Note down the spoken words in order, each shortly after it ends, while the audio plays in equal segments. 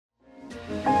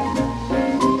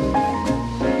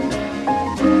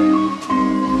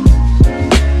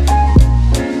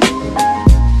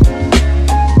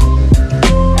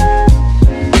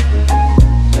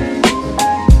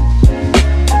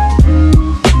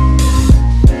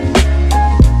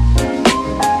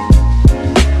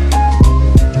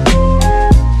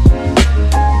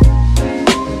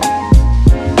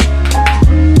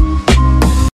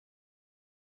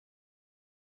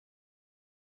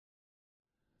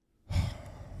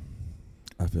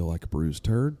I feel like a bruised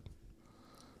turd.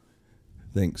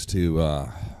 Thanks to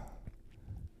a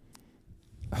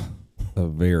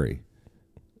very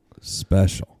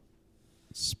special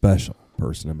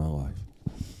person in my life.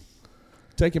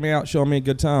 Taking me out, showing me a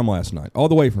good time last night, all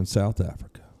the way from South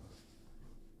Africa.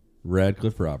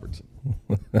 Radcliffe Robertson.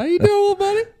 How you doing, little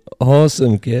buddy?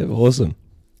 Awesome, Kev. Awesome.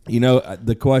 You know,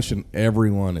 the question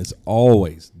everyone is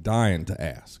always dying to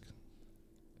ask.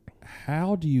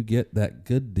 How do you get that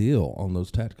good deal on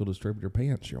those tactical distributor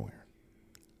pants you're wearing?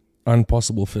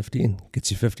 Unpossible 15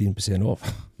 gets you 15%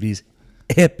 off. These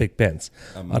epic pants.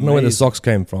 Amazing. I don't know where the socks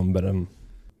came from, but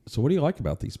So what do you like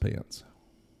about these pants?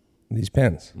 these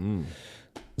pants.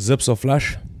 Zips are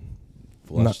flush.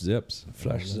 Flush zips.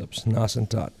 Flush zips. Nice and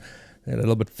tight. They're a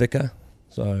little bit thicker.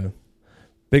 So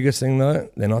biggest thing though,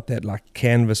 they're not that like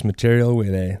canvas material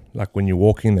where they like when you're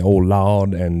walking they're all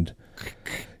loud and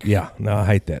yeah, no, I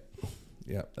hate that.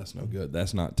 Yeah, that's no good.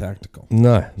 That's not tactical.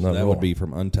 No, So not that at would all. be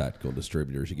from untactical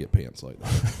distributors. You get pants like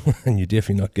that. And you're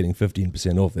definitely not getting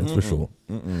 15% off, that's for sure.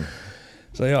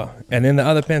 So yeah, and then the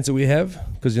other pants that we have,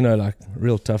 because you know, like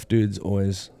real tough dudes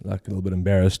always like a little bit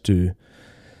embarrassed to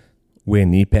wear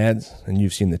knee pads, and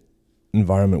you've seen the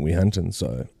environment we hunt in,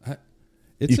 so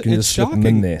you can just slip them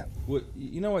in there.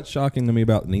 You know what's shocking to me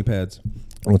about knee pads?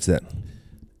 What's that?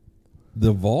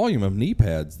 The volume of knee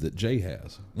pads that Jay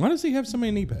has. Why does he have so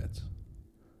many knee pads?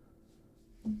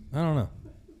 I don't know.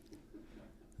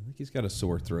 I think he's got a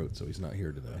sore throat, so he's not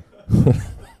here today.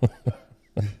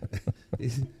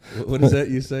 What is that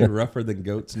you say? Rougher than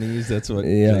goat's knees? That's what.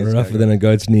 Yeah, Jay's rougher got. than a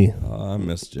goat's knee. Oh, I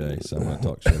miss Jay, so I'm going to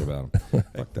talk shit about him.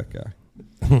 Fuck that guy.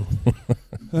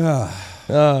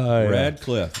 Oh,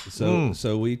 Radcliffe.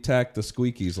 So we tacked the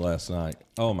squeakies last night.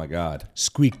 Oh, my God.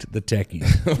 Squeaked the tacky.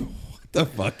 What the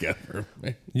fuck ever,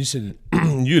 man? You said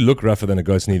you look rougher than a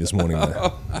goat's knee this morning, though.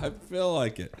 Oh, I feel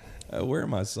like it. I wear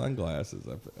my sunglasses.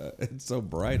 It's so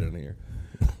bright in here.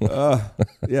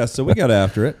 Yeah, so we got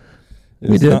after it.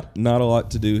 We did. Not a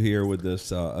lot to do here with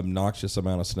this obnoxious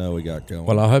amount of snow we got going.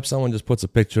 Well, I hope someone just puts a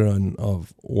picture on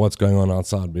of what's going on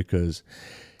outside because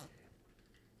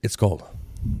it's cold.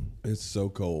 It's so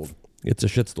cold. It's a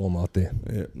shitstorm out there.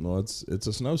 It's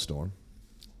a snowstorm.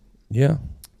 Yeah,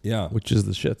 Yeah, which is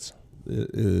the shits. it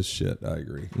is shit. I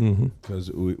agree.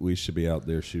 Because we should be out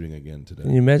there shooting again today.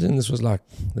 Can you imagine this was like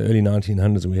the early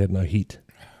 1900s and we had no heat?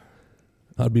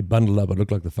 I'd be bundled up. I'd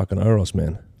look like the fucking Oros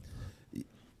man.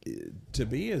 To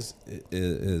be as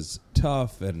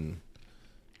tough and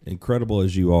incredible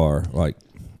as you are, like,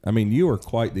 I mean, you are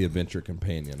quite the adventure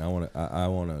companion. I want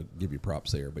to give you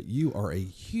props there, but you are a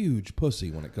huge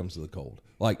pussy when it comes to the cold.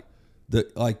 Like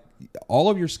all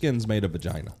of your skin's made of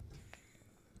vagina.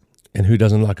 And who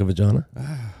doesn't like a vagina?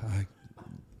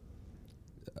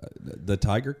 The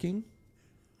Tiger King.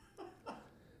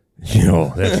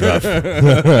 Yo, that's rough.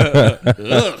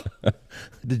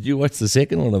 Did you watch the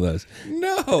second one of those?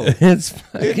 No, It's it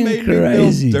fucking made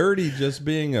crazy. me feel dirty just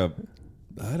being I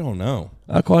don't know.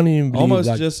 I can't even believe Almost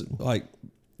like, just like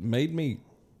made me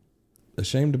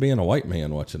ashamed of being a white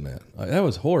man watching that. Like, that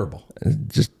was horrible.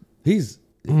 just.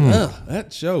 That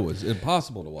show was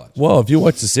impossible to watch. Well, if you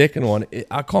watch the second one,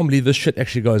 I can't believe this shit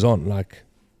actually goes on. Like,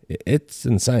 it's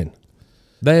insane.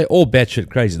 They're all batshit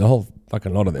crazy. The whole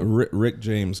fucking lot of them. Rick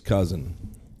James' cousin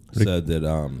said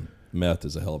that meth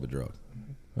is a hell of a drug.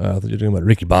 I thought you were talking about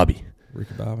Ricky Bobby.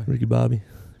 Ricky Bobby? Ricky Bobby.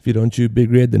 If you don't chew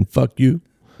Big Red, then fuck you.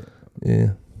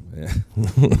 Yeah. Yeah.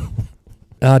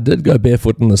 I did go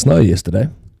barefoot in the snow yesterday.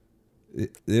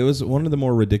 It was one of the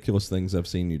more ridiculous things I've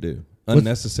seen you do.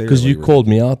 Unnecessarily. Because you called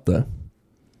me out, though.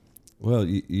 Well,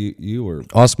 you were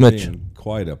Ask Mitch. being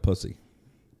quite a pussy.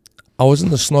 I was in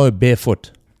the snow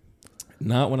barefoot.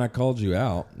 Not when I called you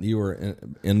out. You were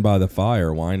in by the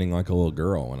fire whining like a little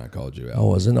girl when I called you out. I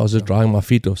wasn't. I was just drying my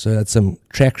feet off, so I had some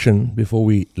traction before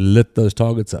we lit those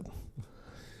targets up.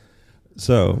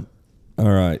 So, all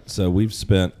right. So we've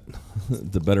spent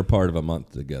the better part of a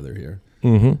month together here.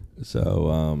 Mm-hmm.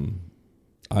 So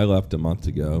I left a month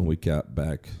ago. We got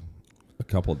back a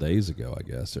couple days ago, I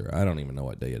guess, or I don't even know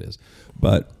what day it is.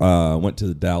 But went to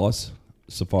the Dallas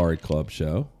Safari Club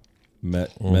show.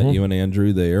 Met you and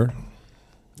Andrew there.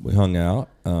 We hung out.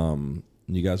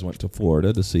 You guys went to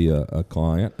Florida to see a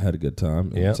client. Had a good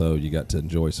time. Yeah. So you got to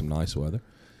enjoy some nice weather.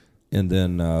 And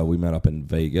then we met up in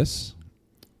Vegas.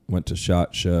 Went to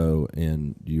SHOT Show,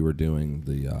 and you were doing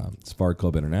the Safari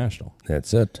Club International.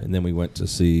 That's it. And then we went to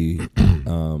see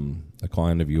a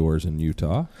client of yours in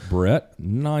Utah, Brett,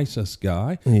 nicest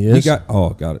guy. He is.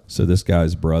 Got it. So this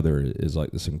guy's brother is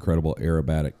like this incredible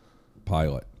aerobatic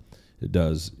pilot. It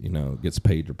does, gets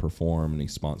paid to perform, and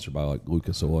he's sponsored by like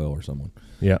Lucas Oil or someone.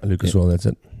 Yeah, Lucas Oil, that's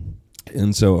it.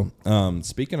 And so,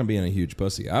 speaking of being a huge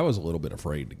pussy, I was a little bit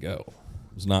afraid to go.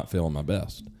 I was not feeling my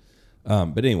best.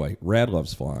 But anyway, Rad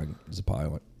loves flying as a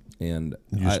pilot. And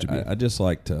I just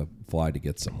like to fly to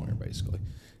get somewhere, basically.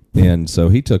 And so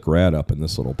he took Rad up in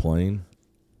this little plane.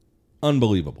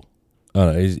 Unbelievable.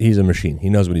 Oh, no, he's a machine. He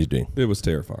knows what he's doing. It was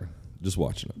terrifying, just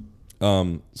watching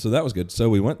it. So that was good. So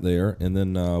we went there, and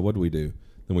then what did we do?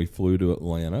 Then we flew to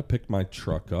Atlanta, picked my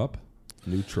truck up,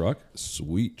 new truck,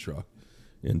 sweet truck,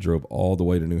 and drove all the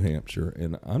way to New Hampshire.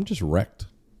 And I'm just wrecked,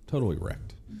 totally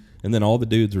wrecked. And then all the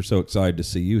dudes were so excited to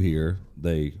see you here,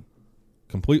 they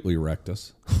completely wrecked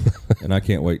us. And I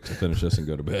can't wait to finish this and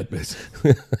go to bed,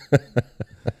 basically.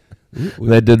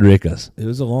 They did wreck us. It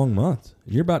was a long month.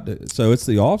 You're about to, so it's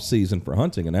the off season for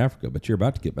hunting in Africa, but you're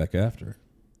about to get back after it.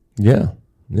 Yeah,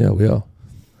 we are.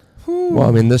 Well,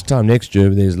 I mean, this time next year,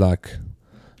 there's like,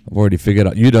 I've already figured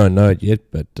out, you don't know it yet,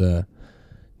 but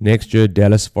next year,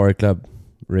 Dallas Safari Club,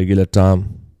 regular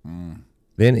time.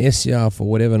 Then SCR, for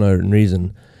whatever known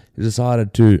reason, has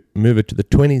decided to move it to the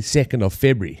 22nd of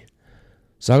February.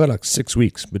 So I got like 6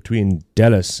 weeks between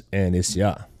Dallas and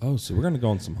SCR. Oh, so we're going to go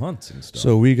on some hunts and stuff.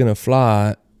 So we're going to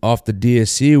fly after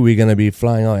DSC. We're going to be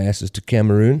flying our asses to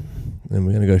Cameroon, and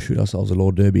we're going to go shoot ourselves a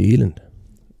Lord Derby Eland.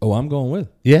 Oh, I'm going with.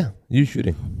 Yeah, you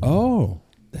shooting. Oh,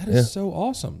 that is so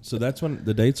awesome. So that's when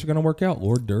the dates are going to work out,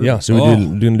 Lord Derby. Yeah, so we're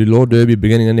going to do Lord Derby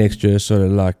beginning of next year, sort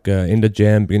of like end of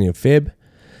Jan, beginning of Feb.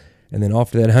 And then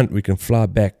after that hunt, we can fly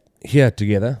back here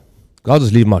together. I'll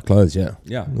just leave my clothes, yeah.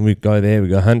 Yeah. And we go there, we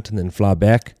go hunt, and then fly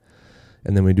back.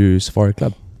 And then we do Safari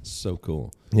Club. So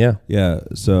cool. Yeah. Yeah,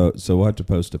 so we'll have to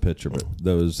post a picture, but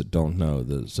those that don't know,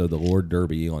 the Lord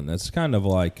Derby Eland, that's kind of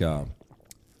like,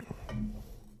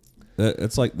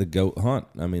 it's like the goat hunt.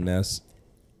 I mean, we're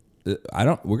going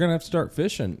to have to start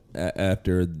fishing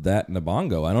after that in the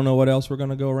bongo. I don't know what else we're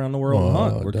going to go around the world and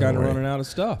hunt. We're kind of running out of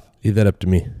stuff. Leave that up to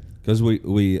me. Because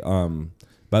we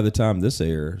by the time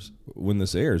when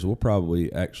this airs, we'll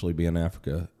probably actually be in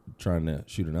Africa trying to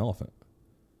shoot an elephant.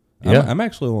 Yeah. I'm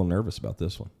actually a little nervous about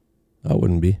this one. I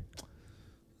wouldn't be.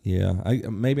 Yeah,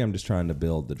 maybe I'm just trying to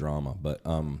build the drama, but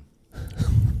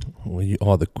Well, you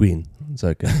are the queen. It's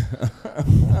okay.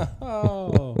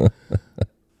 oh.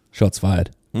 Shots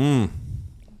fired.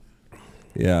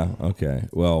 Yeah, okay.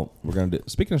 Well, we're going to do,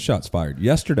 speaking of shots fired,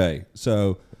 yesterday,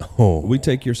 so we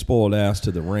take your spoiled ass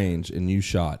to the range and you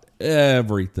shot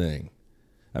everything.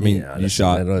 I mean, you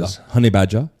shot the honey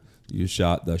badger, you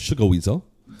shot the sugar weasel,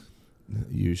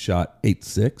 you shot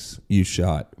 8.6, you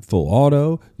shot full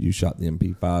auto, you shot the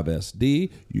MP5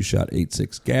 SD, you shot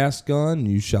 8.6 gas gun,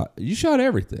 you shot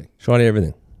everything. Shot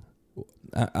everything.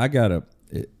 I gotta,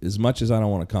 as much as I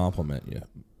don't want to compliment you,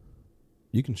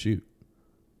 you can shoot.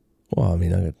 Well, I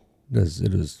mean, it's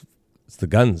the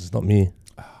guns, it's not me.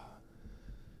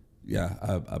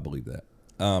 Yeah, I believe that.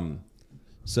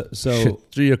 So Shit,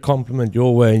 threw a compliment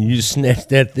your way and you snatched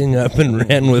that thing up and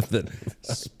ran with it.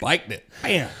 spiked it.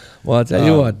 Bam. Well, I'll tell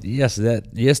you what,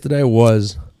 yesterday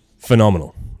was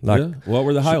phenomenal. Like, Yeah? What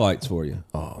were the highlights for you?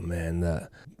 oh man,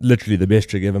 literally the best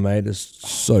trick ever made. Is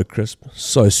so crisp,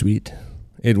 so sweet.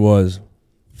 It was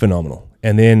phenomenal.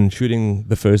 And then shooting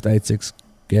the first 8.6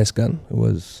 gas gun,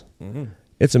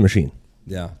 it's a machine.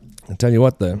 Yeah. I'll tell you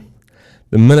what though,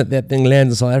 the minute that thing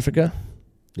lands in South Africa,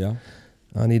 Yeah.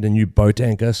 I need a new boat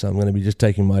anchor, so I'm going to be just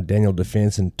taking my Daniel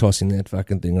Defense and tossing that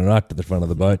fucking thing right to the front of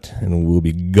the boat, and we'll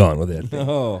be gone with that thing.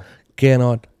 Oh.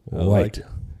 Cannot I wait. like it.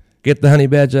 Get the honey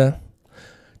badger.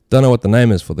 Don't know what the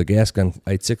name is for the gas gun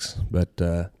 8.6,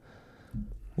 but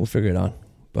we'll figure it out.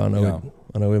 But I know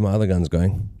where my other gun's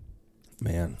going.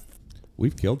 Man,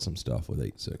 we've killed some stuff with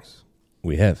 8.6.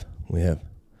 We have.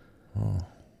 Oh.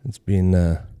 It's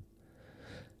been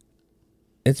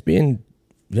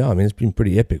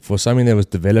pretty epic for something that was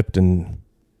developed and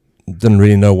didn't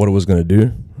really know what it was going to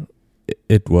do.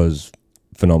 It was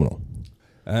phenomenal.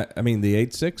 I mean, the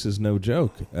 8.6 is no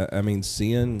joke. I mean,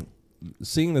 seeing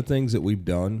the things that we've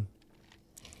done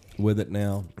with it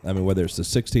now. I mean, whether it's the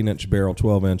 16-inch barrel,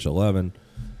 12-inch, 11.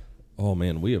 Oh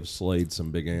man, we have slayed some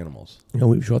big animals. You know,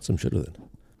 we've shot some shit with it.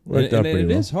 And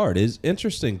it is hard. It's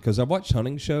interesting because I've watched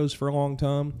hunting shows for a long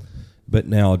time, but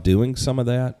now doing some of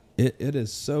that, it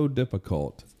is so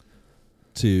difficult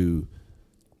to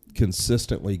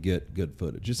consistently get good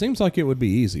footage. It seems like it would be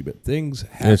easy, but things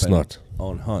happen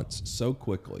on hunts so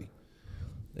quickly.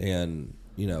 And,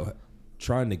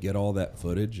 trying to get all that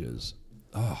footage is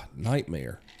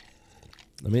nightmare.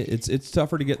 I mean, it's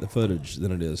tougher to get the footage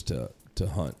than it is to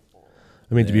hunt.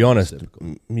 I mean, to be honest,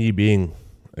 me being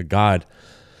a guide,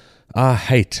 I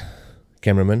hate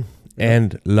cameramen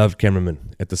and love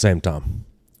cameramen at the same time.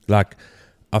 Like,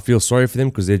 I feel sorry for them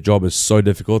because their job is so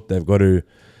difficult. They've got to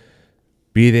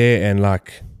be there and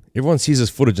like everyone sees this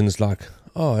footage and it's like,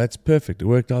 oh, that's perfect. It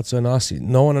worked out so nicely.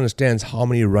 No one understands how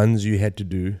many runs you had to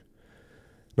do.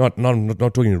 Not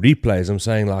talking replays. I'm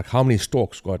saying like how many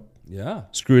stalks got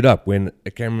screwed up when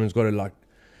a cameraman's got to like,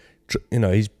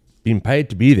 he's been paid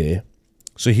to be there.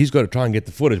 So he's got to try and get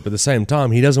the footage. But at the same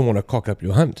time, he doesn't want to cock up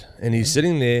your hunt. And he's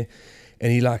sitting there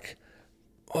and he like,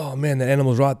 oh man, the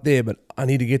animal's right there, but I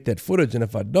need to get that footage. And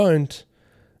if I don't,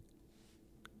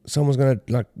 someone's going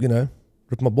to like,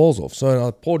 rip my balls off. So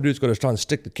the poor dude's got to try and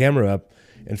stick the camera up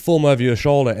and film over your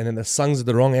shoulder. And then the sun's at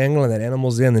the wrong angle and that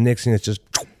animal's there. And the next thing it's just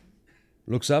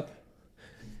looks up.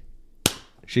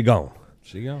 She gone.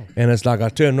 And it's like I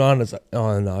turn around and it's like,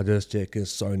 oh no, I just check his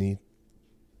Sony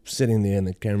sitting there and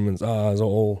the cameraman's eyes are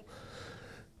all.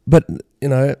 But,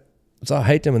 so I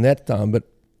hate him in that time, but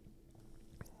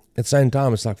at the same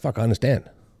time, it's like, fuck, I understand.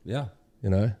 Yeah.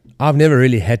 I've never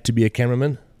really had to be a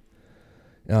cameraman.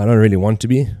 I don't really want to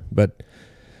be, but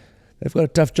they've got a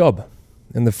tough job.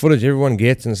 And the footage everyone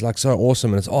gets, and it's like so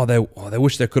awesome. And it's, they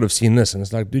wish they could have seen this. And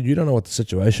it's like, dude, you don't know what the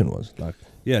situation was. Like,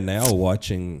 yeah, now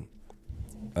watching,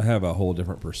 I have a whole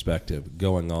different perspective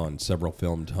going on several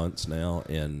filmed hunts now.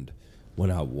 And when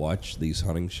I watch these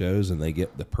hunting shows and they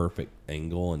get the perfect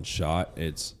angle and shot,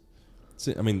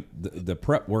 the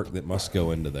prep work that must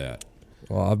go into that.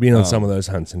 Well, I've been on some of those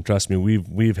hunts, and trust me,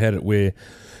 we've had it where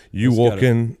you walk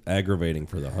in, aggravating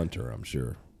for the hunter, I'm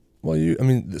sure. Well,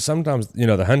 sometimes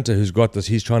the hunter who's got this,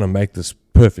 he's trying to make this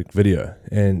perfect video,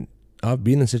 and I've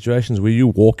been in situations where you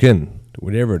walk in,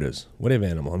 whatever it is, whatever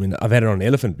animal. I mean, I've had it on an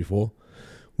elephant before,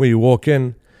 where you walk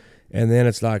in, and then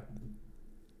it's like,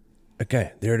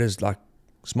 okay, there it is, like,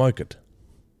 smoke it.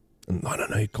 And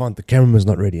no, you can't. The cameraman's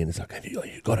not ready. And it's like, you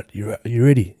got it. You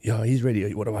ready? Yeah, he's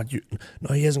ready. What about you?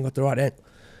 No, he hasn't got the right angle.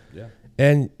 Yeah.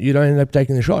 And you don't end up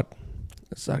taking the shot.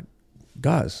 It's like,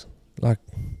 guys, like,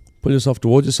 put yourself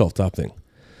towards yourself type thing.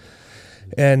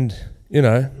 And,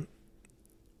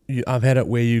 I've had it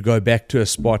where you go back to a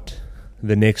spot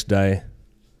the next day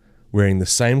wearing the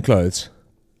same clothes,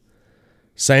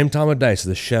 same time of day. So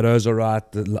the shadows are right,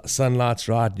 the sunlight's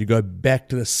right. You go back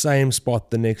to the same spot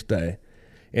the next day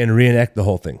and reenact the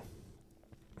whole thing.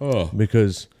 Oh.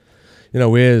 Because,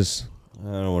 whereas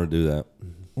I don't want to do that.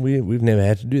 We've never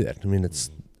had to do that. I mean,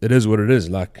 it is what it is.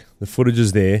 Like, the footage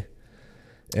is there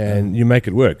and you make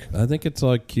it work. I think it's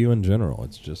like Q in general.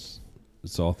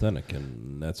 It's authentic,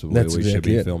 and that's the way we should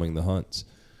be filming the hunts.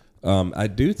 I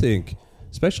do think,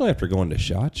 especially after going to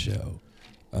SHOT Show,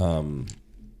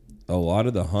 a lot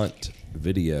of the hunt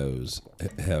videos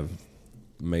have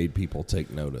made people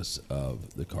take notice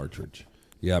of the cartridge.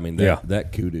 Yeah, I mean,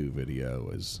 that kudu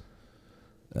video is,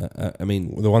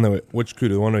 the one which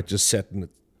kudu? The one that just sat in the...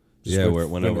 where it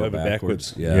went over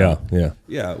backwards. Yeah.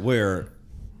 Where,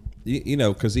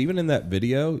 because even in that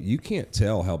video, you can't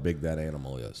tell how big that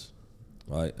animal is.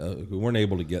 Right? We weren't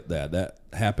able to get that. That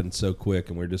happened so quick,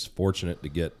 and we're just fortunate to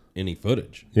get any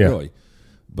footage, really.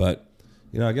 But,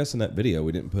 I guess in that video,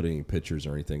 we didn't put any pictures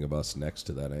or anything of us next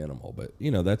to that animal. But,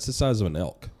 that's the size of an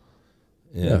elk.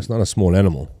 And it's not a small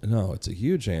animal. No, it's a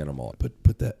huge animal.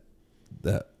 Put that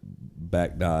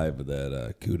back dive of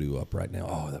that kudu up right now.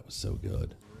 Oh, that was so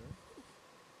good.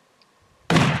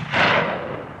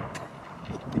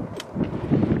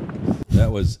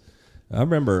 That was, I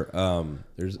remember,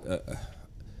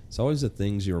 it's always the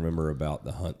things you remember about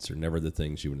the hunts are never the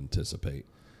things you would anticipate.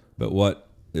 But what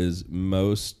is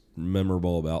most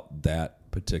memorable about that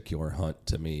particular hunt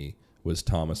to me was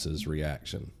Thomas's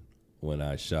reaction when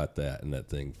I shot that and that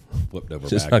thing flipped over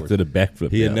just backwards. Just like did a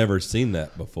backflip. He had never seen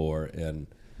that before. And,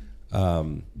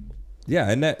 and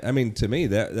that, to me,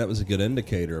 that was a good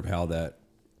indicator of how that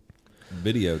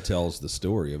video tells the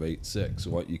story of 8.6,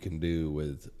 what you can do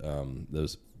with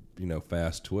those,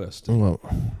 fast twists. Well,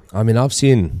 I've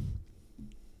obviously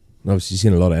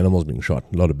seen a lot of animals being shot,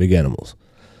 a lot of big animals.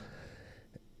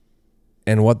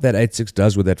 And what that 8.6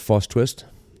 does with that fast twist,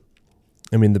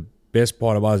 the best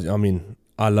part about it,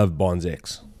 I love Barnes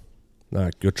X.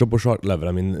 Like, your triple shot, love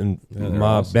it. My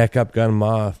awesome backup gun,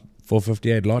 my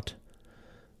 458 lot,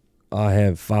 I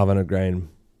have 500 grain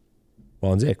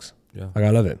Barnes X. Yeah. Like, I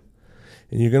love it.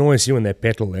 And you can always see when they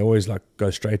petal, they always like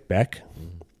go straight back.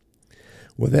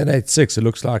 With that 8.6, it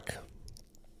looks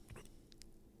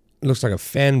like a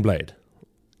fan blade.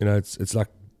 It's like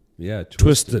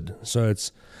twisted. So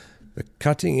it's the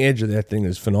cutting edge of that thing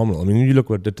is phenomenal. You look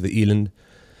what it did to the eland,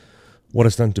 what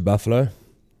it's done to buffalo.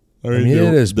 It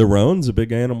is. The roan's a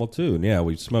big animal too. And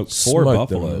we smoked 4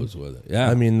 buffaloes with it.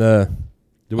 Yeah. We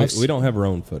don't have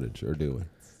roan footage, or do we?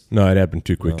 No, it happened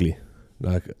too quickly.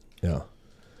 No.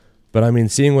 But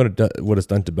seeing what it's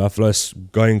done to buffalo,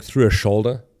 going through a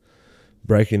shoulder,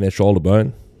 breaking their shoulder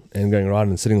bone, and going around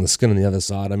and sitting on the skin on the other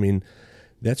side. I mean,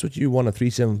 that's what you want a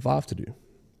 375 to do.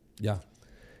 Yeah.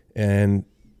 And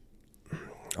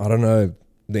I don't know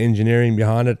the engineering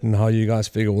behind it and how you guys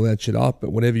figure all that shit out,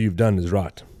 but whatever you've done is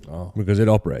right because it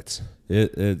operates.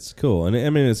 It's cool. And I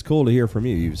mean, it's cool to hear from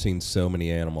you. You've seen so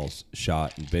many animals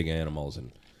shot and big animals.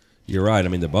 And you're right. I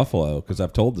mean, the buffalo, because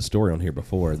I've told the story on here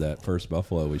before, that first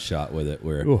buffalo we shot with it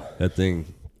where that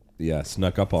thing,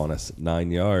 snuck up on us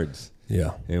 9 yards.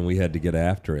 Yeah. And we had to get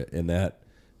after it. And that,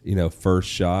 first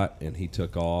shot, and he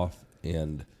took off.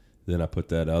 And then I put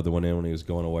that other one in when he was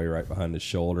going away right behind his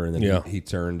shoulder. And then he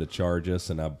turned to charge us,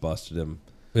 and I busted him.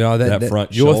 Yeah, that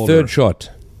front your shoulder. Third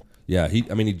shot. Yeah,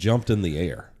 he jumped in the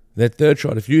air. That third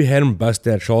shot, if you hadn't bust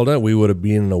that shoulder, we would have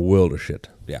been in a world of shit.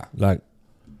 Yeah. Like,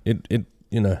 it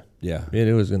Yeah.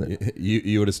 It was going to.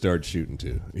 You would have started shooting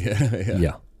too. Yeah.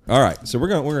 Yeah. All right, so we're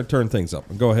gonna turn things up.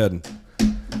 Go ahead and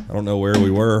I don't know where we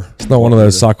were. It's not one of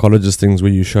those psychologist things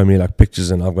where you show me like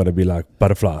pictures and I've got to be like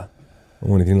butterfly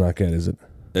or anything like that, is it?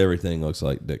 Everything looks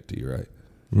like dick to you, right?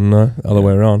 No, other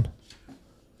way around.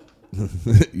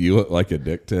 You look like a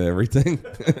dick to everything.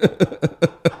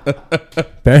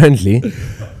 Apparently.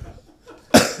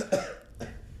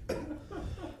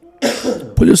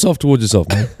 Pull yourself towards yourself,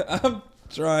 man. I'm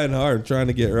trying hard, trying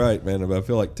to get right, man, but I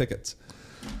feel like tickets.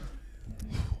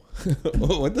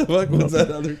 What the fuck was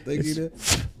that other thing you did?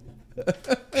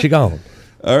 She gone.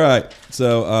 All right,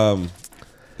 so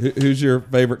who's your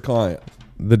favorite client?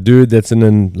 The dude that's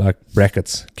in like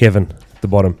brackets, Kevin, at the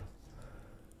bottom.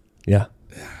 Yeah.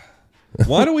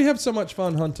 Why do we have so much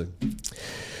fun hunting?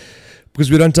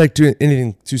 Because we don't take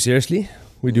anything too seriously.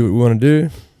 We do what we want to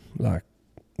do. Like,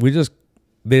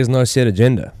 there's no set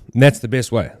agenda. And that's the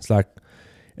best way. It's like,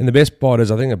 and the best part is,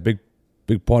 I think a big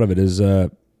part of it is,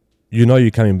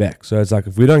 you're coming back. So it's like,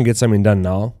 if we don't get something done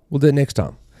now, we'll do it next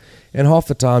time. And half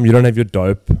the time, you don't have your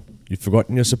dope. You've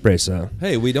forgotten your suppressor.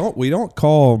 Hey, we don't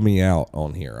call me out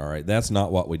on here, all right? That's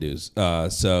not what we do.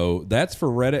 So that's for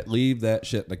Reddit. Leave that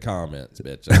shit in the comments,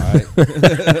 bitch, all right?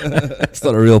 It's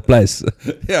not a real place.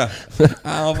 Yeah.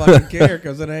 I don't fucking care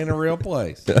because it ain't a real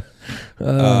place.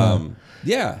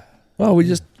 Yeah. Well, we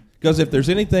just... Because if there's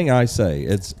anything I say,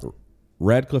 it's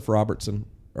Radcliffe Robertson,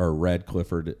 or Rad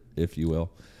Clifford, if you will.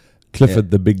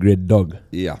 Clifford the Big Red Dog.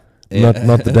 Yeah. Not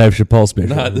the Dave Chappelle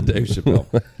special. Not the Dave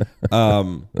Chappelle.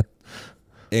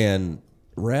 And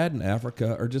Rad in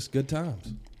Africa are just good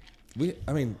times.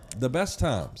 The best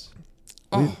times.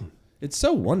 Oh, it's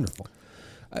so wonderful.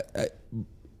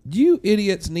 You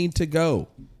idiots need to go.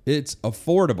 It's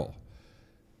affordable.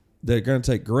 They're going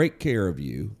to take great care of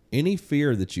you. Any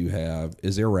fear that you have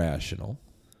is irrational.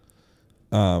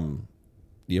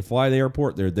 You fly the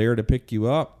airport, they're there to pick you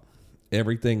up.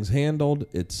 Everything's handled.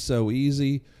 It's so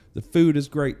easy. The food is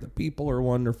great. The people are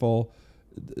wonderful.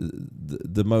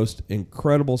 The most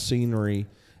incredible scenery.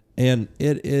 And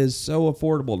it is so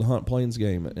affordable to hunt plains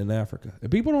game in Africa. And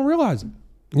people don't realize it.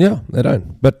 Yeah, they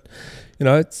don't. But,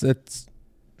 it's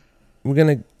we're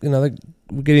going to,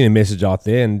 we're getting a message out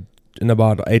there, and in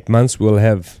about 8 months we'll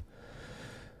have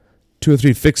 2 or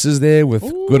 3 fixes there with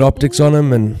good optics on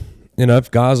them. And,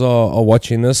 if guys are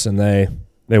watching this and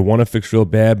they want to fix real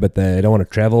bad, but they don't want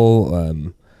to travel,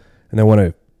 and they want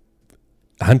to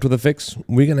hunt with a fix,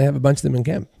 we're going to have a bunch of them in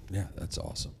camp. Yeah, that's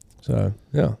awesome. So,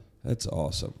 yeah. That's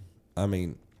awesome. I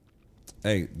mean,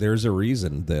 hey, there's a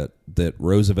reason that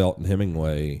Roosevelt and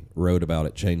Hemingway wrote about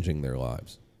it changing their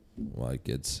lives. Like,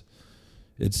 it's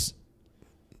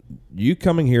you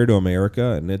coming here to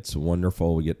America, and it's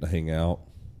wonderful. We get to hang out.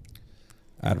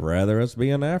 I'd rather us be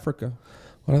in Africa.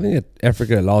 Well, I think that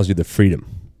Africa allows you the freedom.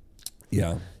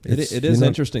 Yeah. It is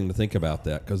interesting to think about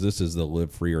that, because this is the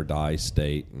live free or die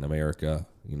state in America.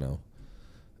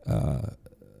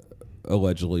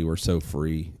 Allegedly we're so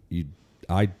free.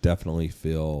 I definitely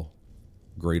feel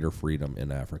greater freedom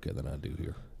in Africa than I do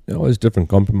here. There's different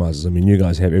compromises. I mean, you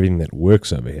guys have everything that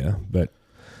works over here, but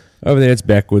over there it's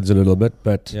backwards a little bit.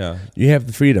 But yeah, you have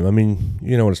the freedom. I mean,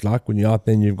 you know what it's like when you're out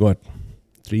there and you've got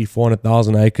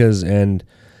 300,000-400,000 acres and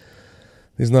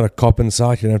there's not a cop in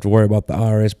sight. You don't have to worry about the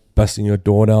IRS busting your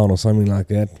door down or something like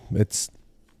that. It's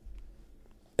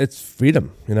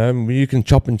freedom, You can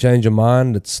chop and change your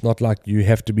mind. It's not like you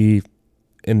have to be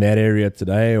in that area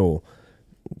today, or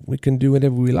we can do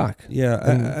whatever we like.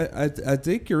 Yeah, I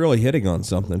think you're really hitting on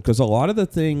something, because a lot of the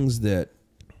things that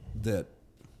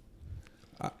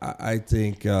I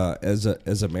think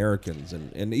as Americans,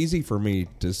 and easy for me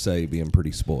to say being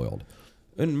pretty spoiled,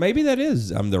 and maybe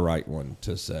I'm the right one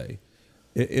to say.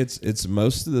 It's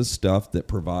most of the stuff that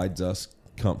provides us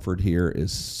comfort here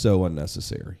is so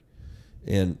unnecessary.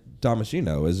 And Thomas,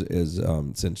 is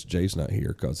since Jay's not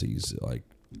here because he's like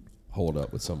hold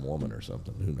up with some woman or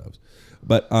something. Who knows?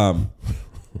 But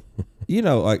you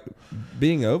know, like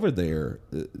being over there,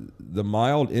 the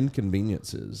mild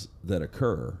inconveniences that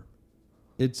occur,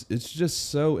 it's just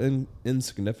so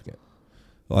insignificant.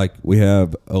 Like we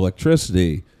have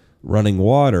electricity, running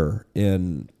water,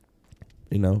 and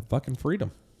fucking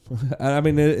freedom. I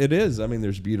mean, it is. I mean,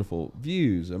 there's beautiful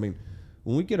views. I mean,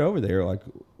 when we get over there, like,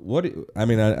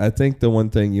 I think the one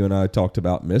thing you and I talked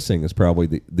about missing is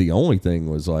probably the only thing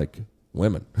was, like,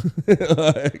 women.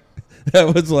 Like,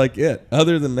 that was, like, it.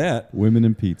 Other than that. Women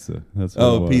and pizza. That's what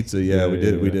it was. Pizza. Yeah, we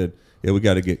did. Yeah, we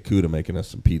got to get Kuda making us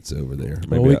some pizza over there.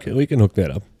 Maybe we can hook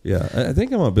that up. Yeah, I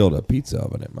think I'm going to build a pizza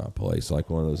oven at my place, like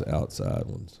one of those outside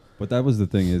ones. But that was the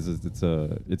thing is it's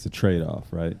a trade-off,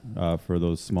 right? For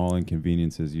those small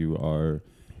inconveniences, you're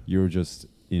just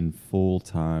in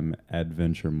full-time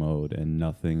adventure mode, and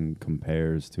nothing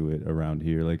compares to it around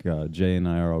here. Like Jay and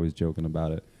I are always joking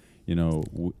about it. You know,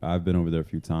 I've been over there a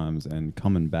few times, and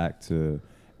coming back to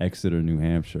Exeter, New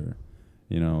Hampshire,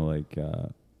 you know, like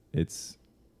it's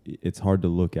hard to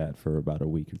look at for about a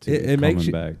week or two. It makes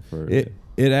you, back for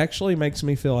it actually makes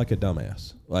me feel like a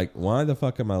dumbass. Like, why the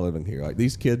fuck am I living here? Like,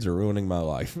 these kids are ruining my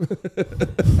life.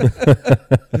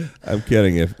 I'm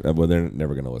kidding. They're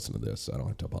never going to listen to this, so I don't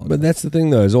have to apologize. But that's the thing,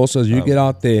 though, is also as you get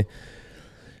out there,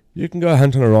 you can go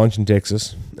hunt on a ranch in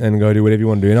Texas and go do whatever you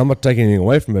want to do. And I'm not taking anything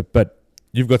away from it, but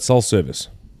you've got cell service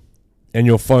and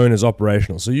your phone is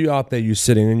operational. So you're out there, you're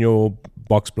sitting in your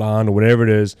box blind or whatever it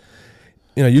is.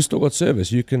 You know, you still got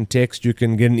service. You can text, you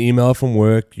can get an email from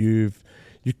work. You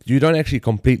don't actually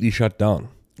completely shut down.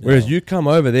 Whereas you come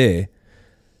over there,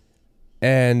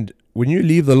 and when you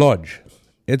leave the lodge,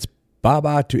 it's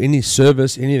bye-bye to any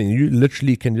service, anything. You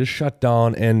literally can just shut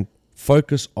down and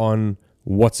focus on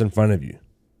what's in front of you.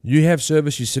 You have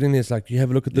service, you're sitting there, it's like you have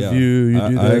a look at the view, you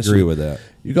do this. I agree with that.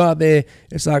 You go out there,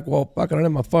 it's like, well, fuck, I don't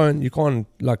have my phone. You can't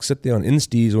like sit there on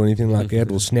Insties or anything like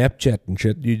that or Snapchat and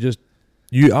shit.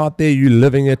 You out there, you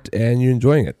living it and you're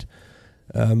enjoying it.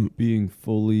 Being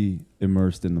fully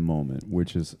immersed in the moment,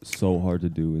 which is so hard to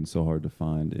do and so hard to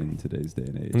find in today's day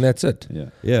and age. And that's it.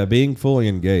 Yeah, being fully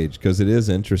engaged, because it is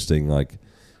interesting. Like,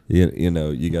 you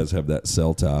know, you guys have that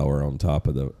cell tower on top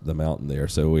of the mountain there.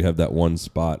 So we have that one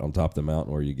spot on top of the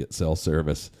mountain where you get cell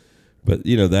service. But,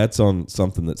 you know, that's on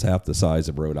something that's half the size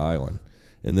of Rhode Island.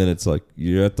 And then it's like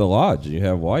you're at the lodge and you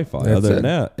have Wi-Fi. That's other than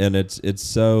that. And it's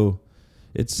so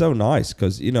nice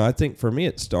because, you know, I think for me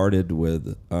it started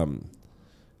with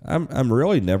I'm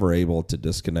really never able to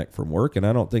disconnect from work, and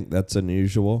I don't think that's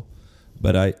unusual.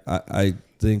 But I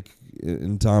think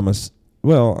in Thomas,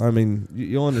 well, I mean,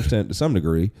 you'll understand to some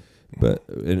degree, but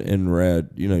in Red,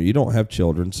 you know, you don't have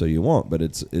children, so you won't. But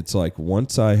it's like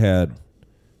once I had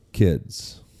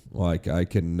kids, like I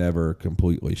can never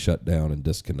completely shut down and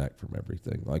disconnect from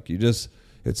everything. Like it's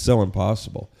so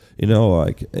impossible. You know,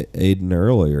 like Aiden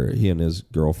earlier, he and his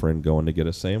girlfriend going to get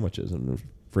us sandwiches, and there's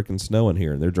freaking snowing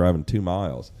here, and they're driving 2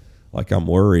 miles. Like, I'm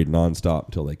worried nonstop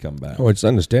until they come back. Oh, it's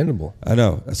understandable. I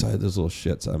know. That's why those little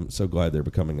shits. I'm so glad they're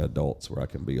becoming adults where I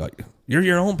can be like, you're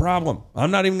your own problem.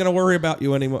 I'm not even going to worry about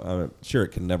you anymore. I'm sure it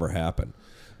can never happen.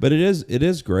 But it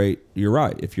is great. You're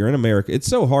right. If you're in America, it's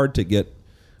so hard to get,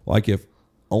 like, if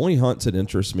only hunts that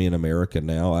interest me in America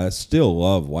now, I still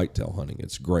love whitetail hunting.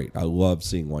 It's great. I love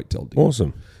seeing whitetail deer.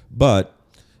 Awesome. But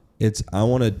I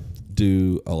want to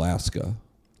do Alaska.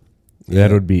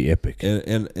 That would be epic.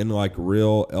 And like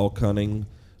real elk hunting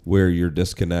where you're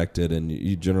disconnected and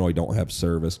you generally don't have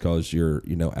service because you're,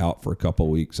 you know, out for a couple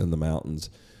of weeks in the mountains.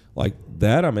 Like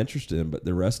that I'm interested in. But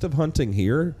the rest of hunting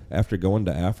here after going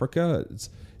to Africa,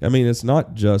 it's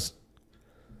not just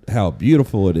how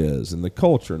beautiful it is and the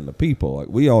culture and the people. Like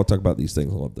we all talk about these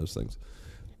things. I love those things.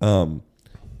 And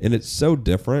it's so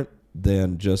different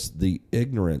than just the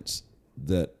ignorance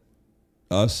that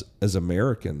us as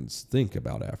Americans think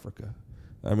about Africa.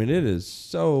 I mean, it is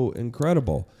so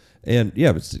incredible. And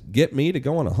yeah, but to get me to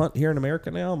go on a hunt here in America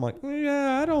now, I'm like,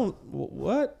 yeah, I don't,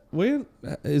 what? When?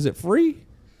 Is it free?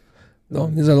 No,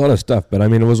 there's a lot of stuff, but I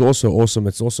mean, it was also awesome.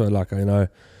 It's also like, you know,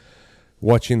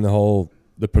 watching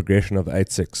the progression of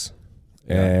 8.6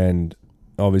 and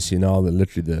obviously now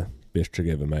literally the best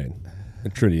trigger ever made.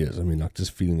 It truly is. I mean, like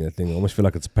just feeling that thing, I almost feel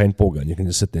like it's a paintball gun. You can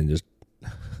just sit there and just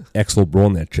Axel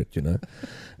Braun that shit, you know.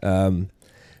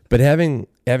 But having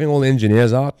all the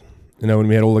engineers out, you know, when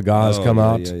we had all the guys come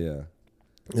out,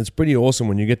 it's pretty awesome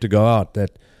when you get to go out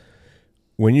that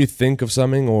when you think of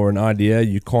something or an idea,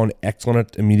 you can't act on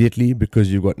it immediately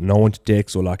because you've got no one to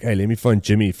text or like, hey, let me phone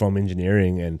Jimmy from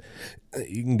engineering and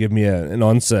you can give me an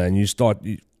answer, and you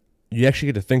actually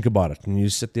get to think about it, and you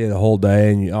sit there the whole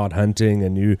day and you're out hunting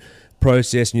and you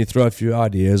process and you throw a few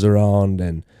ideas around,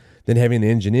 and then having the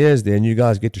engineers there, and you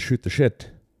guys get to shoot the shit,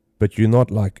 but you're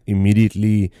not like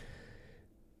immediately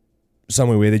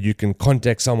somewhere where that you can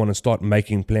contact someone and start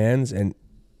making plans, and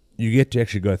you get to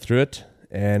actually go through it.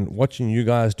 And watching you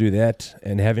guys do that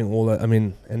and having all that, I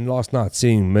mean, and last night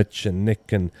seeing Mitch and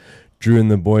Nick and Drew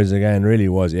and the boys again really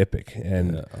was epic.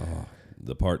 And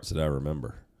the parts that I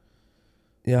remember.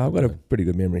 yeah, I've got a pretty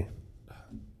good memory.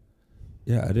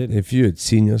 Yeah, I didn't. If you had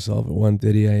seen yourself at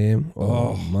 1:30 a.m.,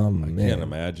 I man. can't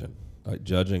imagine. Like,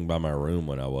 judging by my room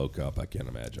when I woke up, I can't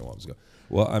imagine what was going.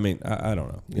 Well, I mean, I don't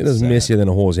know. It is sad. messier than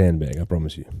a whore's handbag, I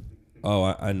promise you. Oh,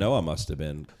 I know I must have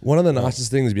been. One of the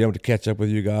nicest things to be able to catch up with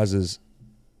you guys is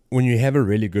when you have a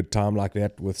really good time like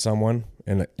that with someone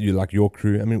and you like your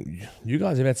crew. I mean, you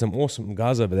guys have had some awesome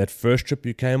guys over that first trip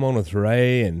you came on with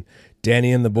Ray and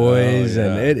Danny and the boys, Oh,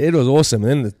 yeah. and it was awesome.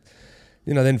 And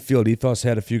then, then Field Ethos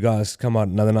had a few guys come out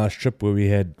another nice trip where we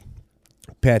had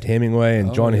Pat Hemingway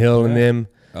and John Hill and them.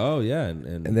 Oh yeah,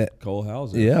 and that Cole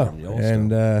Hauser. Yeah, from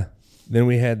Yellowstone. and then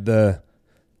we had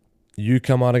you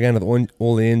come out again with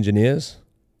all the engineers,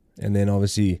 and then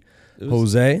obviously It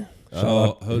was- Jose. Shout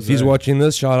out. If Jose. he's watching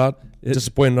this, shout out.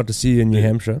 Disappointed not to see you in New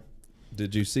Hampshire.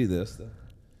 Did you see this? Though?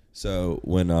 So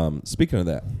when speaking of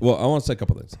that, well, I want to say a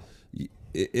couple things.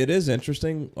 It is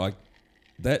interesting. Like,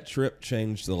 that trip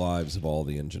changed the lives of all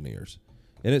the engineers,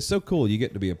 and it's so cool. You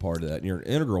get to be a part of that, and you're an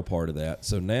integral part of that.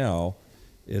 So now,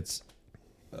 it's.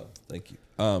 Oh, thank you.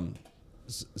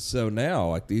 So now,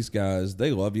 like, these guys,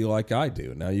 they love you like I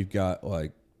do. Now you've got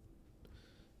like.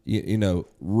 You know,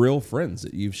 real friends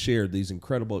that you've shared these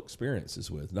incredible experiences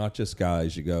with, not just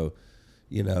guys you go,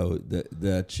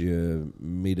 that you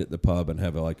meet at the pub and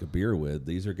have like a beer with.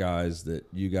 These are guys that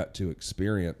you got to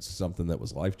experience something that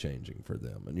was life-changing for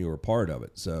them, and you were part of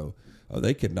it. So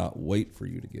they could not wait for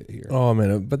you to get here. Oh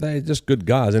man, but they're just good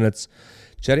guys, and it's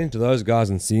chatting to those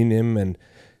guys and seeing them, and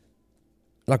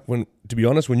like to be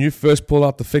honest, when you first pulled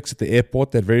out the fix at the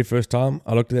airport that very first time,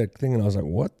 I looked at that thing and I was like,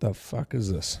 what the fuck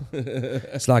is this?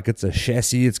 It's like it's a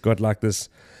chassis. It's got like this.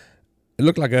 It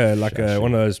looked like a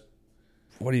one of those.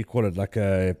 What do you call it? Like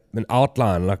an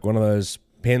outline, like one of those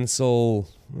pencil.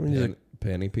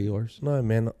 Panty peelers? No,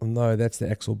 man, no, that's the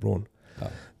axle brawn.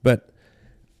 Oh. But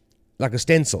like a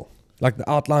stencil, like the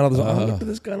outline of the. I looked at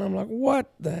this guy and I'm like,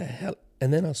 what the hell?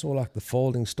 And then I saw like the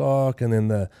folding stock, and then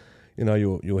the,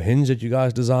 your hinge that you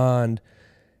guys designed,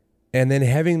 and then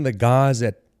having the guys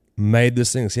that made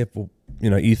this thing, except for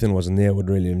Ethan wasn't there, would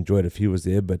really enjoy it if he was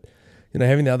there, but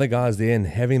having the other guys there and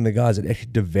having the guys that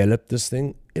actually developed this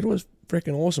thing, it was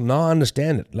freaking awesome. Now I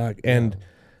understand it, and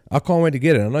I can't wait to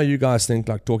get it. I know you guys think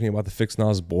like talking about the fix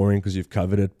now is boring because you've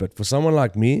covered it, but for someone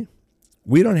like me,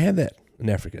 we don't have that in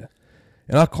Africa,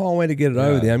 and I can't wait to get it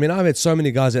over there. I mean, I've had so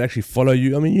many guys that actually follow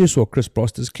you. I mean, you saw Chris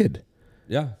Proster's kid.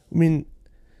 Yeah. I mean,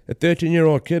 a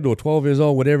 13-year-old kid or 12 years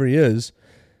old, whatever he is,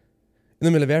 in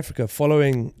the middle of Africa,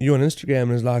 following you on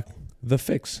Instagram is like the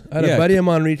fix. I had a buddy of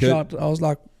mine reach out. I was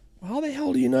like, how the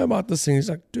hell do you know about this thing? He's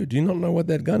like, dude, do you not know what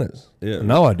that gun is? Yeah.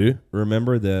 Now I do.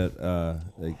 Remember that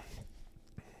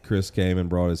Chris came and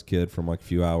brought his kid from like a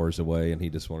few hours away, and he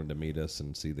just wanted to meet us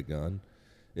and see the gun.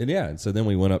 And so then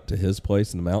we went up to his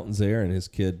place in the mountains there, and his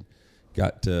kid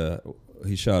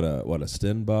he shot a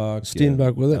Steenbok.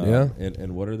 Steenbok with it, yeah.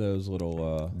 And what are those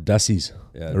little Dussies.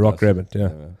 Yeah, The Rock Dusty. Rabbit,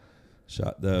 yeah.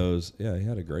 Shot those. Yeah, he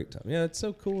had a great time. Yeah, it's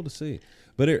so cool to see.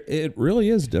 But it really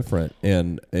is different.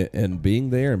 And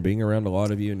being there and being around a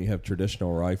lot of you, and you have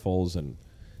traditional rifles, and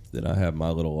then I have my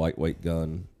little lightweight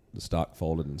gun, the stock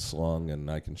folded and slung,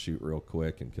 and I can shoot real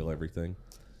quick and kill everything.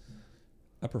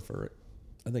 I prefer it.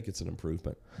 I think it's an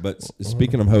improvement. But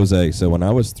speaking of Jose, so when I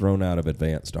was thrown out of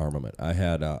advanced armament, I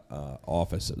had a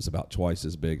office that was about twice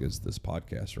as big as this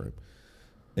podcast room.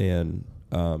 And,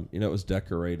 it was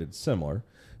decorated similar.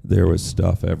 There was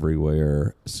stuff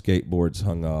everywhere, skateboards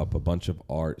hung up, a bunch of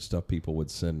art, stuff people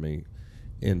would send me.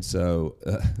 And so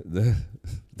the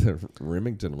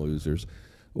Remington losers,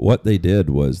 what they did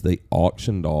was they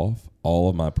auctioned off all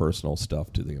of my personal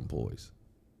stuff to the employees.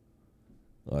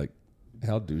 Like,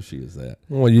 how douchey is that?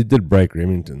 Well, you did break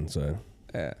Remington, so.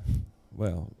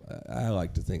 Well, I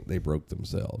like to think they broke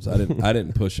themselves. I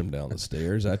didn't push them down the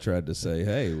stairs. I tried to say,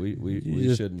 hey,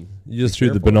 we shouldn't. You just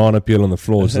threw the banana peel on the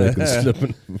floor so they could slip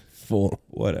and fall.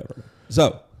 Whatever.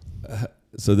 So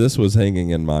this was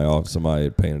hanging in my office. Somebody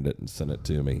had painted it and sent it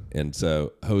to me. And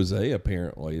so Jose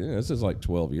apparently, this is like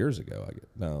 12 years ago.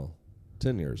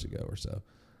 10 years ago or so.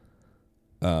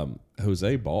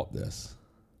 Jose bought this.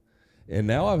 And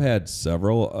now I've had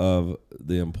several of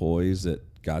the employees that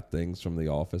got things from the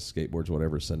office, skateboards,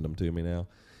 whatever, send them to me now.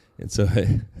 And so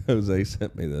Jose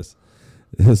sent me this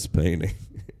painting.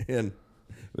 And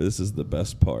this is the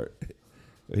best part.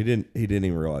 He didn't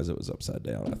even realize it was upside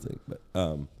down, I think.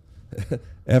 But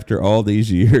after all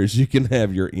these years, you can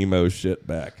have your emo shit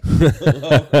back.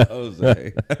 Love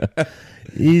Jose.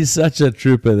 He's such a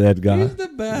trooper, that guy. He's the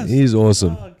best. He's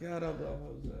awesome. Oh God, I love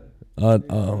Jose.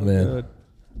 Oh man. Good.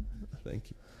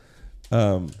 Thank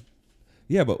you.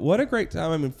 Yeah, but what a great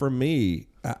time. I mean, for me,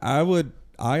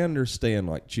 I understand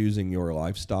like choosing your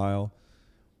lifestyle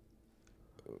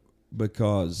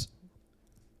because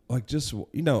like just,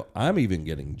 you know, I'm even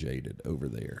getting jaded over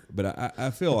there, but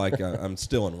I feel like I'm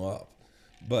still in love.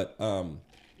 But,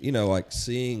 you know, like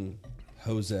seeing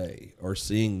Jose or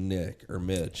seeing Nick or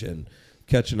Mitch and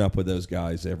catching up with those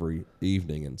guys every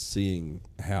evening and seeing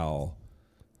how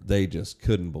they just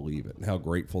couldn't believe it and how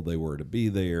grateful they were to be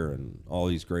there and all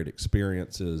these great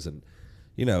experiences. And,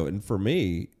 you know, and for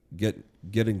me,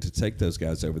 getting to take those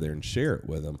guys over there and share it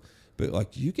with them. But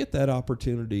like you get that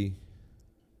opportunity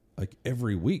like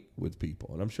every week with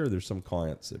people. And I'm sure there's some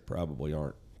clients that probably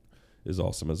aren't as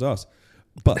awesome as us.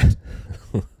 But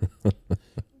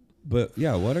but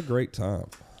yeah, what a great time.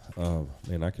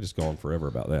 Man, I could just go on forever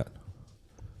about that.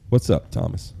 What's up,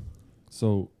 Thomas?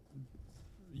 So,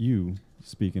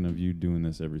 speaking of you doing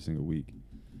this every single week,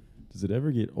 does it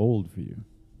ever get old for you?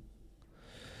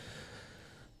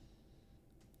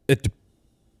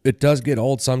 It does get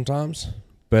old sometimes,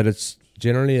 but it's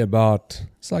generally about,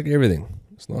 it's like everything.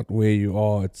 It's not where you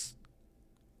are, it's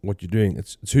what you're doing.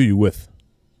 It's who you're with.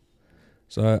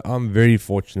 So I'm very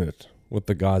fortunate with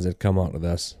the guys that come out with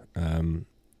us. And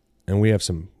we have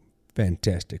some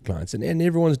fantastic clients. And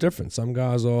everyone's different. Some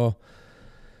guys are a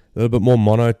little bit more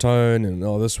monotone and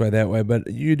this way, that way.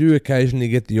 But you do occasionally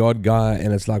get the odd guy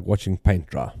and it's like watching paint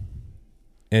dry.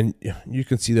 And you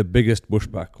can see the biggest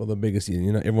bushbuck or the biggest,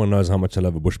 you know, everyone knows how much I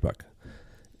love a bushbuck.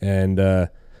 And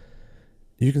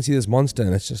you can see this monster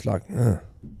and it's just like,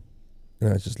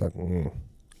 it's just like,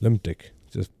 limp dick.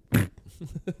 Just,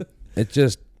 it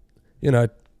just, you know,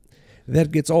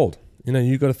 that gets old. You know,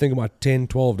 you got to think about 10,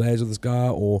 12 days with this guy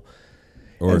or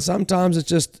and sometimes it's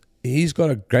just, he's got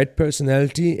a great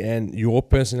personality and your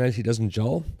personality doesn't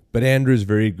gel. But Andrew's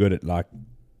very good at like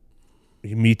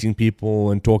meeting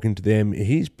people and talking to them.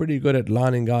 He's pretty good at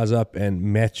lining guys up and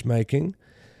matchmaking,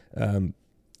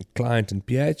 client and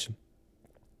PH.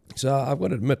 So I've got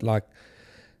to admit, like,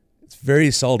 it's very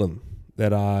seldom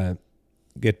that I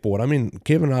get bored. I mean,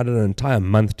 Kevin and I did an entire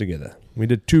month together. We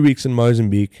did 2 weeks in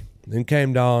Mozambique, then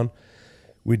came down.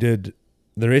 We did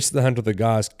the rest of the hunt with the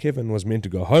guys. Kevin was meant to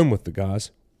go home with the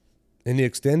guys, and he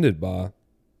extended by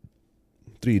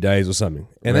 3 days or something.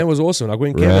 And that was awesome. Like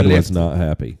when Kevin left, was not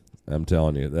happy. I'm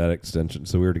telling you, that extension.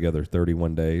 So we were together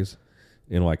 31 days.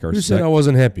 In like our who said I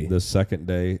wasn't happy? The second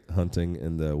day hunting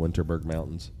in the Winterberg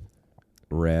Mountains,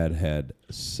 Rad had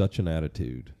such an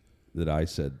attitude that I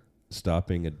said, "Stop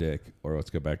being a dick, or let's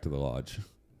go back to the lodge."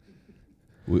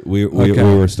 We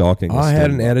were stalking. I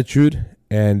had an attitude,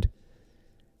 and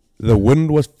the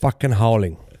wind was fucking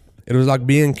howling. It was like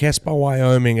being in Casper,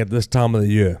 Wyoming at this time of the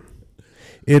year.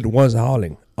 It was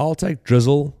howling. I'll take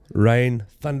drizzle, rain,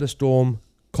 thunderstorm,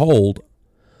 cold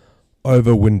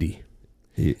over windy.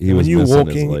 He was missing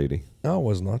his lady. I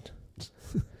was not.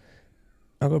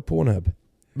 I got Pornhub.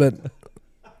 But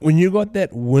when you got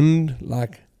that wind,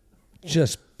 like,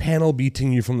 just panel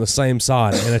beating you from the same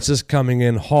side, and it's just coming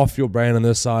in, half your brain on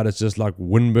this side, it's just like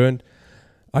windburnt,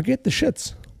 I get the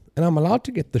shits. And I'm allowed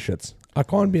to get the shits. I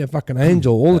can't be a fucking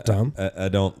angel all the time. I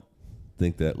don't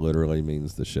think that literally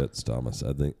means the shits, Thomas.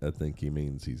 I think he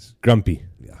means he's grumpy.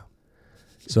 Yeah.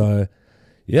 So,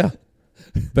 yeah.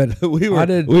 But we were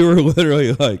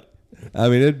literally like, I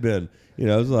mean, it'd been, you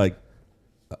know, it was like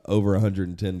over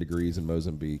 110 degrees in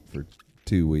Mozambique for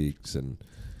 2 weeks, and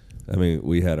I mean,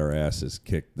 we had our asses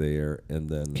kicked there, and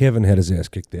then Kevin had his ass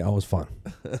kicked there. I was fine.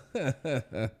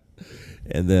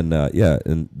 And then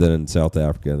and then in South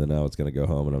Africa, and then I was going to go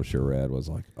home, and I'm sure Rad was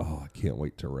like, "Oh, I can't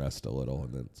wait to rest a little."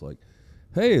 And then it's like,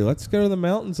 "Hey, let's go to the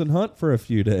mountains and hunt for a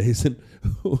few days." And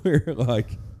we're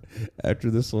like, after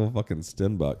this little fucking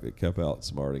Stenbuck that kept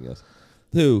outsmarting us,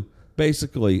 who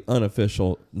basically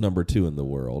unofficial number 2 in the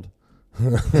world.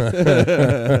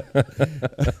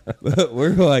 But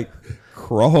we're like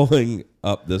crawling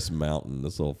up this mountain.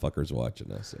 This little fucker's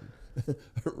watching us, and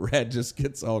Rad just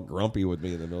gets all grumpy with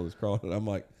me in the middle of this crawl, and I'm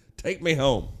like, "Take me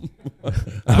home."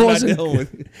 I'm not dealing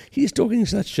with you. He's talking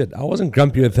such shit. I wasn't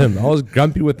grumpy with him. I was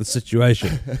grumpy with the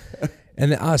situation.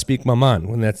 And I speak my mind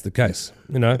when that's the case.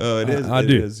 You know, it is. I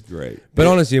do. It is great. But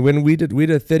honestly, when we did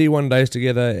 31 days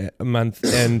together a month,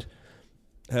 and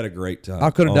had a great time.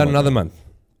 I could have done another month.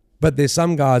 But there's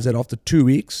some guys that after 2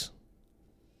 weeks,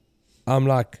 I'm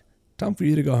like, time for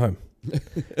you to go home.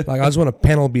 Like I just want to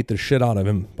panel beat the shit out of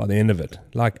him by the end of it.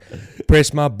 Like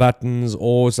press my buttons,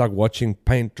 or it's like watching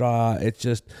paint dry. It's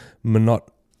just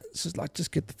It's just like,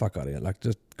 just get the fuck out of here. Like,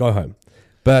 just go home.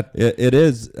 But it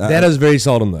is. That is very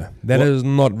seldom, though. That is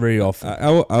not very often.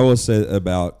 I will say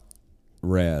about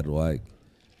Rad, like,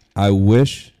 I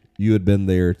wish you had been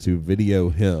there to video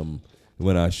him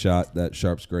when I shot that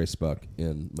Sharps gray spuck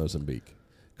in Mozambique.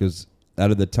 Because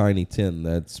out of the tiny 10,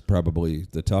 that's probably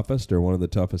the toughest or one of the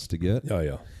toughest to get. Oh,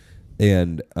 yeah.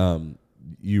 And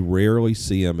you rarely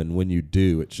see them, and when you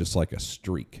do, it's just like a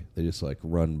streak. They just, like,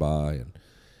 run by.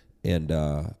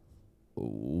 And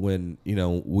when,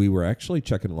 we were actually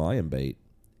checking lion bait,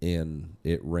 and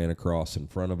it ran across in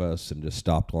front of us and just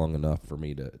stopped long enough for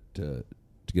me to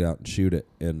get out and shoot it.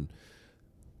 And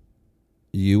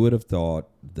you would have thought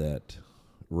that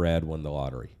Rad won the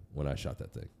lottery when I shot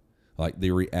that thing. Like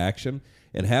the reaction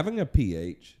and having a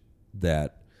PH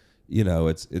that,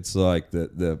 it's like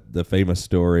the famous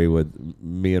story with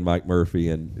me and Mike Murphy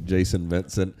and Jason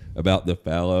Vincent about the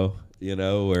fallow,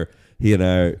 where he and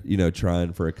I are,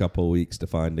 trying for a couple of weeks to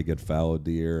find a good fallow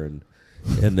deer. And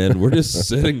then we're just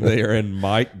sitting there and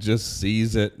Mike just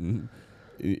sees it, and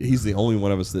he's the only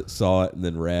one of us that saw it. And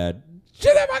then Rad,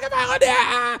 shoot that fucking fallow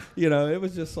deer! It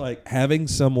was just like having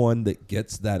someone that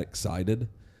gets that excited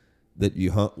that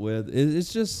you hunt with.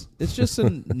 It's just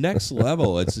a next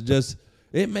level.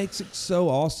 It makes it so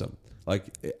awesome. Like,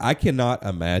 I cannot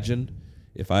imagine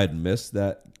if I had missed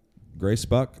that gray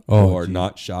spuck or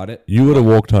not shot it. You would have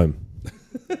walked home.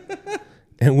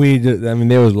 And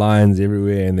there was lions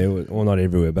everywhere, and not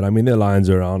everywhere, but there are lions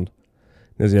around.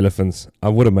 There's elephants. I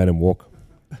would have made him walk.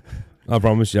 I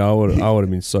promise you, I would have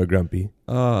been so grumpy.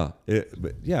 But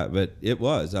it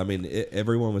was.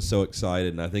 Everyone was so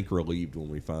excited, and I think relieved when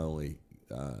we finally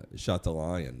shot the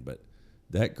lion. But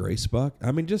that gray spuck,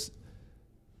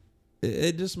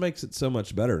 it just makes it so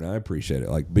much better, and I appreciate it.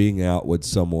 Like being out with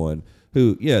someone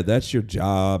who, that's your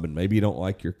job, and maybe you don't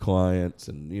like your clients,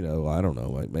 and I don't know,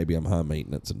 like maybe I'm high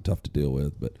maintenance and tough to deal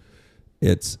with, but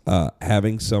it's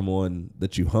having someone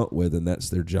that you hunt with, and that's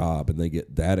their job, and they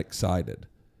get that excited.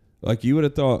 Like you would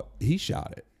have thought he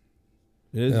shot it.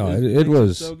 It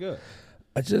was so good.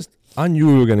 I knew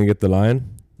we were going to get the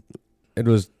lion. It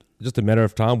was just a matter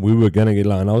of time. We were going to get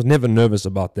lion. I was never nervous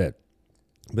about that.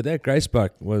 But that gray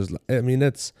spuck was, and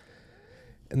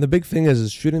the big thing is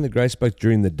shooting the gray spuck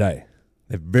during the day.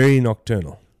 They're very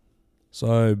nocturnal.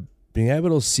 So being able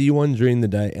to see one during the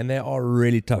day, and they are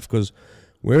really tough because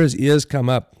where his ears come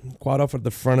up, quite often at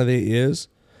the front of their ears,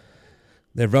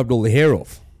 they've rubbed all the hair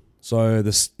off. So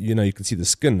this, you can see the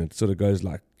skin. It sort of goes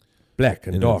like black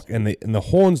and dark, and the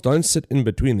horns don't sit in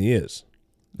between the ears.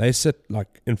 They sit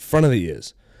like in front of the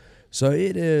ears. So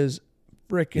it is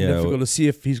freaking difficult to see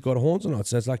if he's got horns or not.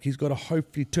 So it's like he's got to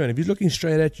hopefully turn. If he's looking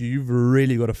straight at you, you've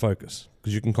really got to focus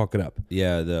because you can cock it up.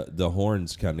 Yeah, the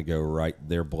horns kind of go right.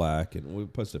 They're black, and we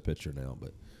post a picture now,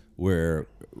 but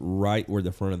right where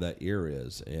the front of that ear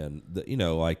is, and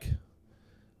like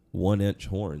 1 inch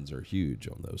horns are huge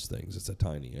on those things. It's a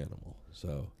tiny animal,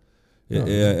 so.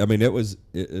 It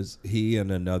was he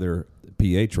and another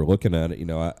PH were looking at it.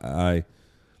 I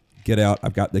get out,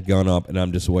 I've got the gun up, and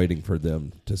I'm just waiting for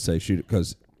them to say shoot it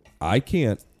because I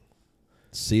can't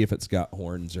see if it's got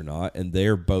horns or not. And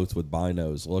they're both with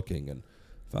binos looking, and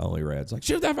finally Rad's like,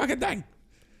 shoot that fucking thing.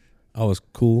 I was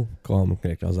cool, calm, and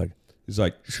connected. I was like, he's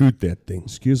like, shoot that thing.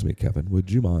 Excuse me, Kevin, would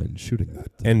you mind shooting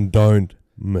that thing? And don't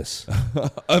miss.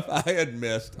 If I had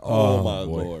missed, oh my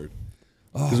Lord.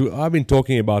 Because I've been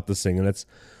talking about this thing, and it's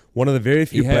one of the very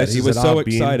few places he was that so I've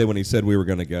excited been. when he said we were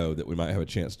going to go that we might have a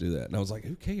chance to do that. And I was like,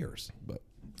 who cares? But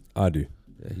I do.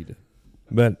 Yeah, he did.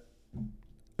 But,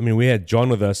 we had John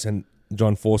with us, and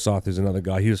John Forsyth is another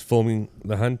guy. He was filming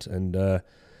the hunt, and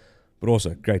but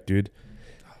also great dude.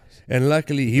 And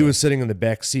luckily, he was sitting in the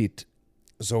back seat.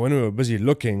 So when we were busy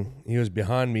looking, he was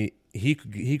behind me. He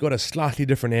got a slightly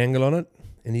different angle on it,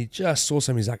 and he just saw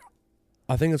something. He's like,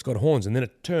 I think it's got horns. And then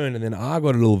it turned, and then I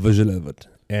got a little visual of it.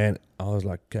 And I was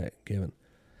like, okay, Kevin.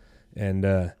 And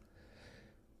the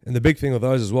big thing with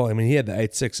those as well, he had the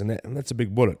 8.6, and that's a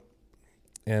big bullet.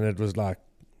 And it was like,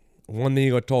 one thing he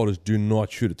got told is do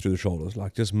not shoot it through the shoulders.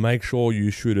 Like, just make sure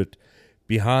you shoot it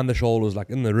behind the shoulders, like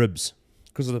in the ribs,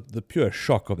 because of the pure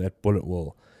shock of that bullet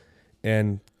will.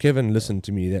 And Kevin listened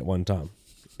to me that one time,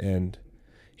 and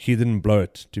he didn't blow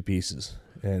it to pieces.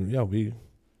 And yeah, we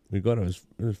got it.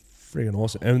 It was freaking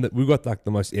awesome. And we got like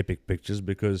the most epic pictures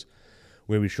because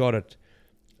where we shot it,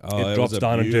 it drops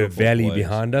down into a valley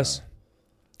behind us.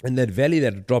 And that valley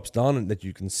that it drops down and that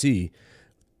you can see,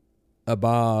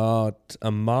 about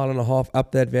 1.5 miles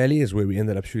up that valley is where we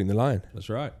ended up shooting the lion. That's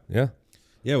right. Yeah.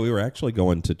 Yeah, we were actually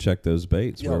going to check those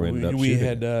baits. Yeah, where we ended up we shooting.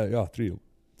 had three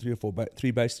or four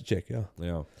three baits to check.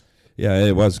 Yeah, Yeah,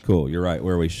 it was cool. You're right.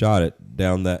 Where we shot it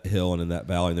down that hill and in that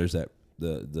valley, and there's that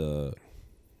the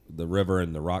river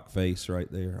and the rock face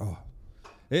right there. Oh,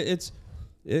 it's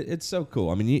so cool.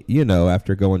 I mean, you know,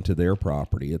 after going to their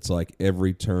property, it's like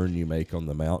every turn you make on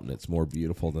the mountain, it's more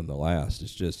beautiful than the last.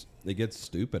 It's just it gets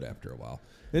stupid after a while,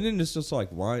 and then it's just like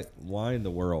why in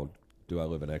the world do I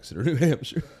live in Exeter, New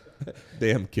Hampshire?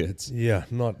 Damn kids. yeah,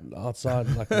 not outside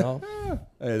like now.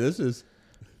 Hey, this is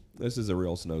a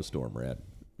real snowstorm, Rad.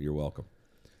 You're welcome.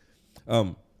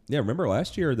 Yeah, remember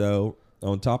last year though,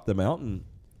 on top of the mountain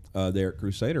there at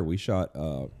Crusader, we shot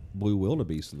blue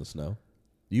wildebeest in the snow.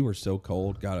 You were so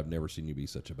cold. God, I've never seen you be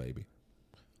such a baby.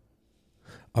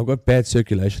 I've got bad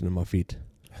circulation in my feet,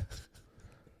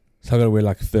 so I got to wear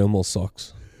like thermal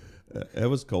socks, It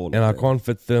was cold. and I there. can't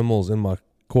fit thermals in my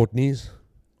Courtneys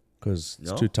because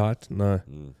it's No? too tight. No, Mm,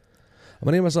 I'm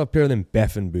gonna get myself a pair of them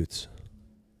Baffin boots.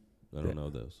 I don't know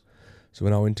those. So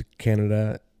when I went to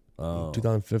Canada Oh, in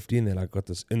 2015, then I got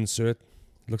this insert.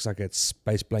 Looks like it's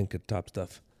space blanket type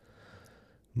stuff.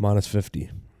 Minus 50.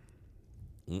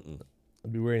 mm-mm.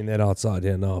 I'd be wearing that outside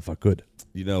here now if I could.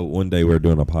 You know, one day we were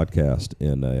doing a podcast,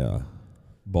 and a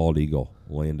bald eagle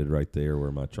landed right there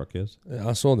where my truck is. Yeah,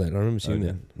 I saw that. I remember seeing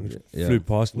Okay. that. It Yeah. flew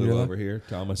past me. Flew like- over here.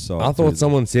 Thomas saw. I it through thought the-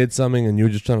 someone said something and you were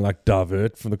just trying to like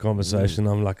divert from the conversation.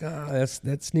 I'm like, that's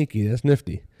sneaky. That's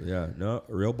nifty. Yeah, no,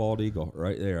 a real bald eagle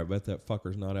right there. I bet that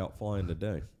fucker's not out flying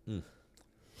today.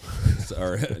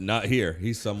 Or not here.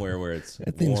 He's somewhere where it's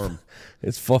That thing's warm,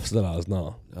 It's fossilized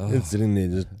now. Oh. It's sitting there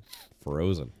just.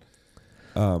 frozen.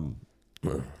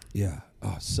 Yeah.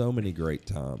 Oh, so many great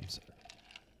times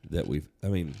that we've. I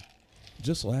mean,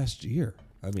 just last year.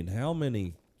 I mean, how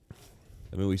many?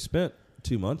 I mean, we spent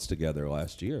 2 months together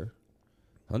last year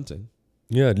hunting,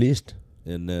 Yeah, at least.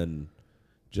 and then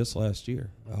just last year.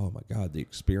 Oh my God, the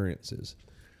experiences.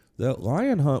 The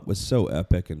lion hunt was so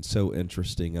epic and so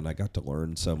interesting, and I got to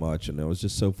learn so much. And I was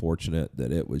just so fortunate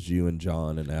that it was you and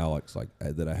John and Alex, like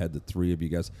that I had the three of you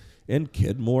guys, and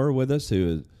Kidmore with us, who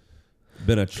has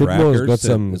been a Kidmore's tracker got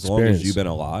some as long as experience. you've been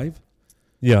alive.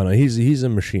 Yeah, no, he's a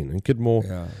machine. And Kidmore,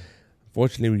 Yeah,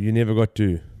 fortunately, you never got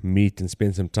to meet and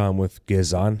spend some time with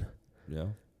Gezan. yeah,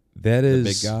 That the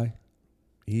is big guy.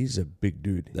 He's a big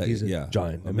dude. That- He's a yeah,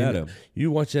 giant. I met him. You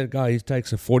watch that guy. He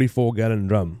takes a 44-gallon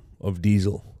drum of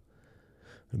diesel,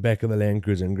 the back of the Land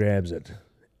Cruiser, and grabs it,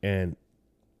 and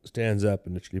stands up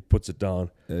and literally puts it down.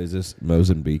 Is this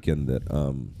Mozambican that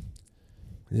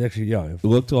He's actually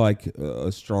looked like a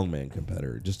strongman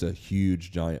competitor, just a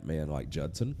huge giant man like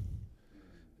Judson.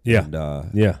 yeah,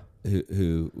 And, yeah.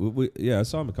 I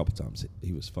saw him a couple times.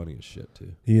 He was funny as shit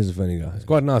too. He is a funny guy. It's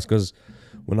quite nice because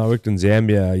when I worked in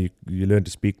Zambia, you learn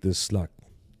to speak this like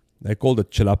they called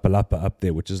it Chilapalapa up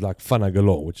there, which is like Fana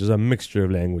galore, which is a mixture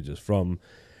of languages from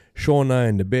Shona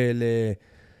and Ndebele,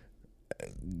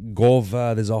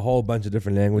 Gova. There's a whole bunch of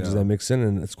different languages Yeah. they mix in,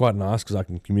 and it's quite nice because I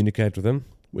can communicate with them.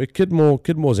 Where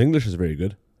Kidmore's English is very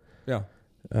good. Yeah,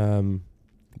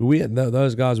 But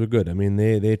those guys were good. I mean,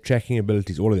 their tracking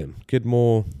abilities, all of them.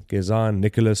 Kidmore, Gezan,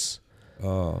 Nicholas.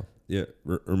 yeah.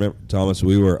 Remember, Thomas?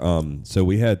 We were so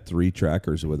we had 3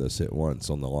 trackers with us at once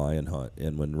on the lion hunt,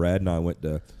 and when Rad and I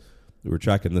we were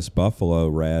tracking this buffalo.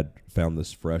 Rad found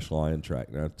this fresh lion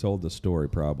track. Now I've told the story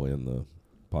probably in the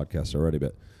podcast already,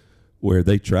 but where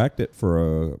they tracked it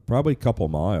for probably a couple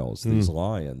miles, these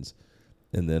lions,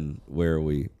 and then where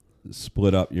we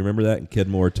split up. You remember that? And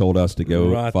Kidmore told us to go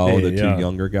Right follow there, the yeah. 2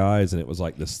 younger guys, and it was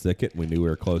like this thicket. And we knew we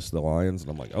were close to the lions, and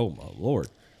I'm like, oh my Lord,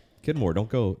 Kidmore, don't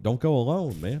go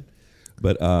alone, man.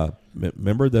 But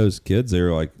remember those kids? They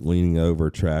were like leaning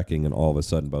over, tracking, and all of a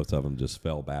sudden, both of them just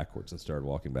fell backwards and started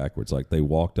walking backwards. Like they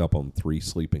walked up on 3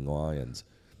 sleeping lions,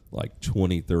 like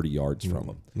 20, 30 yards from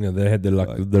them. You know, they had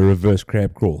the reverse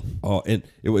crab crawl. Oh, and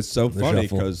it was so The funny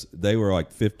shuffle. because they were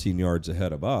like 15 yards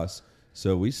ahead of us.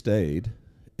 So we stayed,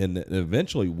 and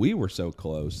eventually we were so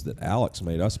close that Alex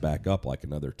made us back up like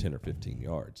another 10 or 15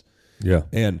 yards. Yeah.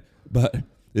 But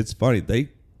it's funny, they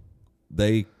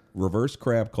reverse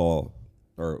crab crawl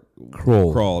or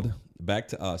crawled back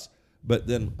to us. But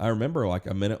then I remember like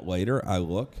a minute later, I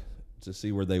look to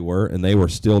see where they were, and they were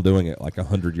still doing it like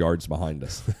 100 yards behind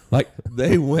us. Like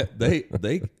they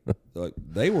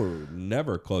were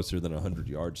never closer than 100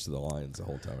 yards to the lions the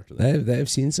whole time after that. They've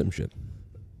seen some shit.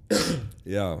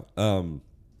 Yeah.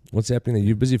 What's happening there?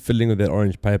 You're busy fiddling with that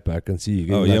orange paper. I can see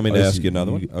you. Oh, you want me to ask you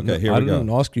another one? Okay, here we go. I didn't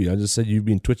ask you. I just said you've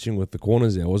been twitching with the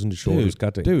corners there. I wasn't sure it was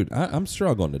cutting. Dude, I'm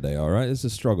struggling today. All right, this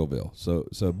is Struggleville.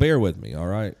 So bear with me. All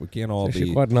right, we can't all It's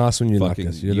actually be quite nice when you like fucking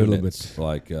us. You're a little units bit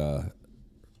like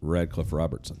Radcliffe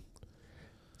Robertson.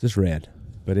 just rad.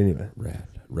 But anyway,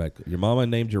 Radcliffe. Your mama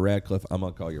named you Radcliffe. I'm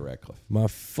gonna call you Radcliffe. my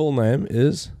full name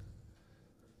is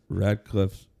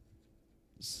Radcliffe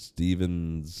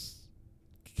Stevens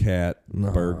Cat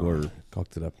Burglar.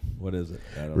 Cocked it up. What is it?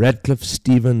 I don't know. Radcliffe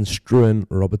Stephen Struan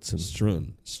Robertson.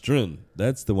 Strun.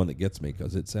 That's the one that gets me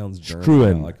because it sounds German,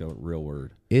 Struan. like a real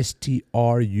word. Struan.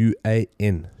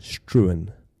 Struan.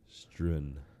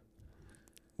 Strun.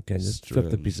 Okay, just flip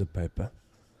the Struan. piece of paper.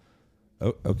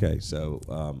 Oh, okay. So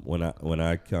when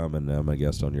I come and I'm a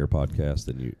guest on your podcast,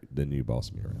 then you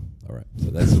boss me around. All right. So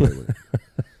that's the way we're.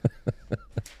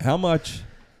 How much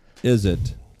is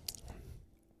it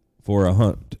for a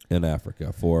hunt in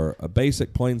Africa, for a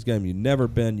basic plains game? You've never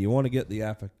been. You want to get the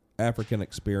African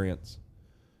experience.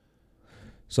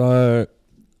 So,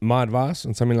 my advice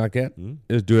on something like that Hmm?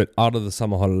 is do it out of the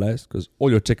summer holidays, because all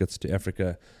your tickets to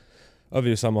Africa over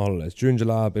your summer holidays, June,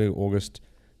 July, August,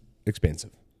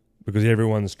 expensive because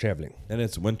everyone's traveling. And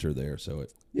it's winter there, so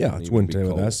it. Yeah, It it's even be winter with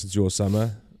cold. us. It's your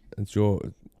summer. It's your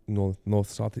north,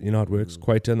 south. You know how it works.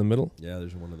 Equator in the middle. Yeah,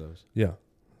 there's one of those. Yeah,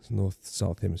 it's north,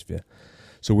 south hemisphere.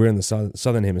 So we're in the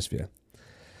southern hemisphere.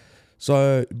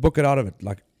 So book it out of it,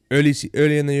 like early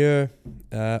in the year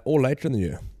or later in the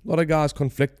year. A lot of guys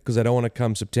conflict because they don't want to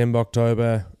come September,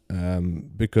 October,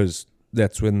 because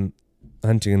that's when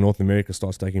hunting in North America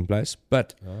starts taking place.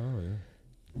 But Oh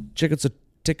yeah. tickets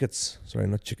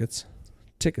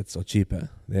are cheaper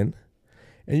then.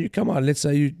 And you come out, let's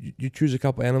say you choose a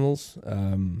couple animals,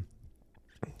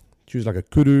 choose like a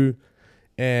kudu,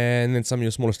 and then some of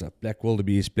your smaller stuff, black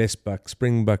wildebeest, blessed buck,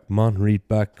 springbuck, mountain reed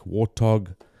buck,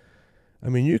 warthog. I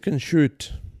mean, you can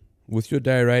shoot with your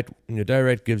day rate, and your day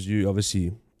rate gives you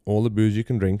obviously all the booze you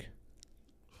can drink,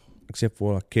 except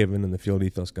for like Kevin and the Field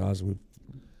Ethos guys.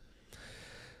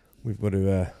 We've got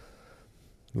a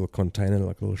little container,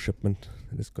 like a little shipment,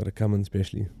 and it's got to come in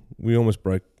specially. We almost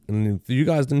broke, and if you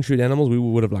guys didn't shoot animals, we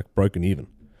would have like broken even.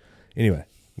 Anyway,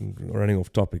 running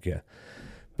off topic here.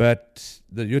 But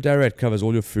your day rate covers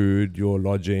all your food, your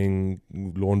lodging,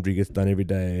 laundry gets done every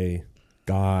day,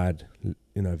 guide,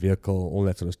 vehicle, all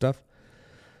that sort of stuff.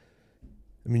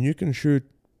 I mean, you can shoot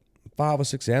 5 or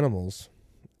 6 animals,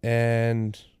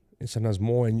 and sometimes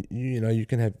more, and you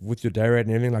can have with your day rate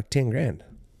and everything like 10 grand.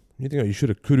 You think you shoot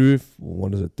a kudu for,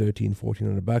 what is it,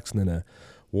 $1,300-$1,400, and then a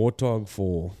warthog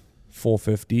for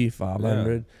 $450,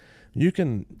 $500. You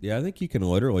can. Yeah, I think you can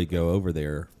literally go over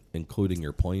there, including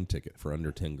your plane ticket, for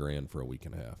under 10 grand for a week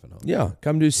and a half. And Yeah,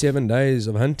 come do 7 days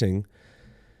of hunting.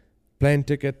 Plane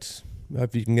ticket,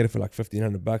 if you can get it for like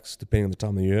 $1,500, depending on the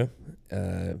time of year,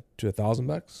 to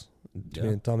 $1,000,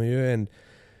 depending on the time of year, and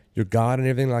your guide and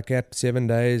everything like that. 7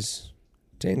 days,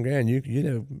 10 grand. You'd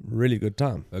have a really good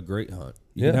time. a great hunt.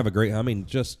 You Yeah. can have a great.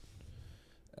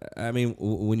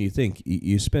 When you think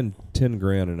you spend 10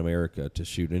 grand in America to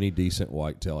shoot any decent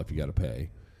whitetail, if you got to pay,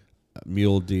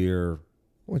 mule deer.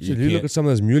 What You you look can't- at some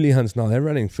of those muley hunts now, they're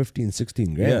running 15,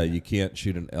 16 grand. Yeah, you can't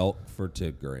shoot an elk for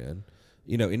 10 grand.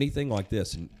 Anything like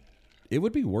this, and it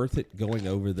would be worth it going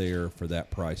over there for that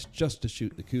price just to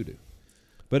shoot the kudu.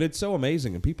 But it's so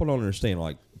amazing, and people don't understand.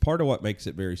 Like, part of what makes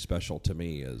it very special to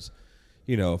me is,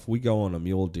 if we go on a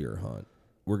mule deer hunt,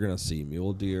 we're going to see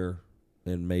mule deer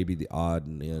and maybe the odd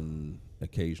and in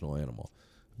occasional animal.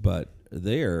 But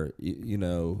there, we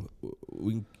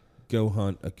can go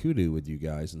hunt a kudu with you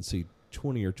guys and see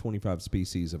 20 or 25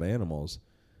 species of animals,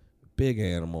 big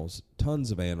animals,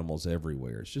 tons of animals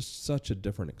everywhere. It's just such a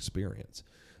different experience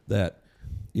that,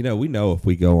 we know if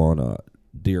we go on a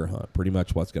deer hunt, pretty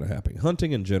much what's going to happen.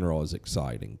 Hunting in general is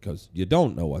exciting because you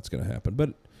don't know what's going to happen.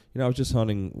 But, I was just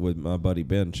hunting with my buddy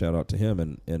Ben, shout out to him,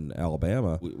 in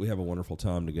Alabama. We have a wonderful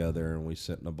time together, and we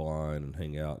sit in a blind and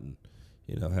hang out and,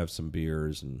 have some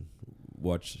beers and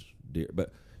watch deer.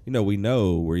 But, we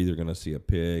know we're either going to see a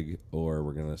pig or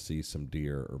we're going to see some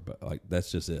deer, or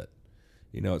that's just it.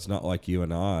 It's not like you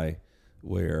and I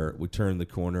where we turn the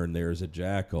corner and there's a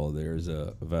jackal, there's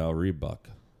a Valry buck,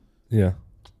 Yeah.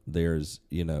 there's,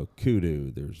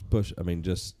 kudu, there's bush.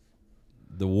 Just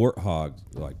the warthog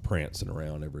like prancing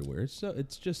around everywhere.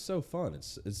 It's just so fun.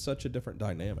 It's such a different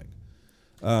dynamic.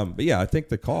 But yeah, I think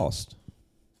the cost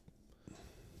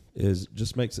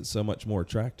just makes it so much more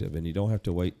attractive, and you don't have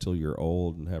to wait till you're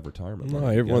old and have retirement No,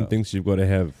 money to everyone go. thinks you've got to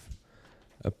have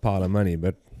a pile of money,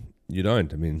 but you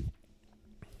don't.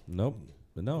 Nope.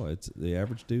 No, it's the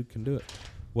average dude can do it.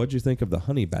 What'd you think of the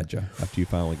honey badger after you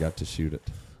finally got to shoot it?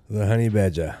 The honey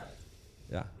badger,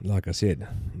 Yeah. like I said,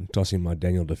 I'm tossing my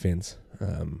Daniel defense.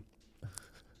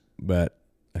 But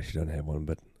I actually don't have one,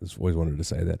 but I always wanted to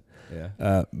say that.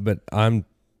 Yeah. But I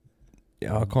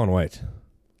can't wait.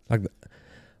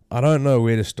 I don't know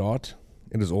where to start.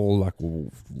 It is all like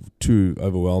too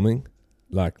overwhelming.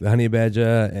 like the honey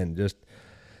badger and just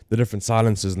the different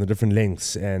silences and the different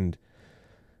lengths and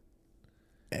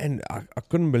I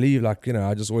couldn't believe, like, you know,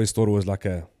 I just always thought it was like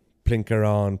a plink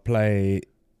around play,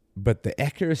 but the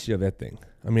accuracy of that thing.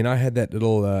 I mean, I had that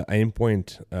little aim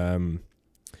point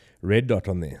red dot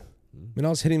on there. I mean, I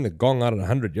was hitting the gong out at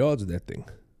 100 yards with that thing.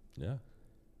 Yeah.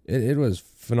 It was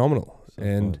phenomenal. So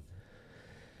and fun.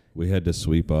 We had to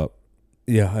sweep up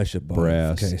yeah, I should buy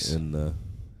brass a case. in the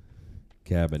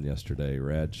cabin yesterday.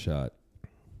 Rad shot,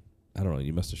 I don't know,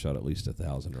 you must have shot at least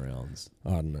 1,000 rounds.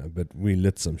 I don't know, but we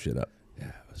lit some shit up. Yeah,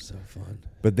 it was so fun.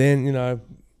 But then, you know,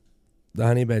 the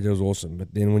honey badger was awesome.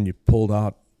 But then when you pulled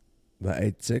out the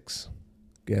 8.6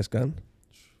 gas gun,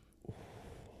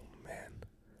 man,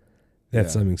 that's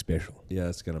Yeah. something special. Yeah,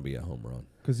 it's going to be a home run.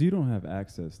 Because you don't have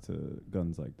access to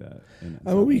guns like that. In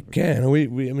I mean, we South Africa. can.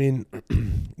 I mean,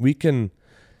 we can.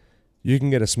 You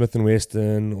can get a Smith &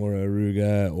 Wesson or a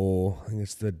Ruger, or I think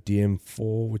it's the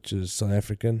DM4, which is South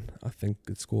African. I think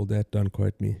it's called that. Don't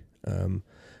quote me.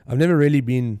 I've never really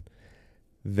been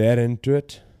that into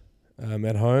it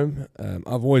at home.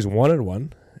 I've always wanted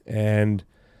one,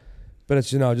 but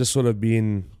it's, you know, just sort of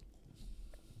been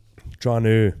trying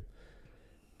to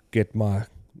get my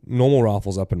normal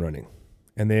rifles up and running,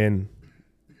 and then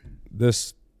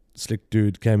this slick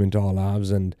dude came into our lives,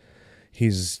 and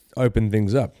he's opened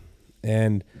things up.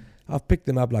 And I've picked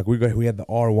them up, like we had the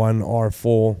R1,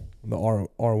 R4, the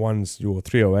R1's your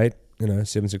 308, you know,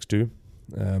 7.62,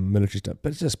 military stuff.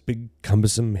 But it's just big,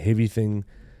 cumbersome, heavy thing.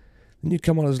 Then you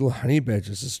come on this little honey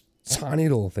badger, it's this tiny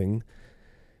little thing,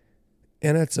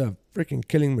 and it's a freaking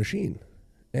killing machine.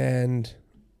 And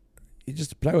you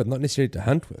just play with, not necessarily to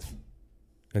hunt with,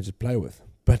 and just play with.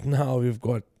 But now we've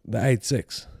got the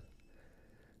 8.6.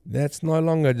 That's no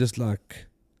longer just like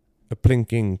a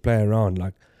plinking play around.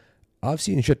 Like, I've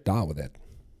seen shit die with that.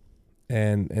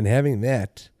 And having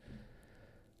that,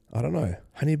 I don't know.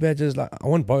 Honey badgers, like, I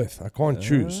want both. I can't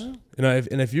choose. You know, if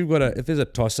there's a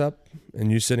toss up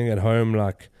and you're sitting at home,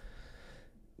 like,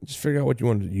 just figure out what you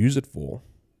want to use it for.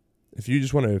 If you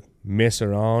just want to mess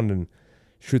around and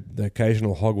shoot the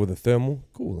occasional hog with a thermal,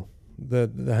 cool.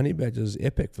 The honey badger is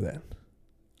epic for that.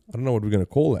 I don't know what we're going to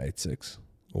call the 8.6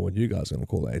 or what you guys are going to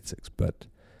call the 8.6, but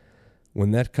when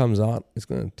that comes out, it's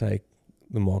going to take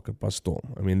the market by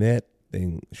storm. I mean, that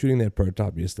thing, shooting that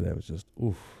prototype yesterday was just,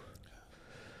 oof.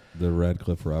 The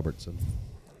Radcliffe Robertson.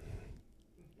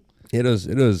 It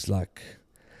was like,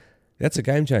 that's a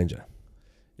game changer.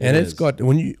 And It it's is. got,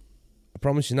 I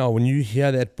promise you now, when you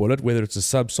hear that bullet, whether it's a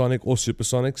subsonic or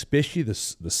supersonic, especially the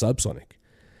subsonic,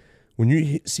 when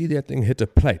you see that thing hit a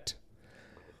plate,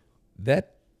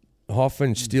 that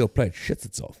half-inch steel plate shits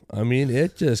itself. I mean,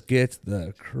 it just gets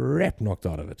the crap knocked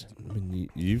out of it. I mean,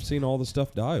 you've seen all the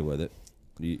stuff die with it.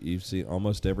 You've seen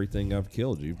almost everything I've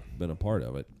killed. You've been a part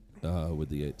of it with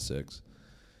the 8.6.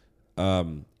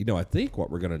 You know, I think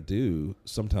what we're going to do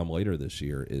sometime later this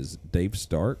year is Dave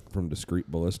Stark from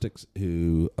Discreet Ballistics,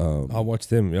 who... I'll watch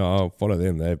them. Yeah, I'll follow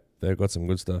them. They've got some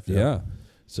good stuff. Yeah.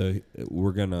 So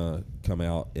we're going to come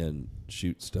out and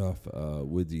shoot stuff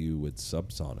with you with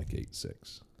subsonic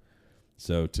 8.6.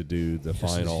 So to do the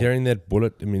Just final... hearing that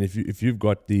bullet, I mean, if you've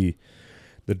got the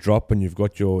drop and you've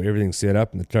got your everything set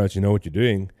up and the clarity, you know what you're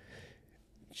doing,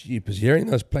 jeepers, hearing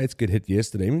those plates get hit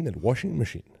yesterday, even that washing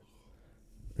machine.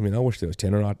 I mean, I wish there was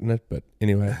Tenorite in it, but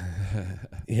anyway,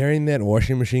 hearing that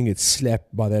washing machine get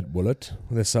slapped by that bullet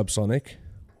with a subsonic,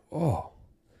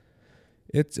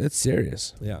 it's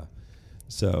serious. Yeah.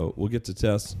 So we'll get to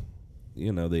test,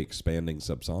 you know, the expanding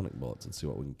subsonic bullets and see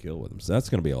what we can kill with them. So that's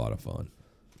going to be a lot of fun.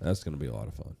 That's going to be a lot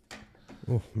of fun.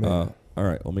 Oh, man. All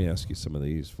right, let me ask you some of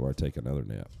these before I take another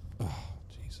nap. Oh,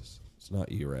 Jesus. It's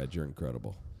not you, Rad. You're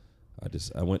incredible.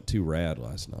 I went too rad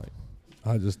last night.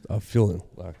 I feel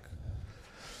like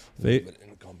a little bit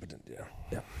incompetent,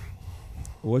 yeah.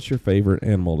 What's your favorite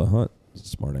animal to hunt?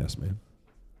 Smart ass man.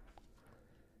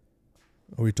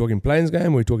 Are we talking plains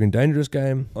game? Are we talking dangerous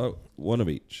game? Oh, one of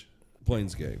each.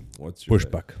 Plains game. What's your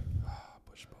Bushbuck.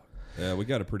 Bushbuck. Yeah, we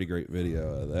got a pretty great video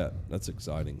of that. That's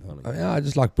exciting hunting. I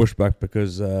just like bushbuck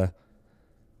because I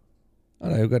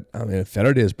don't know.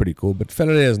 Faraday is pretty cool, but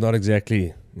Faraday is not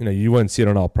exactly, you know, you won't see it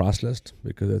on our price list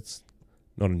because it's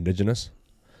not indigenous.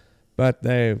 But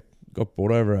they got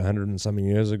bought over 100 and something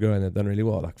years ago, and they've done really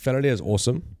well. Like Faraday is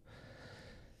awesome,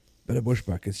 but a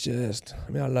bushbuck, it's just,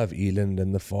 I mean, I love Eland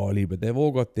and the Farley, but they've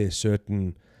all got their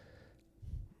certain,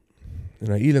 you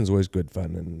know, Eland's always good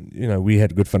fun, and you know, we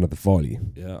had good fun at the Farley.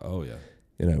 Yeah. Oh, yeah.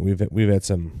 You know, we've had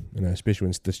some, you know, especially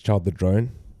when Stitch child the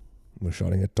drone, we're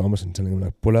shouting at Thomas and telling him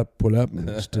like pull up, and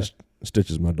Stitch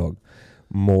is my dog,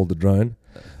 mauled the drone.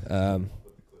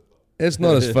 It's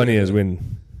not as funny as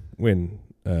when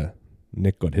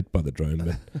Nick got hit by the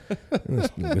drone, but it was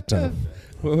a good time.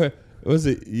 Was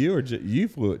it you or you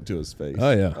flew it to his face?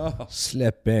 Oh yeah, Oh.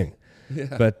 slap bang.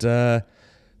 Yeah. But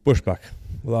bushbuck,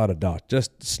 without a doubt,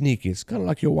 just sneaky. It's kind of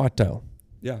like your whitetail,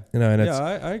 Yeah. you know. And Yeah,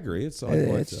 I agree. It's like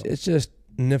it's just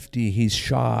nifty. He's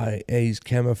shy. He's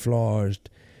camouflaged.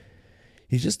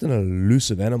 He's just an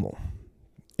elusive animal,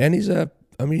 and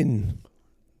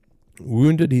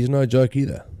wounded. He's no joke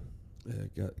either.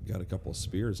 Yeah, got a couple of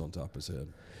spears on top of his head.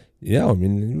 Yeah, I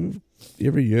mean,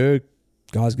 every year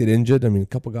guys get injured. I mean, a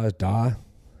couple guys die.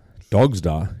 Dogs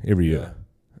die every year.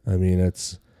 I mean,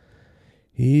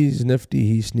 he's nifty.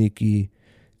 He's sneaky.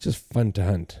 Just fun to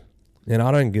hunt. And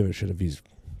I don't give a shit if he's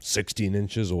 16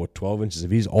 inches or 12 inches.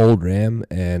 If he's old ram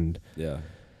and Yeah.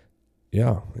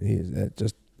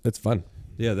 it's fun.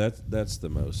 Yeah, that's the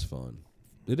most fun.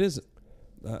 It is.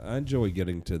 I enjoy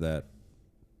getting to that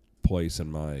place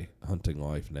in my hunting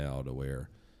life now to where,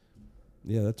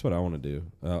 yeah, that's what I want to do.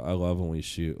 I love when we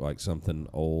shoot like something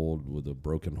old with a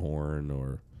broken horn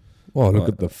or Well, look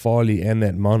at the Farley and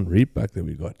that Mount Reap buck that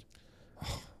we got.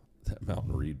 that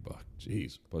mountain reed buck.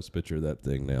 Jeez, post a picture of that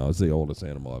thing now. It's the oldest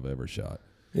animal I've ever shot.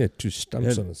 Yeah, 2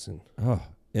 stumps And- on us.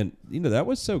 And that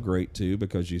was so great too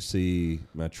because you see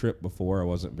my trip before I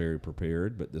wasn't very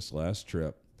prepared, but this last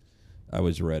trip I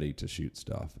was ready to shoot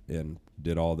stuff and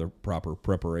did all the proper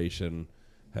preparation,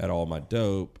 had all my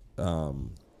dope,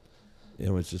 it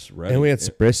was just ready. And we had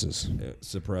suppressors.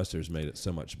 Suppressors made it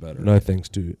so much better. No thanks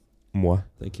to moi.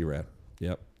 Thank you, Rad.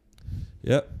 Yep.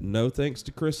 No thanks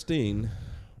to Christine,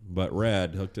 but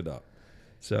Rad hooked it up.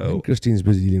 So And Christine's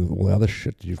busy dealing with all the other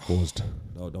shit that you've caused.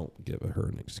 no, don't give her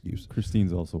an excuse,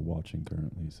 Christine's also watching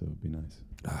currently, so it'd be nice.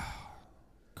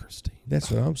 Christine. That's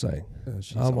what I'm saying.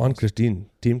 She's I'm on awesome. Christine,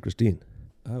 Team Christine.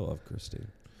 I love Christine.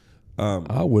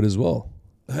 I would as well.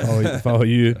 If I were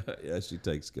you. Yeah, she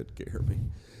takes good care of me.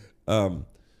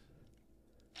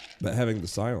 But having the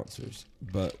silencers,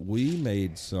 but we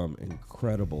made some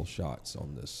incredible shots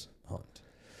on this hunt.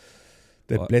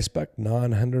 That Blessbuck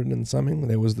 900 and something,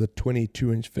 there was the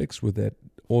 22-inch fix with that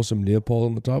awesome Leopold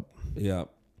on the top. Yeah,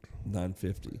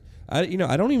 950. I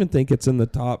don't even think it's in the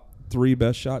top 3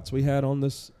 best shots we had on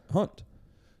this hunt.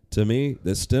 To me,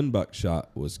 the Stenbuck shot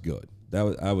was good.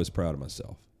 I was proud of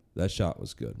myself. That shot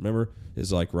was good. Remember,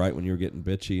 it's like right when you were getting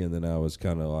bitchy, and then I was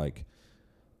kind of like,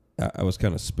 I was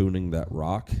kind of spooning that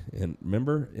rock. And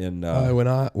remember,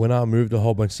 When I moved a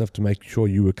whole bunch of stuff to make sure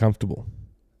you were comfortable.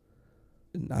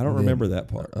 I don't remember that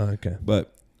part. Okay.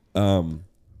 But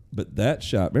that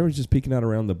shot, remember, he was just peeking out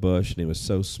around the bush, and he was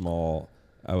so small.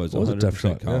 I was It was a 100% tough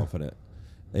shot, yeah. confident,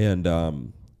 and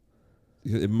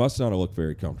it must not have looked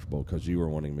very comfortable because you were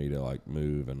wanting me to like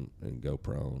move and go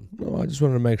prone. No, I just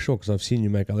wanted to make sure because I've seen you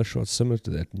make other shots similar to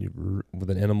that, and with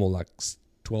an animal like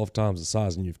 12 times the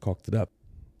size, and you've cocked it up.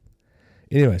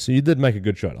 Anyway, so you did make a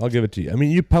good shot. I'll give it to you. I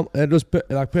mean, you pumped. It was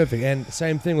perfect. And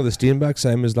same thing with the Steenbuck,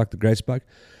 same as like the Great Buck.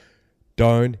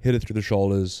 Don't hit it through the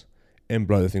shoulders and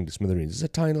blow the thing to smithereens. It's a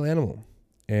tiny little animal,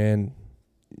 and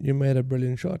you made a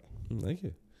brilliant shot. Thank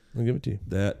you. I'll give it to you.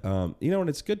 That and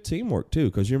it's good teamwork too,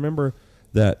 because you remember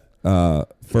that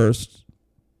first,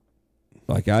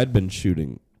 like I'd been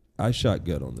shooting. I shot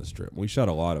good on this trip. We shot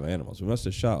a lot of animals. We must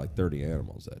have shot like 30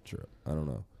 animals that trip. I don't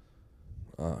know.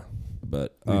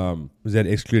 But Was that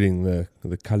excluding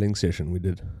the culling session we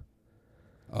did?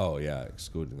 oh yeah,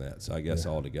 excluding that. So I guess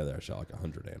altogether I shot like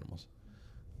 100 animals.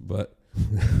 But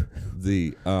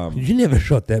the You never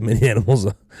shot that many animals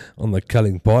on the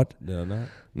culling part. no, not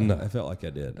No. I felt like I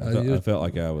did. You- I felt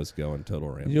like I was going total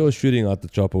ramble. Your shooting out the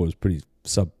chopper was pretty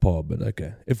subpar, but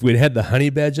okay. If we'd had the honey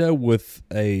badger with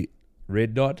a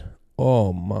red dot,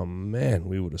 oh my man,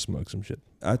 we would have smoked some shit.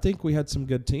 I think we had some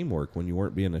good teamwork when you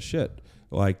weren't being a shit.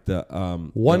 Like the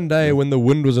One day when the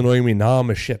wind was annoying me, now I'm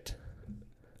a shit.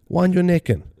 Wind your neck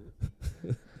in.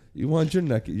 you want your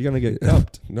neck, you're gonna get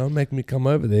cupped. Don't make me come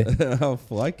over there. I'll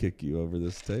fly kick you over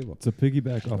this table. To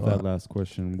piggyback off that last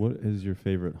question, what is your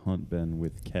favorite hunt been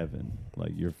with Kevin?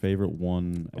 Like your favorite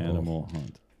one animal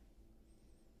hunt?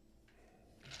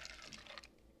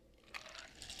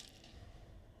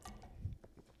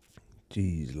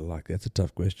 Jeez, like that's a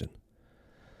tough question.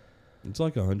 It's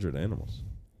like 100 animals.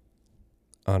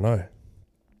 I know.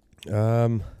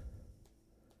 The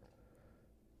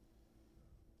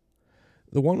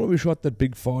one where we shot that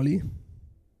big Farley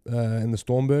in the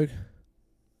Stormberg,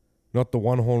 not the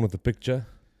one horn with the picture.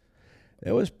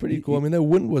 That was pretty cool. I mean, the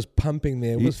wind was pumping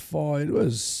there. It was far. It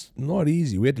was not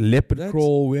easy. We had to leopard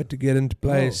crawl. We had to get into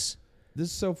place. This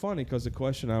is so funny because the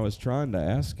question I was trying to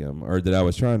ask him, or that I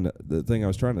was trying to, the thing I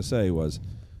was trying to say was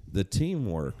the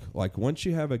teamwork. Like once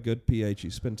you have a good PH,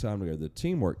 you spend time together. The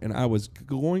teamwork, and I was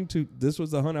going to. This was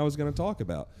the hunt I was going to talk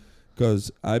about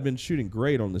because I've been shooting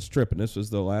great on this trip, and this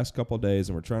was the last couple of days,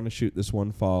 and we're trying to shoot this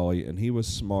one folly, and he was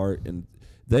smart, and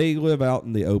they live out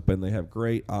in the open. They have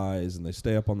great eyes, and they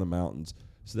stay up on the mountains,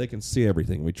 so they can see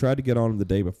everything. We tried to get on him the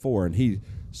day before, and he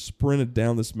sprinted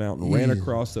down this mountain, ran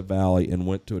across the valley, and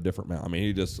went to a different mountain. I mean,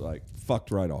 he just like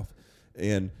fucked right off.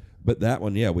 But that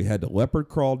one, yeah, we had to leopard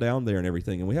crawl down there and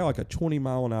everything, and we had like a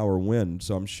 20-mile-an-hour wind.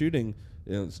 So I'm shooting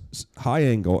high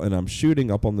angle, and I'm shooting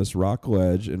up on this rock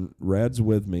ledge, and Rad's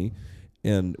with me,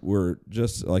 and we're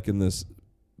just like in this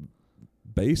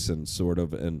basin sort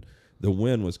of, and the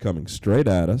wind was coming straight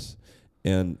at us,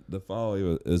 and the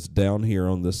folly is down here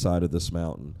on this side of this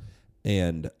mountain,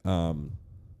 and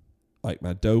like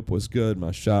my dope was good,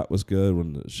 my shot was good.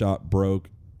 When the shot broke,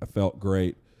 I felt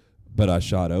great, but I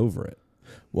shot over it.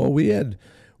 Well,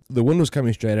 the wind was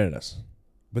coming straight at us,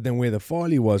 but then where the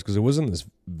folly was, because it wasn't this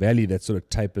valley that sort of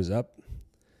tapers up,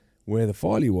 where the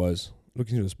folly was,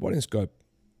 looking through the spotting scope,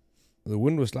 the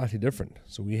wind was slightly different.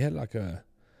 So we had like a,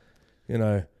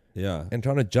 Yeah. and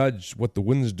trying to judge what the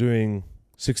wind's doing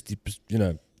 60,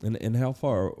 And how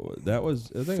far that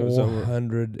was? I think it was over.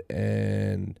 400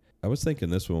 and I was thinking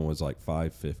this one was like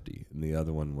 550, and the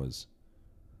other one was,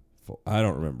 I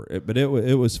don't remember it, but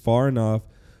it was far enough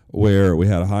where we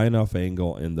had a high enough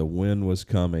angle, and the wind was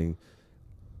coming.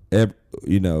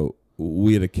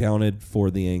 We had accounted for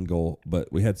the angle,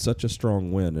 but we had such a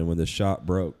strong wind, and when the shot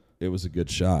broke, it was a good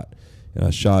shot, and I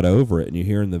shot over it. And you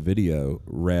hear in the video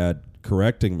Rad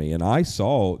correcting me, and I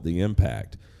saw the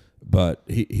impact, but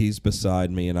he's beside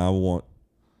me, and I want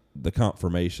the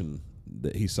confirmation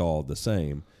that he saw the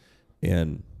same.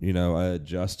 And, I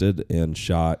adjusted and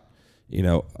shot.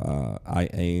 I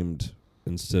aimed,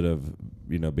 instead of,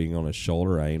 being on his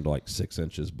shoulder, I aimed like 6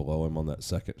 inches below him on that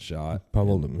second shot.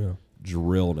 pummeled him, yeah.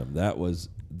 Drilled him. That was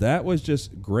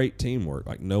just great teamwork.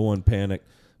 Like, no one panicked.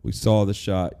 We saw the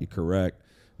shot. You correct.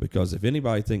 Because if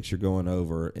anybody thinks you're going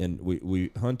over, and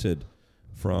we hunted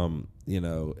from,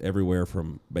 everywhere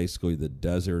from basically the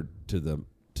desert to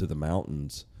the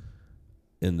mountains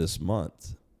in this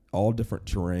month. All different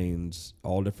terrains,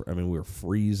 we were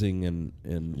freezing in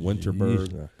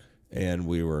Winterberg, and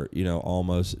we were,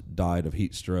 almost died of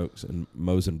heat strokes in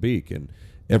Mozambique and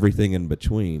everything in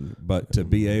between. But to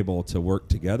be able to work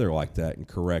together like that and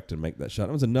correct and make that shot,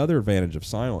 it was another advantage of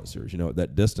silencers. At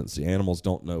that distance, the animals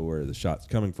don't know where the shot's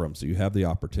coming from, so you have the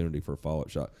opportunity for a follow-up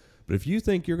shot. But if you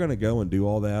think you're going to go and do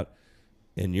all that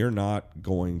and you're not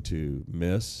going to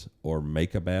miss or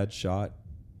make a bad shot,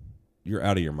 you're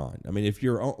out of your mind. I mean, if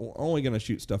you're only going to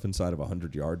shoot stuff inside of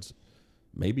 100 yards,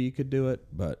 maybe you could do it,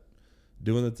 but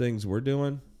doing the things we're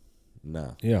doing,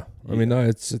 no. Yeah. I mean, no,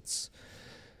 it's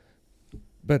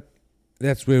but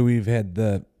that's where we've had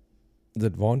the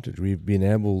advantage. We've been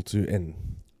able to, and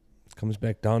it comes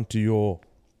back down to your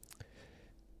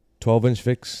 12-inch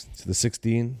fix, to the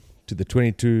 16, to the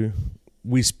 22.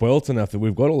 We spoilt enough that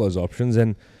we've got all those options,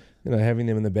 and, having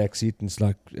them in the back seat, and it's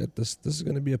like, this is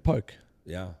going to be a poke.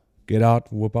 Yeah. Get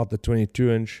out, whip out the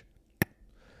 22-inch.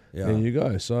 Yeah. There you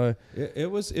go. So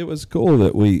it was cool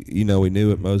that we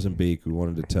knew at Mozambique we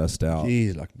wanted to test out.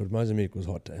 Geez, but Mozambique was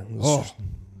hot.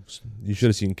 You should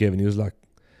have seen Kevin. He was like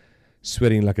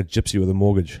sweating like a gypsy with a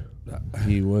mortgage.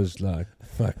 He was like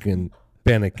fucking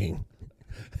panicking.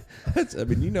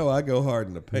 I go hard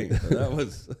in the paint. But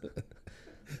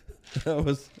that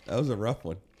was a rough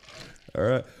one. All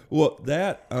right. Well,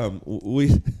 that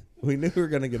we knew we were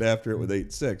going to get after it with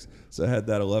 8.6, so I had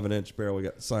that 11-inch barrel. We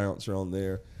got the silencer on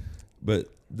there. But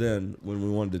then when we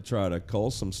wanted to try to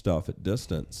cull some stuff at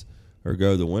distance or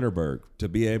go to Winterberg, to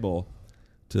be able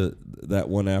to, that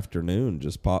one afternoon,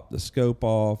 just pop the scope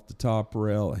off, the top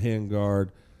rail, handguard,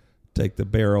 take the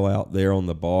barrel out there on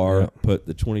the bar, put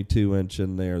the 22-inch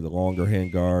in there, the longer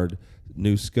handguard,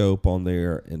 new scope on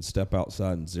there, and step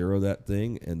outside and zero that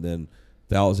thing, and then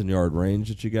 1,000-yard range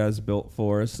that you guys built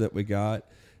for us that we got.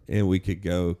 And we could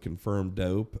go confirm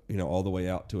dope, all the way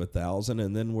out to 1,000.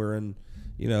 And then we're in,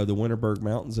 the Winterberg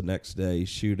Mountains the next day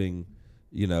shooting,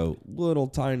 little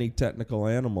tiny technical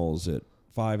animals at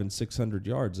 500 and 600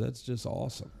 yards. That's just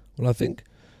awesome. Well, I think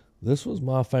this was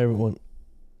my favorite one.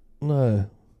 No,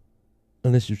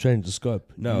 unless you change the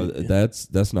scope. No,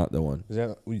 that's not the one.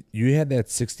 You had that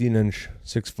 16-inch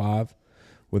 6.5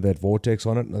 with that vortex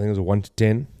on it. I think it was a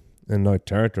 1-10 and no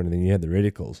turret or anything. You had the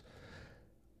reticles.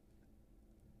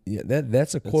 Yeah,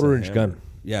 that's a quarter-inch gun.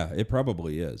 Yeah, it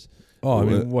probably is. Oh, I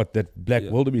mean, what, that Black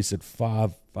Wildebeest at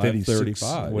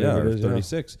 535, whatever it is,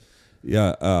 36.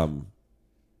 Yeah,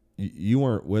 you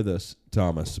weren't with us,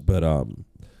 Thomas, but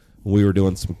we were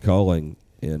doing some culling,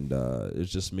 and it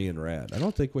was just me and Rad. I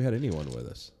don't think we had anyone with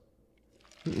us.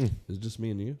 It was just me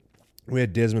and you. We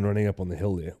had Desmond running up on the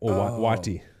hill there, or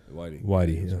Whitey.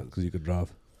 Whitey, because you could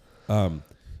drive.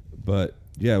 But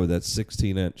yeah, with that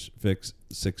 16-inch fix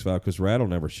 6.5, because Rat'll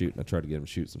never shoot, and I tried to get him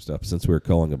to shoot some stuff. Since we were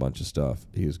culling a bunch of stuff,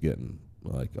 he was getting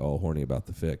like all horny about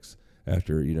the fix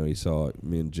after he saw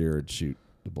me and Jared shoot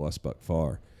the Blessed Buck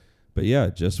far. But yeah,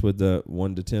 just with the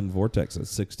 1 to 10 Vortex at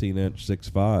 16-inch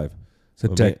 6.5, it's a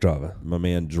tech driver. My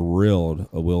man drilled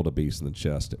a wildebeest in the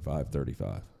chest at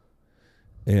 535,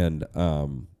 and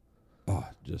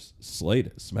just slayed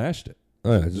it, smashed it.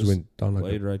 Oh, yeah, just went down like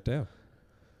laid right down.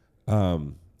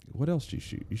 What else did you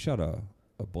shoot? You shot a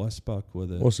Blessed Buck with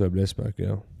it. Also a Blessed Buck,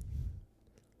 yeah.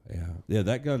 Yeah,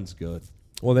 that gun's good.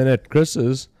 Well, then at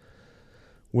Chris's,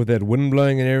 with that wind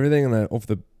blowing and everything, and I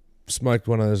smoked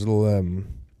one of those little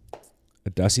a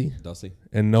Dusty,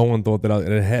 and no one thought that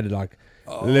it had like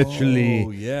literally,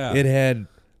 it had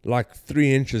like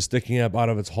 3 inches sticking up out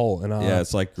of its hole, and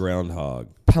it's like groundhog.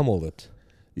 Pummeled it.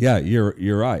 Yeah,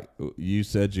 you're right. You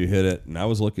said you hit it, and I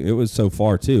was looking. It was so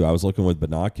far too. I was looking with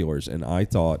binoculars, and I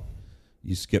thought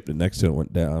you skipped it next to it,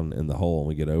 went down in the hole, and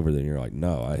we get over there, and you're like,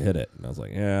 "No, I hit it," and I was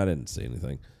like, "Yeah, I didn't see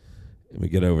anything." And we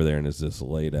get over there, and it's just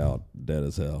laid out, dead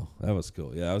as hell. That was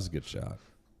cool. Yeah, that was a good shot.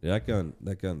 Yeah,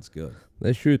 that gun's good.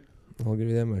 They shoot. I'll give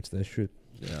you that much. They shoot.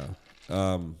 Yeah.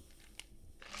 Oh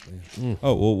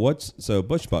well,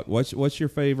 bush buck? What's your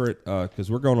favorite? Because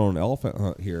we're going on an elephant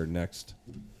hunt here next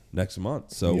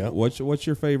month. So what's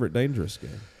your favorite dangerous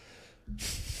game?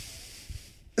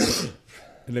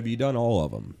 And have you done all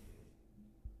of them?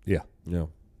 Yeah. Yeah.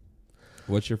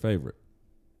 What's your favorite?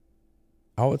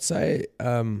 I would say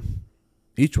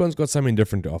each one's got something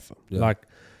different to offer. Yeah. Like,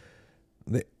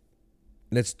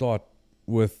 let's start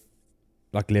with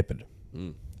like leopard.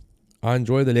 I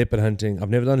enjoy the leopard hunting. I've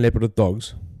never done leopard with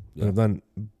dogs, but I've done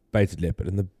baited leopard.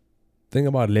 And the thing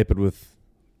about leopard with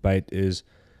bait is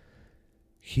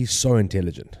he's so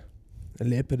intelligent. A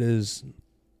leopard is,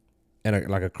 and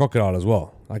like a crocodile as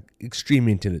well, like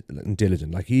extremely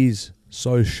intelligent. Like he's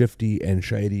so shifty and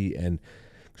shady. And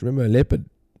 'cause remember, a leopard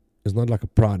is not like a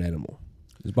pride animal.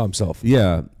 He's by himself.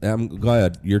 Yeah, I'm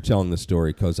glad you're telling the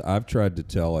story because I've tried to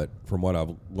tell it from what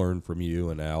I've learned from you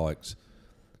and Alex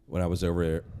when I was over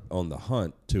there on the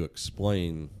hunt to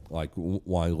explain like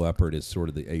why leopard is sort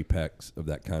of the apex of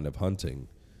that kind of hunting.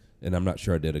 And I'm not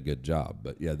sure I did a good job,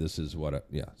 but yeah, this is what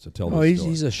so tell me.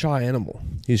 He's a shy animal.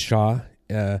 He's shy.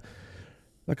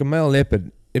 Like a male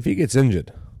leopard, if he gets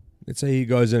injured, let's say he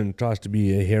goes in and tries to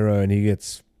be a hero and he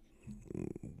gets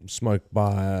smoked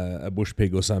by a bush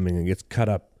pig or something and gets cut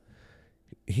up,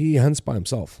 he hunts by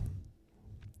himself,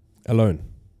 alone.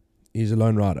 He's a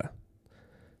lone rider.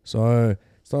 So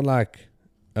it's not like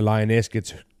a lioness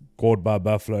gets caught by a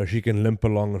buffalo. She can limp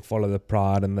along and follow the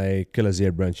pride and they kill a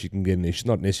zebra and she can get in there. She's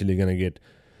not necessarily going to get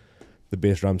the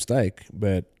best rump steak,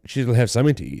 but she'll have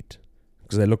something to eat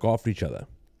because they look after each other.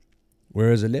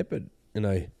 Whereas a leopard,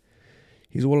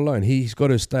 he's all alone. He's got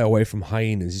to stay away from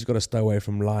hyenas. He's got to stay away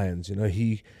from lions.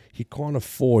 He can't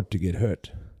afford to get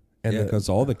hurt. And because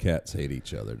all the cats hate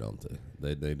each other, don't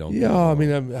they? They don't. Yeah, I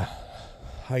mean,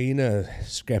 hyena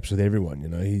scraps with everyone.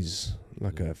 He's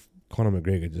like a Conor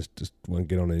McGregor. Just won't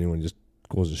get on anyone. Just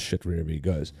causes shit wherever he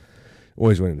goes.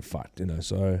 Always wanting to fight.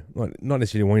 So not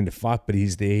necessarily wanting to fight, but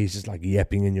he's there. He's just like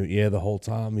yapping in your ear the whole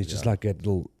time. He's just like that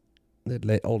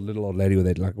old lady with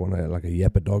that like a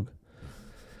yapper dog.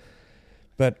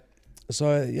 But so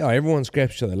everyone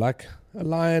scraps each other. Like a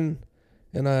lion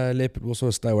and a leopard will sort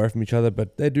of stay away from each other,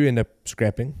 but they do end up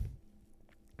scrapping.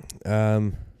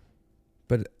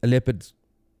 But a leopard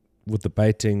with the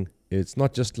baiting, it's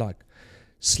not just like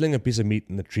sling a piece of meat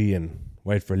in the tree and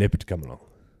wait for a leopard to come along.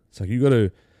 It's like you got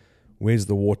to, where's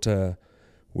the water?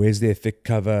 Where's their thick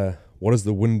cover? What does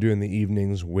the wind do in the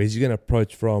evenings? Where's you going to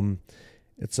approach from?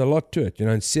 It's a lot to it,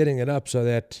 and setting it up so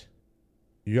that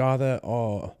you either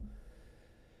are,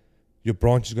 your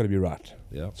branch has got to be right.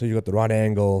 Yeah. So you got the right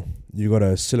angle, you got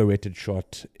a silhouetted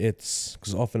shot. It's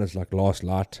because often it's like last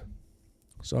light.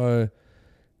 So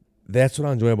that's what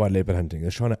I enjoy about leopard hunting.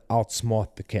 Is trying to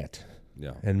outsmart the cat.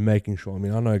 Yeah. And making sure. I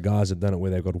mean, I know guys have done it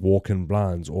where they've got walk-in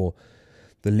blinds, or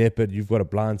the leopard, you've got a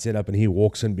blind set up and he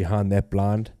walks in behind that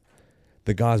blind.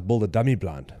 The guys build a dummy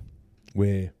blind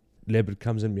where leopard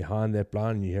comes in behind that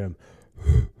blind and you hear him.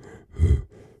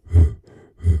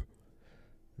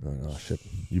 Oh shit,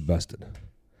 you busted.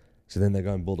 So then they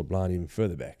go and build a blind even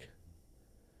further back.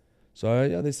 So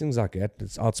yeah, there's things like that.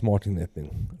 It's outsmarting that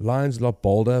thing. Lion's a lot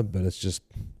bolder, but it's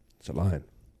a lion,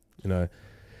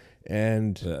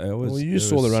 And you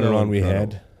saw the runaround we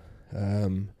had.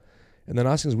 And the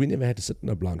nice thing is we never had to sit in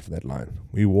a blind for that lion.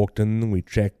 We walked in, we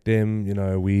tracked them,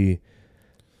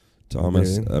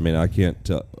 Thomas, I mean, I can't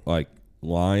tell. Like,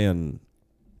 lion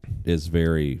is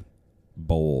very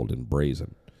bold and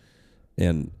brazen.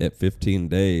 And at 15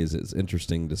 days, it's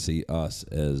interesting to see us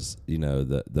as,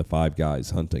 the five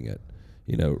guys hunting it.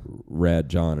 Rad,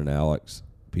 John, and Alex,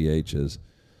 PHs,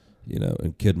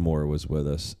 and Kidmore was with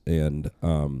us. And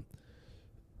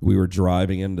we were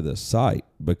driving into this site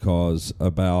because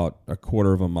about a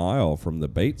quarter of a mile from the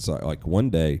bait site, like one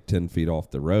day, 10 feet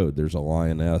off the road, there's a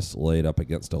lioness laid up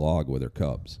against a log with her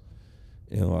cubs.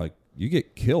 You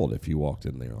get killed if you walked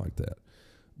in there like that.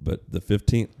 But the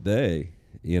 15th day,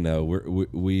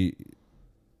 we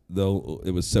though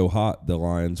it was so hot, the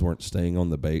lions weren't staying on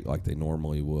the bait like they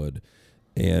normally would.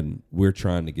 And we're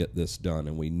trying to get this done.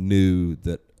 And we knew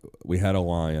that we had a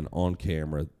lion on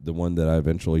camera, the one that I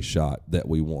eventually shot, that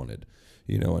we wanted.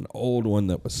 An old one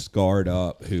that was scarred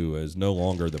up, who is no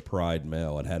longer the pride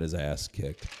male, had his ass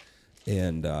kicked.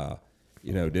 And,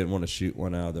 didn't want to shoot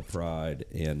one out of the pride.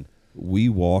 And we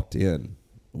walked in.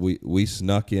 We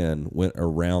snuck in, went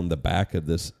around the back of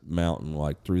this mountain,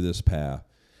 like through this path.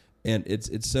 And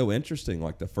it's so interesting.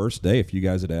 Like the first day, if you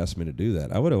guys had asked me to do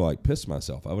that, I would have pissed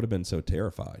myself. I would have been so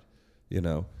terrified,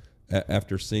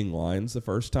 after seeing lions the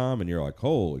first time, and you're like,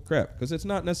 holy crap. Because it's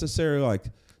not necessarily like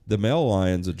the male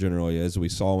lions are generally, as we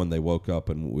saw when they woke up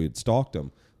and we'd stalked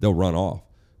them, they'll run off.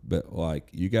 But like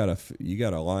you got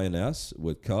a lioness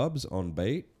with cubs on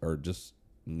bait or just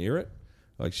near it.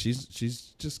 Like she's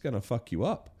just gonna fuck you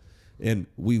up. And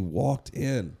we walked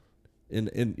in, and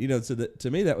so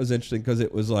to me that was interesting because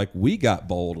it was like we got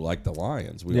bold like the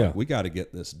lions. We got to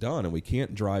get this done, and we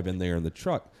can't drive in there in the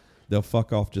truck. They'll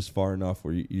fuck off just far enough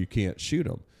where you can't shoot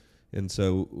them. And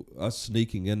so us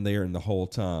sneaking in there, and the whole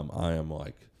time I am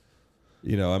like,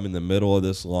 I'm in the middle of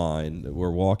this line.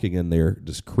 We're walking in there,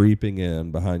 just creeping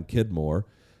in behind Kidmore,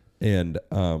 and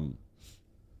I'm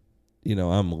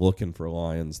looking for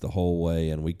lions the whole way,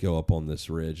 and we go up on this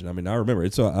ridge. And I remember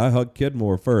it. So I hugged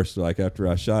Kidmore first, like after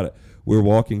I shot it. We're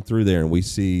walking through there, and we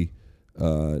see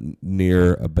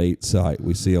near a bait site,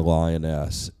 we see a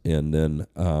lioness, and then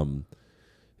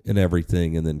and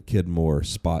everything. And then Kidmore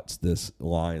spots this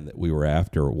lion that we were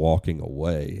after walking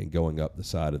away and going up the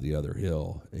side of the other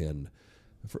hill, and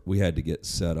we had to get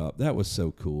set up. That was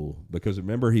so cool because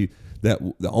remember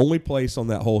the only place on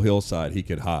that whole hillside he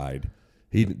could hide.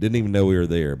 He didn't even know we were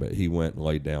there, but he went and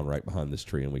laid down right behind this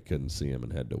tree, and we couldn't see him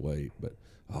and had to wait. But,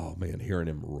 oh, man, hearing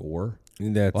him roar.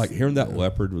 Like hearing that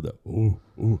leopard with a, ooh,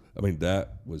 ooh.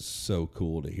 That was so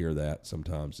cool to hear that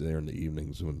sometimes there in the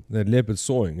evenings. When that leopard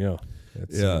sawing, yeah.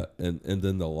 And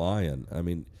then the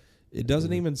lion. It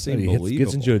doesn't even seem believable.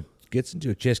 Gets into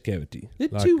your chest cavity.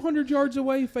 It's 200 yards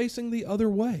away facing the other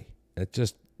way. It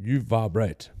just, you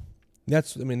vibrate.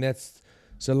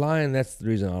 So lion, that's the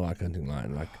reason I like hunting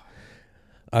lion. Like,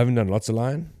 I haven't done lots of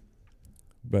lion,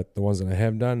 but the ones that I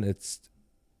have done,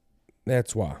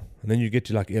 that's why. And then you get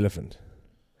to like elephant.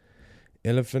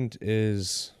 Elephant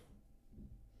there's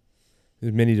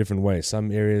many different ways.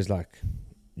 Some areas like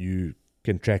you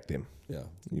can track them. Yeah.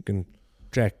 You can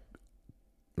track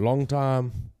long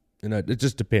time. It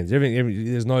just depends.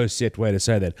 There's no set way to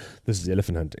say that this is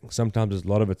elephant hunting. Sometimes a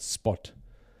lot of it's spot.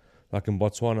 Like in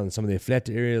Botswana and some of their flat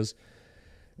areas,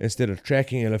 instead of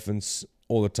tracking elephants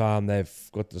all the time, they've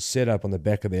got the setup on the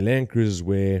back of their Land Cruisers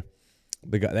where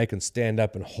they can stand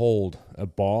up and hold a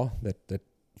bar that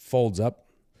folds up.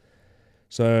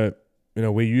 So,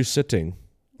 where you're sitting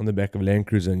on the back of a Land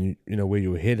Cruiser and where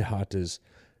your head height is,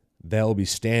 they'll be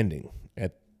standing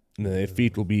at, their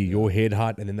feet will be your head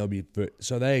height, and then they'll be,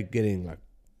 so they're getting like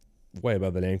way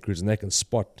above the Land Cruiser, and they can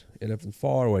spot elephant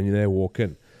far away when they walk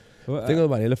in. The thing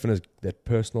about elephant is that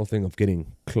personal thing of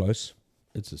getting close.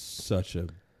 It's such a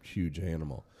huge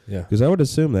animal. Yeah. Because I would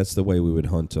assume that's the way we would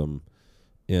hunt them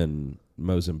in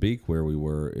Mozambique, where we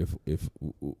were. If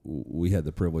we had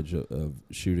the privilege of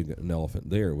shooting an elephant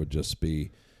there, would just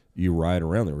be you ride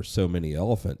around. There were so many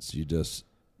elephants. You just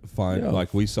find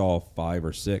like we saw 5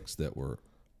 or 6 that were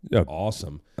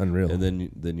awesome, unreal,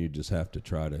 and then you just have to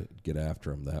try to get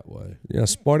after them that way. Yeah,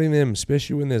 spotting them,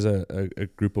 especially when there's a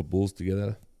group of bulls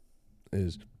together,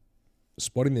 is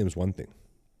spotting them is one thing.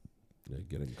 Yeah,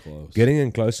 getting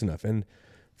in close enough, and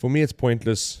for me, it's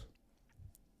pointless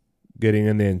getting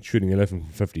in there and shooting an elephant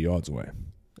from 50 yards away.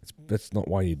 That's not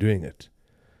why you're doing it.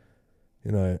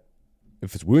 If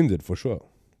it's wounded, for sure,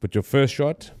 but your first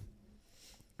shot,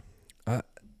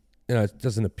 it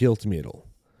doesn't appeal to me at all.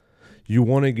 You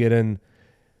want to get in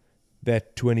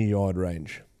that 20-yard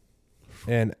range,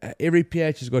 and every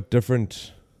PH has got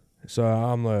different. So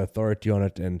I'm the authority on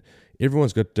it, and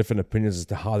everyone's got different opinions as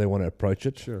to how they want to approach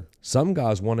it. Sure. Some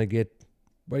guys want to get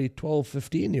maybe 12,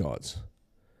 15 yards.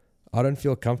 I don't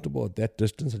feel comfortable at that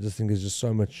distance. I just think there's just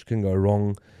so much can go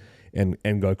wrong and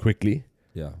go quickly.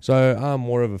 Yeah. So I'm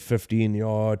more of a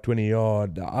 15-yard,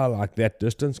 20-yard. I like that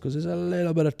distance because there's a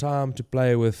little bit of time to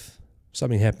play with.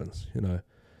 Something happens, you know.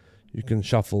 You can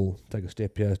shuffle, take a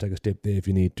step here, take a step there if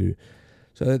you need to.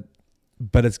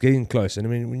 But it's getting close. And I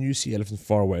mean, when you see elephants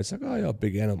far away, it's like, oh, yeah, a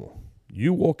big animal.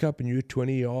 You walk up and you're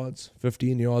 20 yards,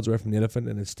 15 yards away from the elephant,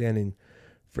 and it's standing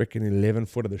freaking 11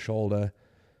 foot of the shoulder.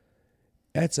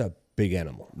 That's a big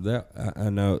animal. That I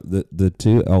know the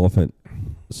two elephant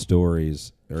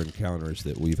stories or encounters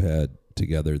that we've had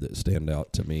together that stand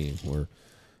out to me were,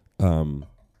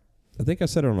 I think I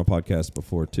said it on a podcast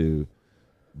before too,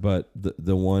 but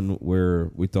the one where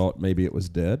we thought maybe it was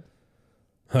dead.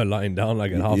 Lying down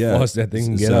like how fast that thing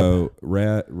can get up. So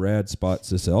Rad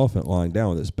spots this elephant lying down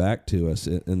with its back to us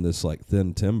in this like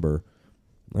thin timber.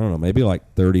 I don't know, maybe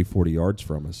like 30, 40 yards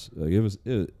from us. Like it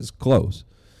was close.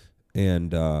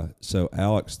 And so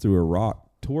Alex threw a rock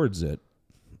towards it,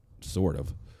 sort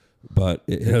of. But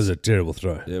it was a terrible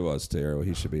throw. It was terrible.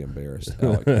 He should be embarrassed.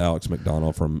 Alex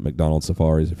McDonald from McDonald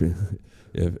Safaris.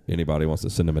 If anybody wants to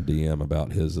send him a DM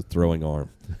about his throwing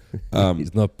arm,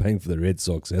 he's not paying for the Red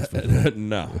Sox. That's for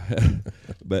no.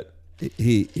 But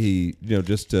he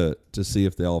just to see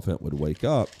if the elephant would wake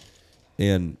up,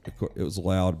 and of course, it was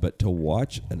loud. But to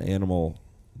watch an animal,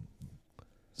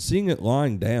 seeing it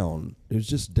lying down, it was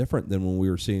just different than when we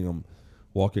were seeing them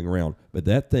walking around. But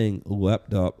that thing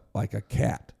leapt up like a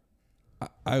cat.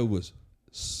 I was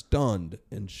stunned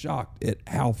and shocked at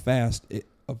how fast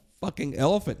a fucking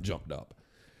elephant jumped up.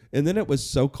 And then it was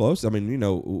so close. I mean,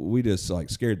 we just like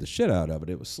scared the shit out of it.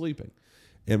 It was sleeping.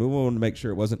 And we wanted to make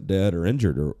sure it wasn't dead or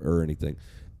injured or anything.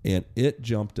 And it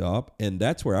jumped up. And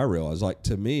that's where I realized, like,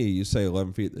 to me, you say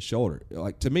 11 feet at the shoulder.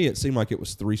 Like, to me, it seemed like it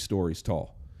was 3 stories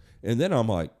tall. And then I'm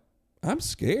like, I'm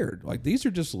scared. Like, these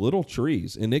are just little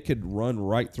trees. And it could run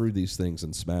right through these things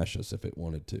and smash us if it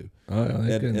wanted to.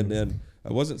 And then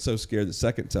I wasn't so scared the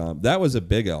second time. That was a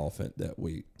big elephant that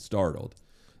we startled.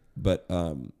 But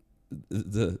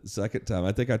the second time,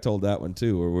 I think I told that one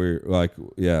too, where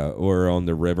we're on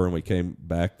the river and we came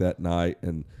back that night,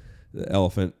 and the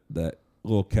elephant, that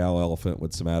little cow elephant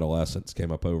with some adolescents,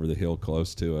 came up over the hill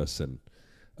close to us, and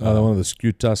one of the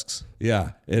skew tusks.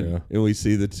 Yeah, and we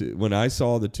see the two. When I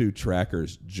saw the two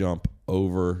trackers jump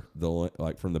over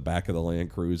from the back of the Land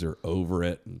Cruiser over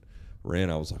it and ran,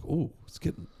 I was like, "Oh, it's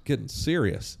getting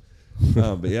serious."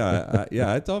 But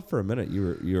I thought for a minute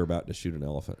you were about to shoot an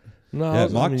elephant. No,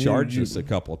 Mock charged us a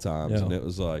couple of times, and it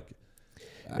was like,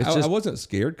 I wasn't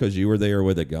scared because you were there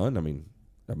with a gun. I mean,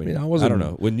 I don't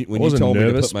know. When you told me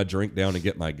to put my drink down and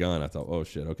get my gun, I thought, oh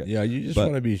shit, okay. Yeah, you just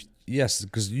want to be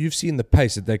because you've seen the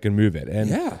pace that they can move at,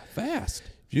 and fast.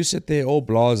 If you sit there all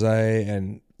blasé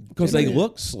and because they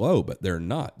look slow, but they're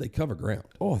not. They cover ground.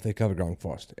 Oh, they cover ground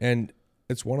fast, and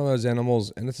it's one of those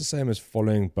animals, and it's the same as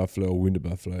following buffalo or wounded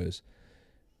buffaloes.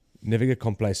 Never get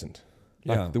complacent.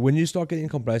 When you start getting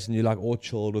complacent, you're like all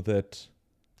chilled with it.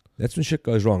 That's when shit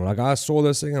goes wrong. Like I saw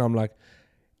this thing and I'm like,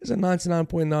 there's a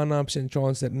 99.99%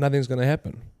 chance that nothing's going to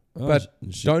happen. But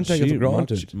don't take it for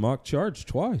granted. Mock charged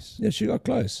twice. Yeah, she got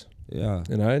close. Yeah.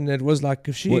 And it was like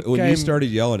if she when you started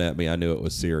yelling at me, I knew it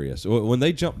was serious. When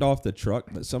they jumped off the truck,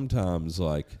 but sometimes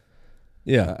I've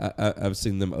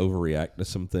seen them overreact to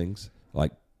some things.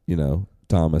 Like,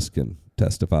 Thomas can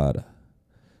testify to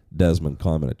Desmond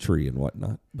climbing a tree and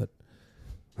whatnot, but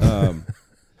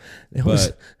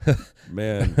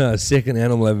man, second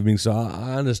animal ever being so.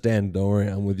 I understand. Don't worry,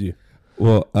 I'm with you.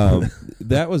 Well,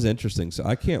 that was interesting. So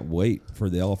I can't wait for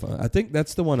the elephant. I think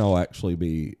that's the one I'll actually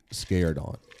be scared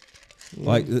on.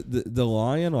 Like the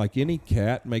lion, like any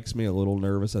cat, makes me a little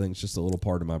nervous. I think it's just a little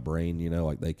part of my brain,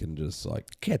 like they can just like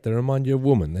cat. They remind you of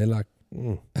woman. They're like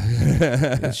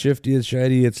it's shifty, it's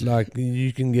shady. It's like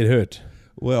you can get hurt.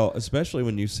 Well, especially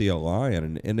when you see a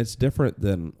lion, and it's different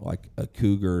than like a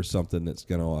cougar or something that's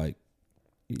gonna like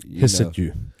hiss at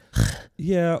you.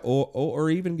 Yeah, or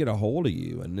even get a hold of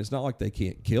you, and it's not like they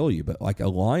can't kill you, but like a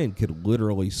lion could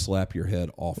literally slap your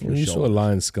head off your shoulder. You saw a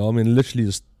lion's skull. I mean, literally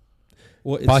just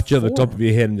bite you at the top of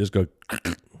your head and just go,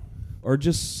 or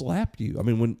just slap you. I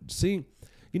mean, when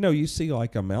you see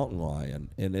like a mountain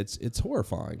lion, and it's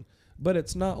horrifying, but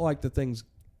it's not like the thing's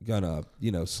gonna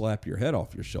slap your head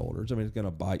off your shoulders. I mean, it's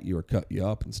gonna bite you or cut you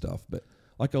up and stuff, but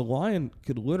like a lion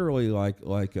could literally like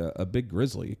a big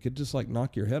grizzly, it could just like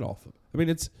knock your head off. I mean,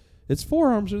 its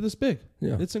forearms are this big.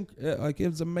 Yeah,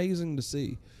 it's amazing to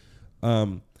see.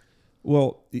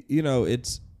 Well,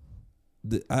 it's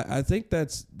I think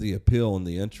that's the appeal and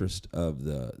the interest of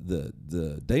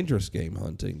the dangerous game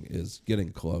hunting is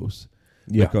getting close.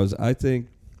 Yeah, because I think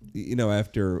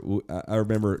after I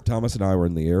remember Thomas and I were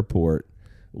in the airport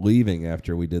leaving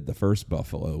after we did the first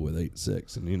buffalo with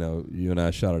 8.6, and you and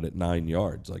I shot it at 9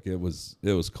 yards. Like it was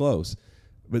close.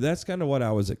 But that's kind of what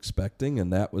I was expecting,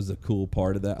 and that was the cool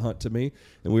part of that hunt to me.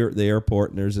 And we were at the airport,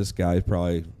 and there's this guy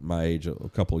probably my age, a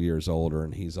couple years older,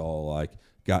 and he's all like,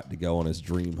 got to go on his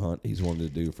dream hunt he's wanted to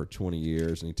do for 20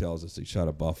 years, and he tells us he shot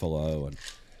a buffalo, and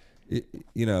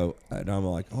and I'm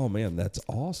like, oh man, that's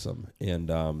awesome.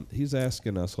 And he's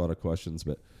asking us a lot of questions,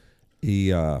 but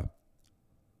and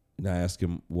I asked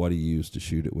him what he used to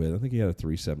shoot it with. I think he had a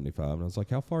 375, and I was like,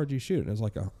 how far did you shoot? And it was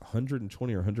like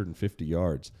 120 or 150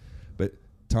 yards. But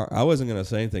I wasn't going to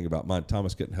say anything about mine.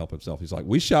 Thomas couldn't help himself. He's like,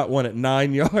 we shot one at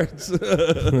 9 yards.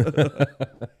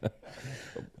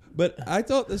 But I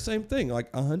thought the same thing,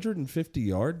 like 150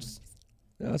 yards.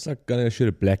 Yeah, it's like going to shoot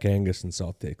a Black Angus in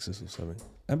South Texas or something.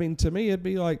 I mean, to me, it'd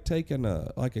be like taking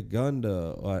a gun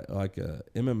to like a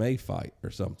MMA fight or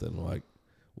something. Like,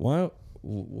 why?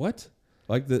 What?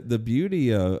 Like the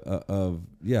beauty of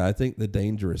I think the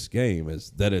dangerous game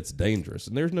is that it's dangerous,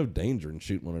 and there's no danger in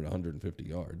shooting one at 150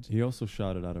 yards. He also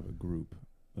shot it out of a group,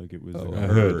 like it was a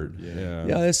herd. Yeah.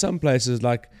 There's some places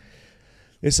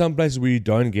where you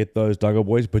don't get those Duggar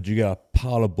boys, but you get a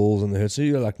pile of bulls in the herd. So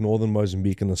you got like northern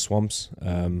Mozambique in the swamps.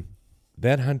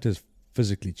 That hunt is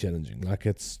physically challenging. Like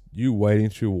it's you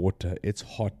wading through water. It's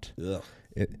hot. Ugh.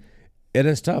 It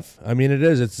is tough. I mean, it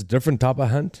is. It's a different type of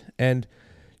hunt, and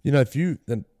if you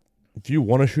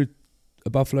want to shoot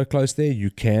a buffalo close there, you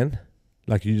can.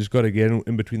 Like you just got to get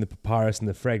in between the papyrus and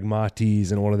the phragmites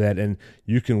and all of that, and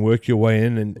you can work your way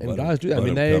in. And guys do that. I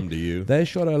mean, they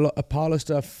shot a pile of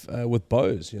stuff with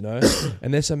bows,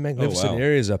 and there's some magnificent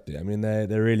areas up there. I mean, they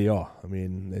really are. I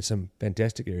mean, there's some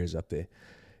fantastic areas up there,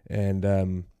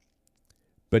 and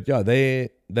but yeah, they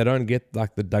don't get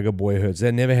like the Duggar boy herds.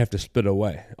 They never have to split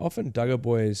away. Often Duggar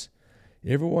boys,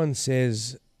 everyone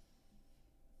says.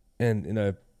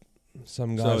 And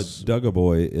some guys. So Duggar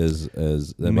boy is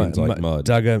that means like mud.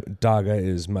 Duggar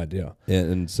is mud, yeah.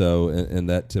 And so and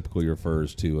that typically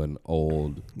refers to an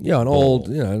old old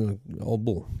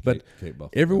bull. But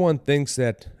everyone thinks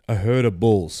that a herd of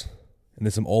bulls, and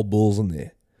there's some old bulls in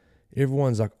there.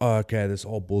 Everyone's like, oh, okay, this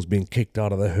old bull's being kicked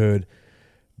out of the herd.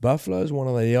 Buffalo is one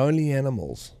of the only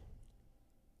animals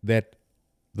that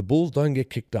the bulls don't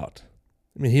get kicked out.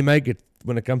 I mean,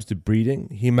 when it comes to breeding,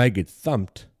 he may get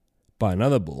thumped by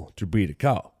another bull to breed a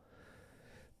cow.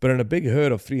 But in a big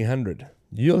herd of 300,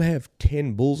 you'll have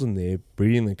 10 bulls in there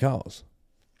breeding the cows.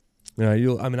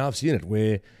 I've seen it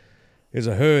where there's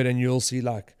a herd and you'll see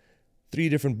like 3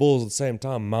 different bulls at the same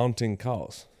time mounting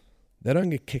cows. They don't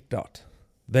get kicked out.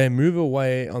 They move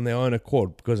away on their own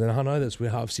accord because, and I know this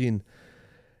where I've seen,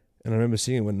 and I remember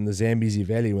seeing it in the Zambezi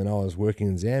Valley when I was working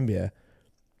in Zambia,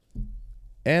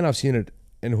 and I've seen it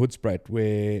in Hoedspruit,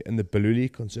 where in the Baluli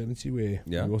Conservancy, where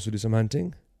we also do some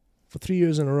hunting. For 3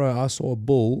 years in a row, I saw a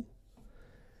bull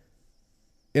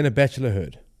in a bachelor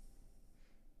herd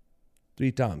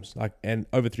 3 times, and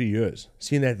over 3 years,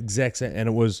 seen that exact same, and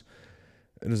it was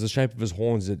the shape of his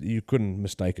horns that you couldn't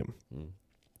mistake him.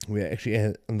 We actually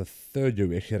had, on the 3rd year,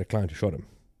 we actually had a client who shot him,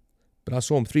 but I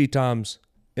saw him 3 times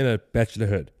in a bachelor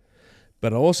herd.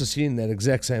 But I also seen that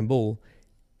exact same bull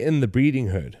in the breeding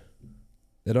herd.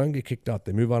 They don't get kicked out.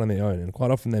 They move out on their own. And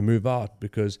quite often they move out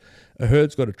because a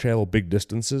herd's got to travel big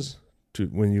distances.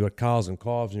 When you've got cows and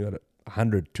calves and you've got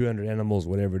 100, 200 animals,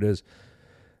 whatever it is,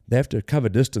 they have to cover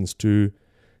distance to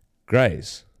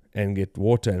graze and get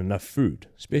water and enough food,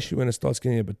 especially when it starts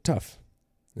getting a bit tough.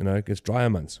 It gets drier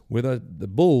months. With the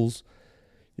bulls,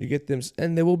 you get them,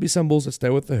 and there will be some bulls that stay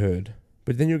with the herd,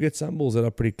 but then you'll get some bulls that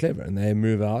are pretty clever, and they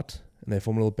move out, and they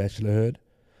form a little bachelor herd,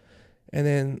 and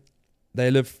then they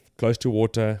live close to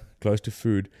water, close to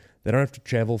food. They don't have to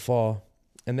travel far,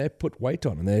 and they put weight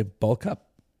on, and they bulk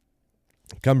up.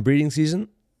 Come breeding season,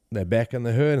 they're back in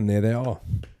the herd, and there they are,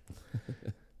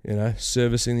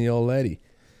 servicing the old lady.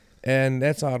 And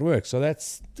that's how it works. So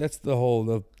that's the whole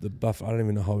the buff. I don't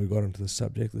even know how we got into the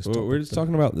subject. We're just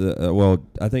talking about the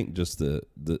I think just the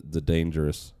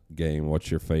dangerous game.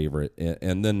 What's your favorite?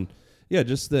 And then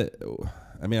just the.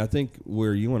 I mean, I think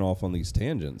where you went off on these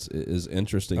tangents is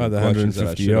interesting. The questions that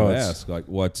I should have yards. asked, like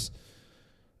what's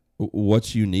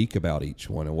unique about each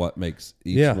one, and what makes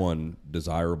each one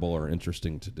desirable or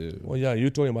interesting to do. Well, you're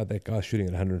talking about that guy shooting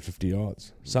at 150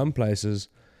 yards. Some places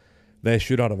they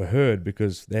shoot out of a herd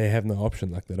because they have no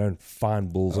option. Like they don't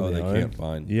find bulls on their own. They can't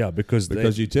find. Yeah,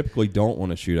 because you typically don't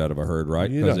want to shoot out of a herd, right?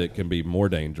 Because it can be more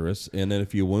dangerous. And then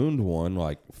if you wound one,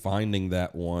 like finding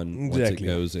that one once it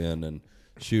goes in and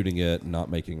shooting it and not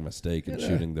making a mistake and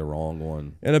shooting the wrong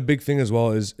one. And a big thing as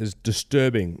well is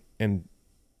disturbing and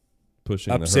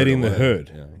pushing upsetting the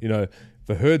herd. Yeah. If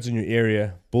a herd's in your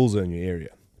area, bulls are in your area.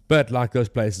 But like those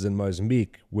places in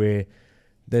Mozambique where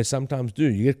they sometimes do,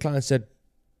 you get clients that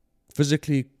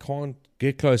physically can't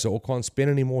get closer or can't spend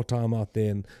any more time out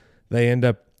there, and they end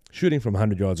up shooting from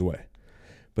 100 yards away.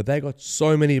 But they got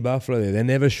so many buffalo there, they're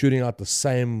never shooting out the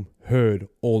same herd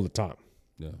all the time.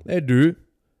 Yeah. They do,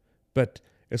 but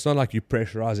it's not like you're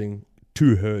pressurizing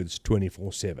two herds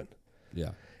 24/7.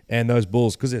 Yeah. And those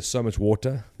bulls, because there's so much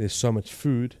water, there's so much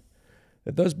food,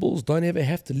 that those bulls don't ever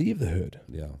have to leave the herd.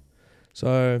 Yeah.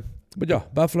 So, but yeah,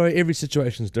 buffalo, every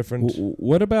situation is different.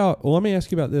 What about? Well, let me ask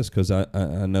you about this because I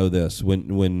know this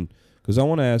because I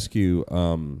want to ask you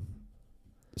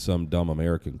some dumb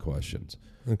American questions.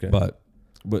 Okay. But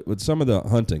with some of the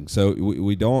hunting, so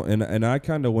we don't, and I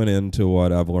kind of went into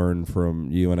what I've learned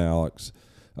from you and Alex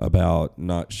about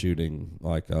not shooting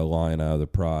like a lion out of the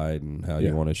pride and how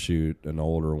you want to shoot an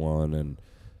older one, and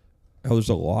how there's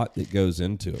a lot that goes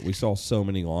into it. We saw so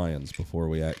many lions before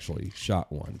we actually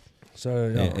shot one.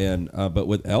 So yeah. But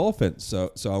with elephants,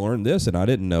 so I learned this, and I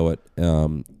didn't know it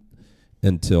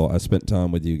until I spent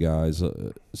time with you guys.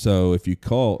 So if you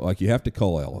cull, like you have to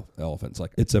cull elephants,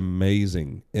 like it's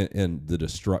amazing in the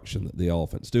destruction that the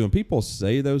elephants do. And people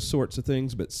say those sorts of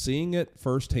things, but seeing it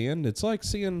firsthand, it's like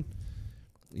seeing,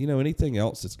 anything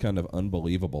else that's kind of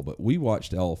unbelievable. But we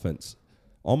watched elephants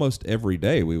almost every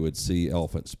day. We would see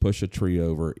elephants push a tree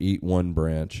over, eat one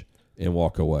branch, and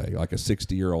walk away, like a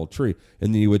 60-year-old tree.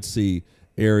 And then you would see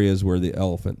areas where the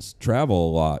elephants travel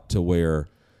a lot to where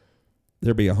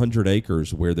there'd be 100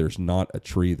 acres where there's not a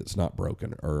tree that's not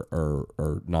broken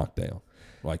or knocked down.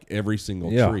 Like every single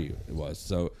tree it was.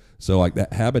 So like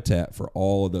that habitat for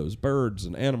all of those birds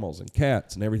and animals and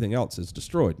cats and everything else is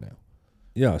destroyed now.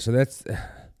 Yeah, so this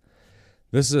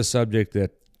is a subject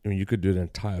that, you could do an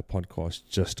entire podcast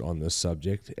just on this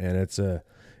subject, and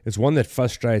it's one that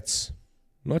frustrates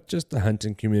not just the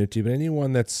hunting community, but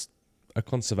anyone that's a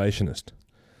conservationist.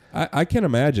 I can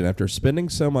imagine after spending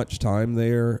so much time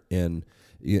there and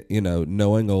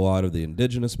knowing a lot of the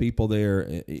indigenous people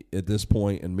there at this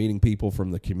point and meeting people from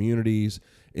the communities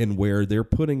and where they're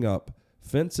putting up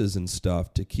fences and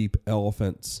stuff to keep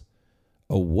elephants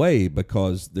away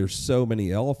because there's so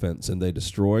many elephants and they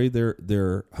destroy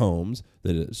their homes,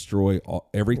 they destroy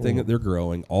everything that they're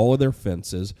growing, all of their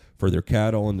fences for their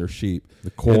cattle and their sheep,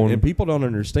 the corn. And people don't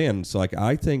understand. So like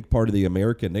I think part of the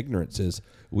American ignorance is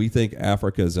we think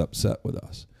Africa is upset with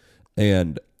us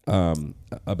and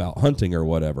about hunting or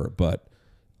whatever, but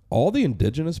all the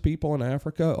indigenous people in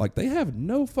Africa, like they have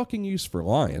no fucking use for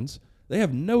lions. They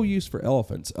have no use for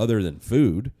elephants other than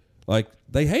food. Like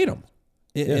they hate them.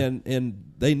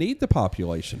 And they need the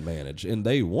population managed, and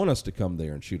they want us to come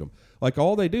there and shoot them. Like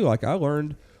all they do, like I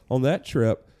learned on that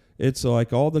trip, it's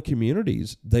like all the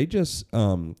communities, they just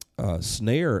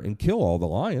snare and kill all the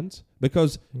lions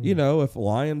because, if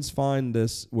lions find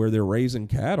this where they're raising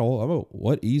cattle,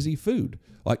 what easy food.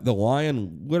 Like the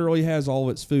lion literally has all of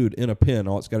its food in a pen.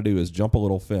 All it's got to do is jump a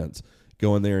little fence,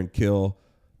 go in there and kill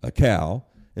a cow,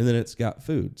 and then it's got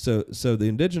food. So the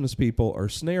indigenous people are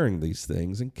snaring these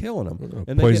things and killing them,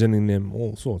 and poisoning them,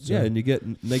 all sorts. Yeah, and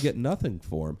they get nothing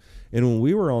for them. And when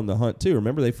we were on the hunt too,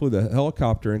 remember they flew the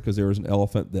helicopter in because there was an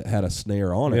elephant that had a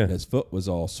snare on it, and his foot was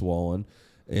all swollen,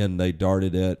 and they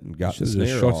darted it and got the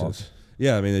snare off.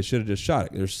 Yeah, I mean they should have just shot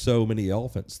it. There's so many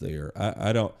elephants there.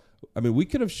 We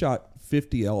could have shot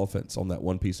 50 elephants on that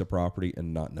one piece of property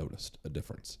and not noticed a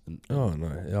difference. Oh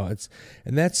no,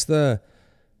 that's the.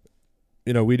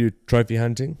 We do trophy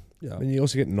hunting, and you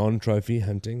also get non-trophy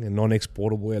hunting and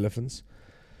non-exportable elephants.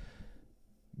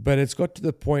 But it's got to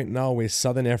the point now where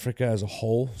Southern Africa as a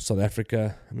whole, South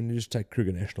Africa, you just take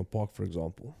Kruger National Park, for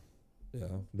example. Yeah.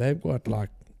 They've got the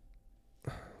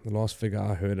last figure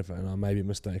I heard of, and I may be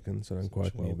mistaken, so don't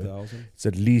quote me, but it's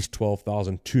at least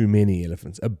 12,000 too many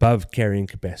elephants above carrying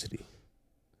capacity.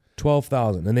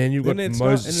 12,000, and then you've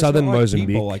got southern Mozambique.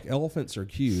 People, like elephants are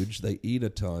huge; they eat a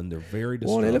ton. They're very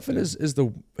destructive. Well, an elephant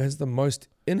has the most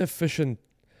inefficient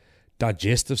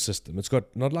digestive system. It's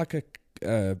got not like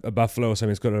a buffalo or something.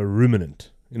 It's got a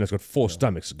ruminant. It's got four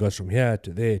stomachs. It goes from here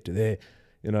to there to there.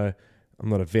 I'm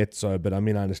not a vet, but I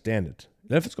understand it.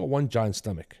 An elephant's got one giant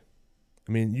stomach.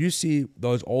 You see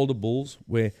those older bulls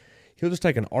where he'll just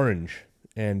take an orange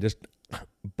and just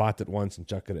bite it once and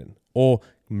chuck it in. Or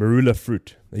marula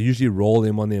fruit. They usually roll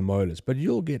them on their molars. But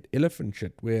you'll get elephant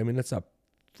shit where, it's a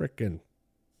freaking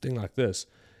thing like this.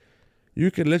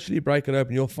 You could literally break it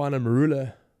open. You'll find a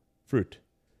marula fruit.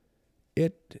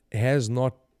 It has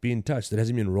not been touched. It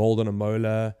hasn't been rolled on a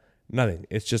molar. Nothing.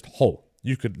 It's just whole.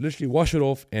 You could literally wash it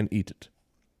off and eat it.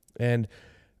 And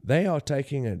they are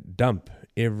taking a dump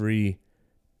every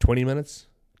 20 minutes,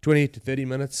 20 to 30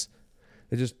 minutes.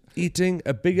 They're just eating.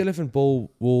 A big elephant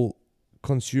bull will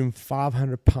consume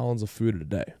 500 pounds of food a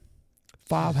day.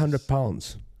 500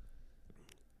 pounds.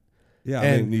 Yeah,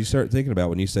 And- I mean, you start thinking about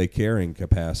when you say carrying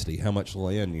capacity, how much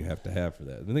land you have to have for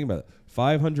that. And think about it,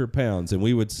 500 pounds, and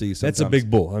we would see sometimes That's a big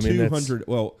bull. I mean, 200.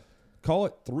 Well, call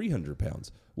it 300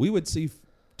 pounds. We would see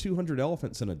 200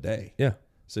 elephants in a day. Yeah.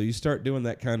 So you start doing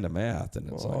that kind of math, and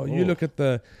it's like, You look at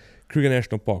the Kruger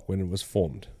National Park when it was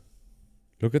formed.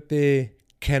 Look at their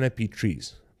canopy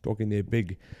trees. Talking their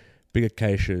big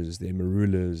acacias, their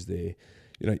marulas, their,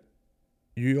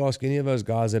 you ask any of those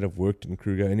guys that have worked in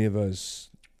Kruger, any of those,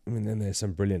 then there's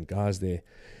some brilliant guys there.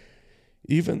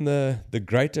 Even the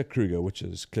greater Kruger, which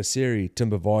is Klaseri,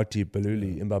 Timbavati,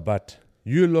 Baluli, Imbabat,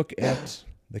 you look at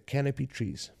the canopy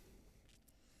trees.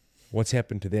 What's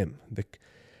happened to them? The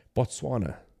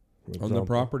Botswana, for on the example.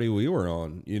 property we were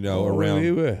on, Oh, around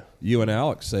we were. you and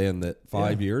Alex saying that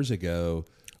 5 years ago,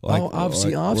 I've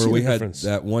seen where the we had difference.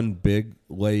 that one big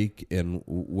lake and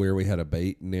where we had a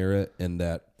bait near it, and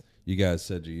that you guys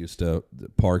said you used to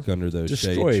park under those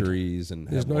Destroyed. shade trees and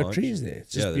There's have no lunch. trees there.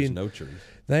 It's just Yeah, there's been- no trees.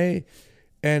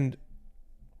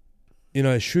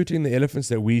 Shooting the elephants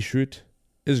that we shoot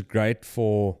is great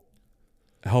for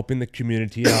helping the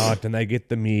community out, and they get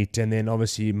the meat, and then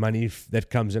obviously money that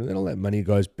comes in, and all that money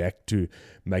goes back to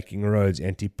making roads,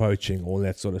 anti-poaching, all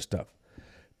that sort of stuff.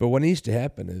 But what needs to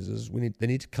happen is they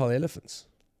need to cull elephants,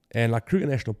 and like Kruger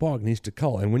National Park needs to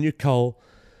cull, and when you cull,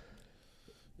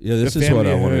 Yeah, this The is what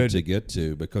I family wanted herd- to get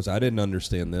to because I didn't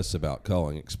understand this about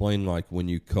culling. Explain, like, when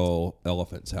you cull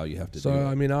elephants, how you have to do so it.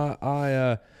 I mean,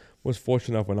 I was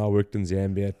fortunate enough when I worked in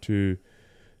Zambia to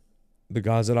the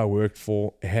guys that I worked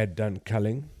for had done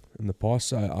culling in the past,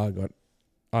 so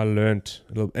I learned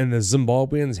a little, and the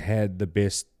Zimbabweans had the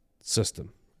best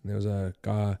system. There was a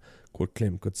guy called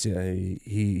Clem Kutsia.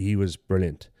 He was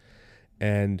brilliant,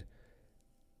 and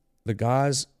the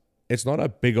guys, it's not a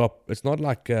big it's not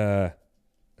like a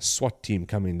SWAT team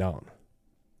coming down.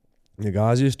 The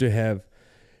guys used to have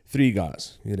 3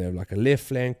 guys. You'd have like a left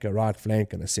flank, a right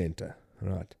flank, and a center,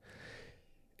 right?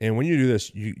 And when you do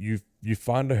this, you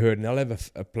find a herd, and they'll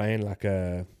have a plane like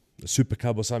a Super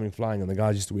Cub or something flying, and the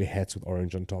guys used to wear hats with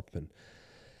orange on top, and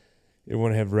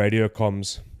everyone have radio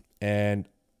comms, and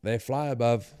they fly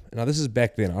above. Now this is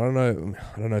back then. I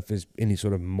don't know if there's any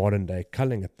sort of modern day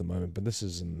culling at the moment, but this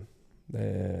is in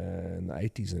the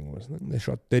 80s, I think, wasn't it? They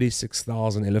shot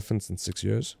 36,000 elephants in 6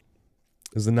 years.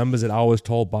 Is the numbers that I was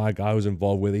told by a guy who was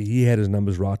involved, whether he had his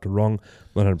numbers right or wrong,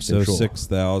 not 100% So sure.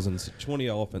 6,000, 20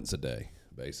 elephants a day,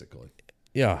 basically.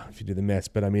 Yeah, if you do the maths.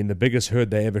 But I mean, the biggest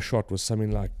herd they ever shot was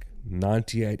something like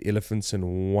 98 elephants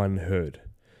in one herd.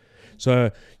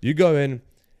 So you go in,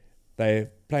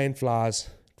 plane flies,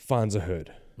 finds a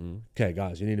herd. Okay,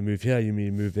 guys, you need to move here, you need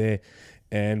to move there.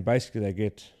 And basically they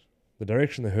get the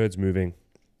direction the herd's moving,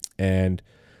 and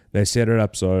they set it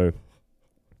up so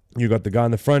you got the guy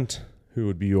in the front who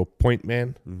would be your point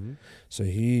man. Mm-hmm. So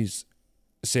he's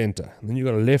center. And then you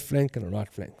got a left flank and a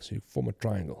right flank. So you form a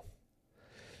triangle.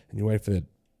 And you wait for the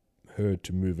herd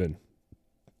to move in.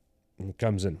 And it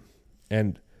comes in.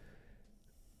 And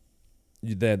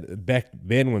back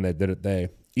then when they did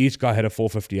it, each guy had a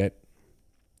 458.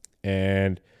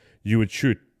 And you would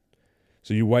shoot.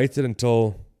 So you waited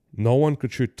until no one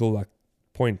could shoot till like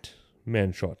point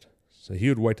man shot. So he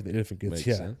would wait till the elephant gets Makes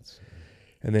here. sense.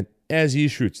 And then as he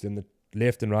shoots, then the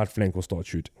left and right flank will start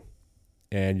shooting.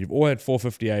 And you've all had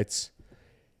 458s.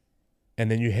 And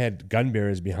then you had gun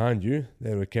bearers behind you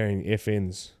that were carrying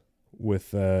FNs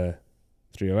with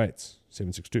 308s,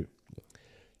 7.62.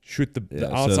 Shoot the Yeah,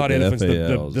 so outside the elephants,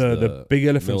 FALs, the big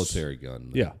elephants. Military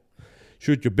gun. Yeah.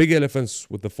 Shoot your big elephants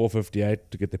with the 458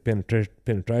 to get the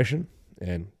penetration.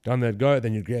 And down they'd go.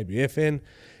 Then you grab your FN.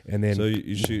 And then So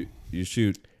you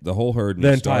shoot the whole herd. And The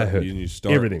you entire start, herd. You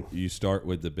start, Everything. You start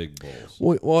with the big bulls.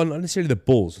 well, not necessarily the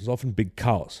bulls. It's often big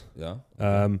cows. Yeah.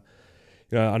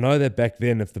 I know that back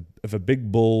then, if a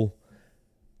big bull,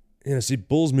 see,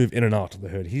 bulls move in and out of the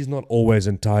herd. He's not always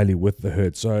entirely with the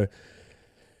herd, so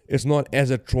it's not as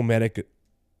a traumatic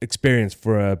experience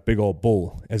for a big old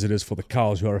bull as it is for the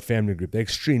cows who are a family group. They're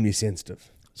extremely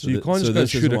sensitive, so you can't just go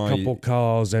this is shoot a why couple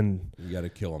cows and You got to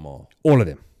kill them all. all of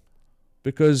them,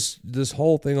 because this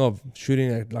whole thing of shooting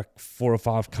at like 4 or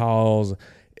 5 cows,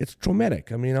 it's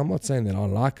traumatic. I mean, I'm not saying that I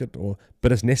like it,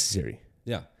 but it's necessary.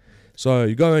 Yeah. So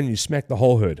you go in, you smack the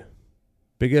whole herd.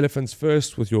 Big elephants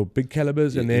first with your big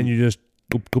calibers, and then you just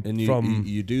And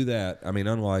you do that. I mean,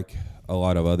 unlike a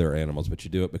lot of other animals, but you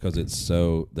do it because it's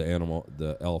so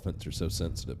the elephants are so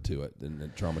sensitive to it and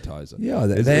it traumatizes them. Yeah,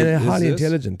 Is they're it- is highly this-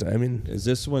 intelligent. I mean, Is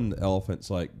this when elephants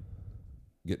like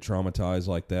get traumatized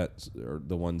like that, or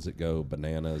the ones that go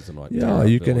bananas and like? yeah, tear up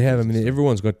you can have. I villages mean, and stuff?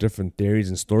 everyone's got different theories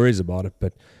and stories about it,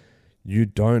 but you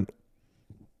don't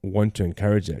want to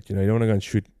encourage that. You know, you don't want to go and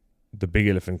shoot the big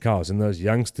elephant cows, and those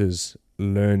youngsters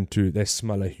they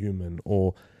smell a human,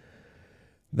 or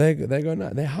they go, no,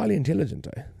 they're highly intelligent,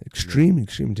 extremely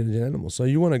intelligent animals. So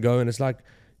you want to go, and it's like,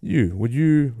 would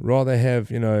you rather have,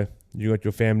 you know, you got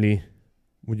your family,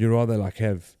 would you rather like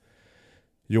have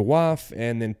your wife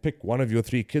and then pick one of your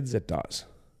 3 kids that dies?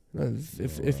 You know,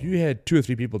 if you had 2 or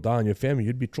 3 people die in your family,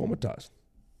 you'd be traumatized.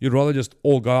 You'd rather just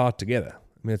all go out together.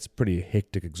 I mean, it's a pretty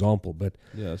hectic example, but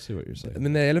Yeah, I see what you're saying. I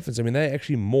mean, the elephants, I mean, they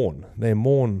actually mourn. They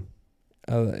mourn,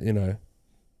 you know,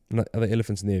 other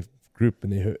elephants in their group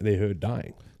and their herd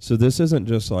dying. So this isn't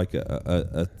just like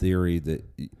a theory that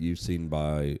you've seen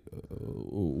by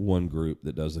one group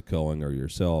that does the culling or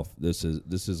yourself. This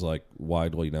is like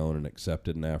widely known and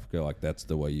accepted in Africa. Like that's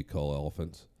the way you cull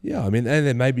elephants. Yeah, I mean, and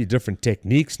there may be different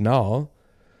techniques now,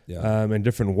 Yeah. and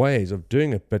different ways of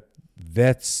doing it, but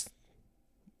that's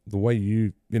the way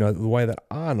the way that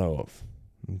I know of.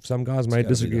 Some guys may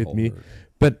disagree with me,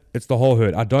 but it's the whole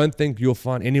herd. I don't think you'll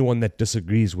find anyone that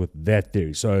disagrees with that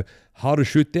theory. So how to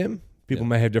shoot them, people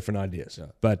may have different ideas. Yeah.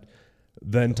 But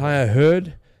the entire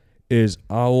herd is,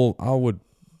 I would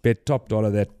bet top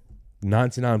dollar that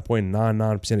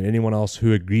 99.99% of anyone else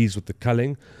who agrees with the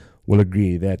culling will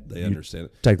agree that they understand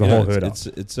it. Take the whole herd out.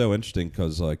 It's so interesting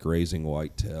because like raising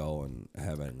whitetail and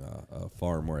having a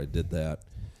farm where I did that,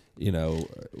 you know,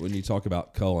 when you talk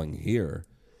about culling here,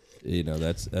 you know,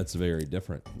 that's very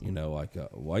different. You know, like a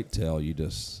whitetail, you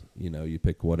just, you know, you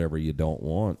pick whatever you don't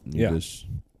want and you just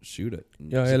shoot it.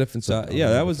 And Yeah, elephants.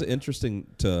 that was interesting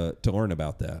to learn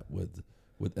about that with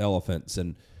elephants,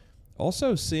 and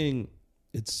also seeing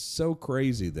it's so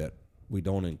crazy that we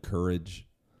don't encourage.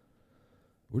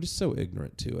 We're just so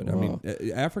ignorant to it. I mean,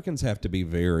 Africans have to be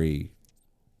very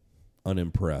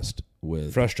unimpressed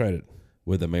with frustrated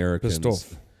with Americans.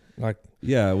 pissed off. Like,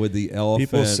 Yeah, with the elephant,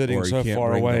 people sitting or you so can't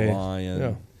far bring away. the lion.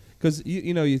 Yeah. Because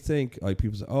you know, you think like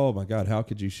people say, "Oh my God, how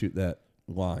could you shoot that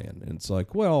lion?" And it's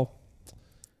like, well,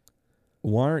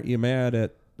 why aren't you mad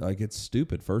at, like, it's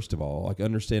stupid, first of all, like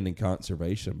understanding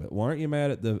conservation, but why aren't you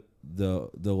mad at the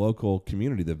local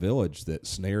community, the village that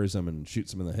snares them and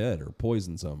shoots them in the head or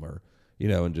poisons them, or, you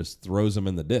know, and just throws them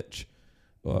in the ditch?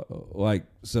 Like,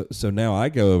 so now I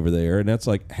go over there, and that's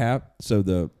like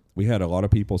we had a lot of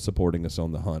people supporting us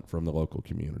on the hunt from the local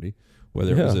community,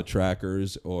 whether it was the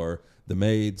trackers or the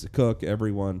maids, the cook,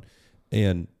 everyone.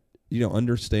 And, you know,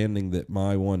 understanding that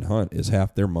my one hunt is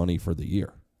half their money for the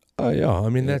year. oh yeah, I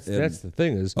mean that's the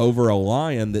thing is, Over a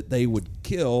lion that they would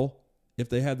kill if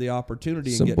they had the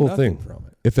opportunity and get Simple nothing thing. from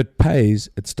it. if it pays,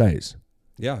 it stays.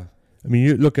 Yeah. I mean,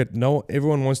 you look at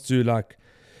everyone wants to, like,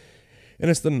 and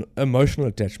it's the emotional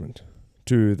attachment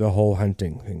to the whole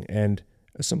hunting thing. And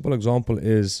a simple example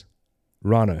is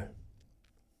rhino.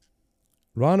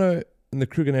 Rhino in the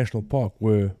Kruger National Park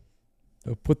they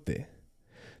were put there.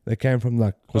 They came from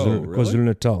like really?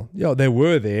 KwaZulu-Natal. Yeah, they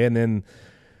were there,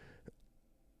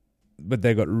 but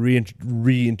they got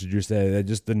reintroduced there.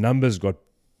 The numbers got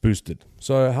boosted.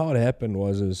 So how it happened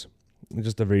is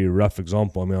just a very rough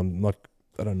example. I mean,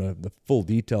 I don't know the full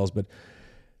details, but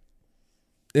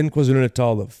in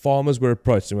KwaZulu-Natal, the farmers were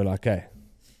approached and were like, hey,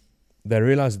 they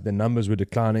realized that the numbers were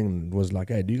declining and was like,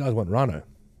 hey, do you guys want rhino?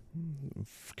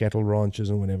 Cattle ranches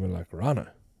and whatever, like, rhino.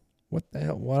 What the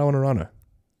hell? Why do I want a rhino?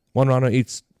 One rhino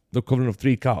eats the equivalent of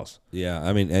 3 cows. Yeah,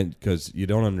 I mean, and because you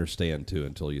don't understand, too,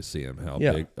 until you see them, how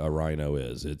big a rhino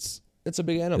is. It's a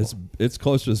big animal. It's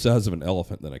closer to the size of an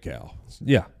elephant than a cow.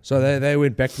 Yeah. So they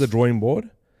went back to the drawing board,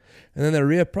 and then they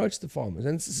reapproached the farmers.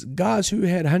 And it's guys who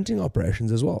had hunting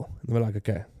operations as well. And they were like,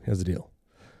 okay, here's the deal.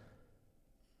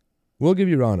 We'll give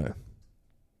you rhino.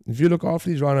 If you look after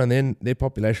these rhino and then their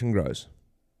population grows,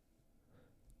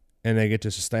 and they get to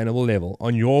a sustainable level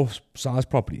on your size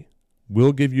property,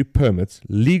 we'll give you permits,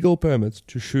 legal permits,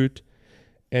 to shoot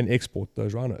and export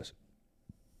those rhinos.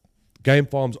 Game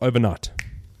farms overnight.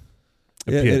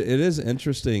 Yeah, it is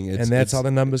interesting. And that's how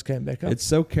the numbers came back up. It's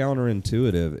so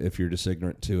counterintuitive if you're just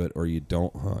ignorant to it or you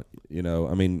don't hunt. You know,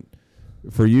 I mean,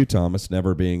 for you, Thomas,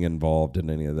 never being involved in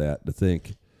any of that, to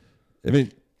think, I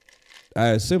mean, I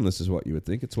assume this is what you would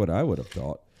think. It's what I would have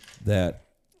thought, that,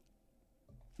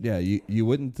 yeah, you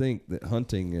wouldn't think that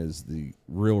hunting is the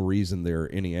real reason there are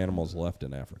any animals left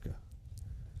in Africa.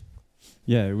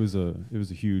 Yeah, it was a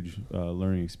huge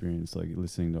learning experience, like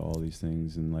listening to all these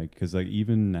things, and like, because like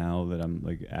even now that I'm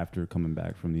like after coming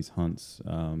back from these hunts,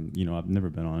 you know, I've never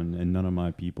been on, and none of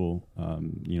my people,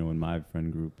 you know, in my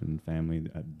friend group and family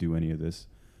do any of this.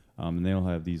 And they all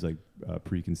have these like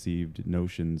preconceived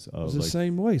notions of It's the like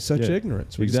same way. Such Yeah,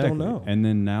 ignorance. We just don't know. And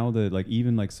then now that like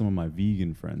even like some of my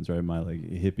vegan friends, right, my like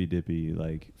hippy dippy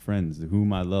like friends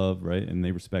whom I love, right, and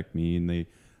they respect me, and they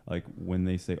like when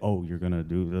they say, "Oh, you're gonna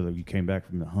do, you came back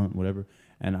from the hunt, whatever,"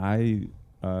 and I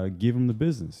give them the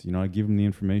business, I give them the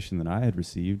information that I had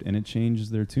received, and it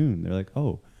changes their tune. They're like,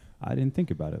 "Oh, I didn't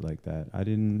think about it like that. I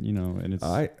didn't, and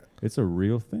it's a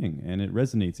real thing, and it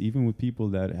resonates even with people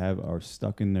that are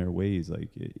stuck in their ways, like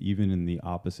even in the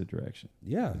opposite direction."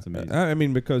 Yeah, it's amazing. I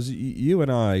mean, because you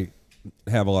and I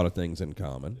have a lot of things in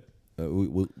common.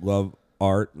 We love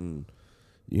art and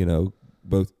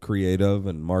both creative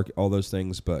and market, all those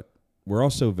things, but we're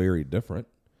also very different.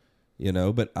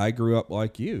 But I grew up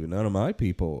like you. None of my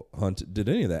people did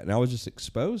any of that, and I was just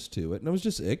exposed to it, and I was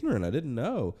just ignorant. I didn't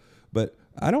know. But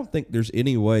I don't think there's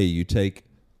any way you take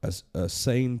a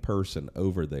sane person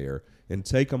over there and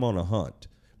take them on a hunt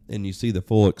and you see the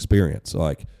full experience.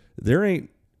 Like, there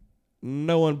ain't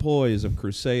no employees of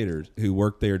Crusaders who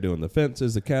work there doing the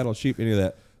fences, the cattle, sheep, any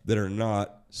of that are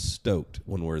not stoked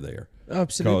when we're there.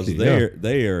 Absolutely. Because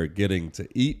they are getting to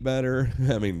eat better.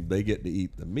 I mean, they get to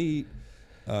eat the meat.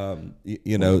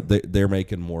 They're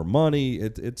making more money.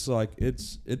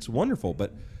 It's wonderful.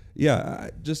 But yeah,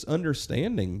 just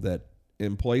understanding that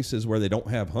in places where they don't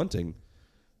have hunting,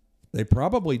 they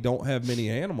probably don't have many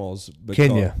animals.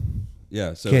 Kenya.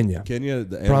 Yeah, so Kenya,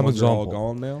 the animals are all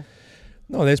gone now?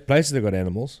 No, there's places that got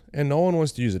animals, and no one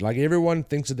wants to use it. Like, everyone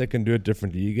thinks that they can do it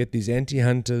differently. You get these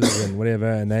anti-hunters and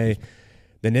whatever, and they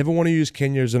never want to use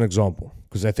Kenya as an example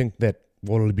because they think that,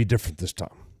 well, it'll be different this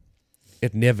time.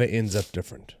 It never ends up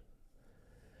different.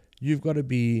 You've got to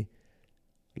be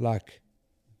like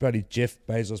bloody Jeff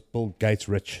Bezos, Bill Gates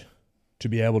rich to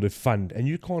be able to fund, and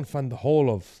you can't fund the whole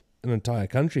of an entire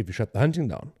country if you shut the hunting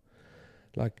down.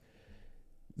 Like,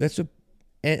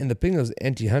 and the thing is,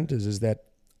 anti-hunters is that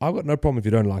I've got no problem if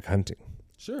you don't like hunting.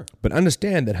 Sure. But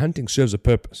understand that hunting serves a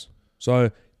purpose.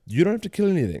 So you don't have to kill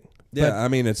anything. Yeah, I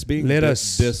mean, it's being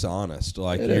dishonest.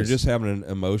 Like, you're just having an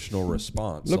emotional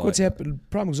response. Look what's happened.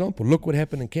 Prime example, look what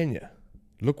happened in Kenya.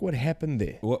 Look what happened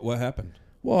there. What happened?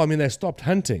 Well, I mean, they stopped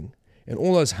hunting, and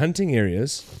all those hunting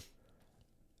areas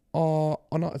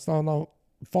it's not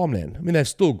farmland. I mean, they've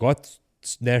still got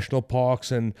national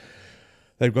parks, and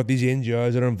they've got these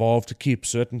NGOs that are involved to keep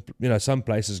certain, some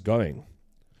places going.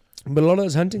 But a lot of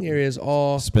those hunting areas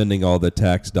are spending all the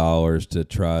tax dollars to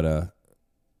try to,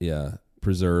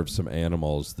 preserve some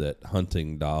animals that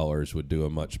hunting dollars would do a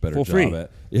much better for job free. at.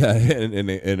 Yeah, and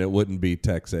it wouldn't be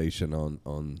taxation on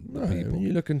the people. When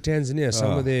you look in Tanzania,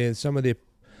 some of their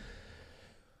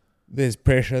there's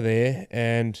pressure there,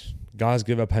 and guys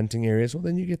give up hunting areas. Well,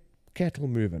 then you get cattle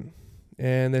moving,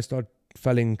 and they start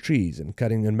felling trees and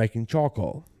cutting and making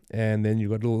charcoal, and then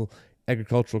you've got little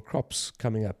agricultural crops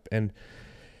coming up, and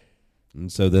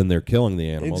so then they're killing the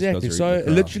animals. Exactly. So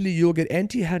literally, you'll get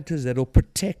anti-hunters that'll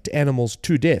protect animals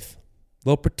to death.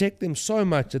 They'll protect them so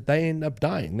much that they end up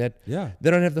dying. That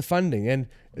they don't have the funding, and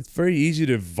it's very easy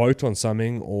to vote on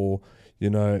something, or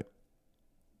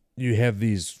you have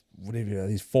these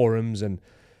these forums and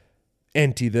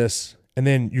anti this, and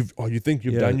then you think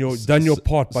you've done your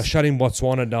part by shutting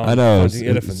Botswana down. I know.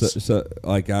 Elephants. So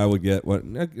like I would get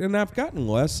and I've gotten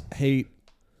less hate.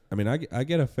 I mean, I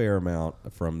get a fair amount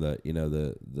from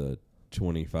the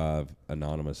 25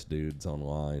 anonymous dudes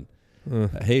online.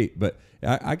 Hate, but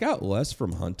I got less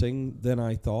from hunting than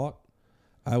I thought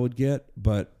I would get.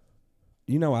 But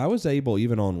I was able,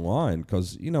 even online,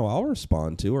 because I'll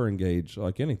respond to or engage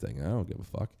like anything. I don't give a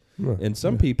fuck. And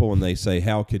some people, when they say,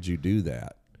 "How could you do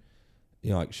that?"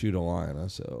 Like shoot a lion. I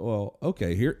said, "Well,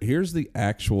 okay. Here's the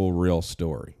actual real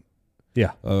story."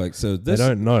 Yeah. So they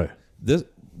don't know this.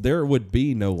 There would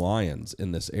be no lions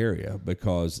in this area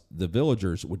because the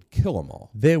villagers would kill them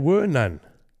all. There were none.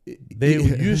 There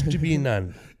used to be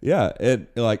none. Yeah, and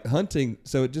like hunting,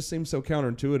 so it just seems so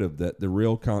counterintuitive that the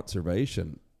real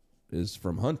conservation is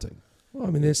from hunting. Well,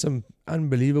 I mean, there's some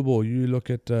unbelievable. You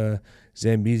look at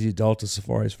Zambezi Delta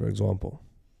Safaris, for example,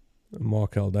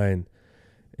 Mark Haldane,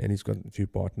 and he's got a few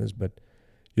partners, but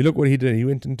you look what he did. He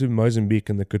went into Mozambique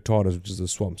and the Catadas, which is the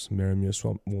swamps, Maramua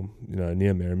swamp,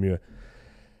 near Maramua.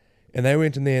 And they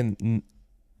went in there in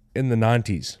the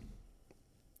 90s.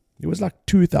 It was like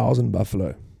 2,000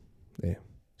 buffalo there.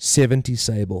 70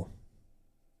 sable.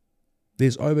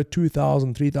 There's over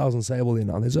 2,000, 3,000 sable there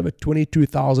now. There's over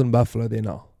 22,000 buffalo there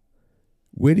now.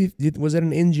 Was that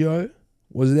an NGO?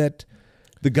 Was that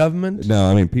the government?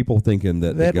 No, I mean, people thinking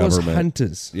that the government... was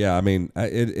hunters. Yeah, I mean,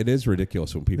 it is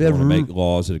ridiculous when people want to make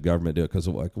laws that the government do it, because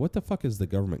like, what the fuck is the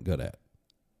government good at?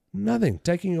 Nothing.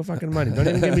 Taking your fucking money. Don't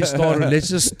even get me started. Let's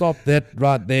just stop that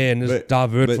right there and just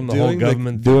divert from the whole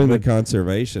government. Doing the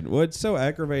conservation. Well, it's so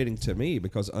aggravating to me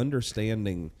because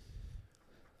understanding,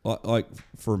 like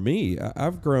for me,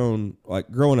 I've grown,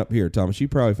 like growing up here, Thomas, you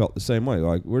probably felt the same way.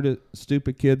 Like we're the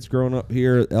stupid kids growing up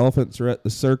here. Elephants are at the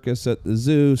circus, at the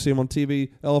zoo, see them on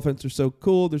TV. Elephants are so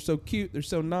cool. They're so cute. They're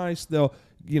so nice. They'll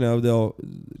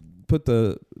put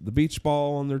the beach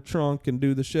ball on their trunk and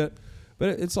do the shit.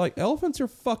 But it's like elephants are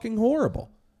fucking horrible.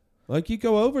 Like you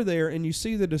go over there and you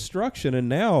see the destruction. And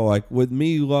now, like with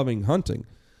me loving hunting,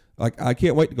 like I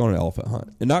can't wait to go on an elephant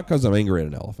hunt. And not because I'm angry at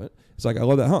an elephant. It's like I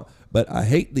love that hunt. But I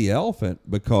hate the elephant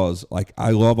because like I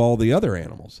love all the other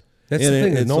animals. That's and the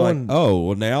thing. It's No like, one. oh,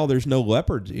 well now there's no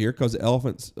leopards here because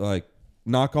elephants like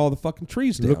knock all the fucking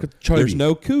trees down. Look at Chobe. There's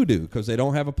no kudu because they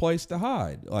don't have a place to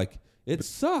hide. Like it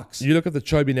sucks. You look at the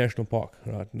Chobe National Park,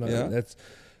 right? No, Yeah. That's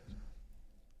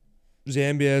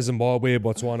Zambia, Zimbabwe,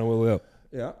 Botswana, where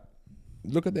Yeah.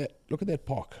 Look at that. Look at that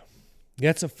park.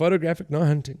 That's a photographic, no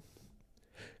hunting.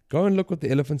 Go and look what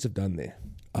the elephants have done there.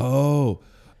 Oh,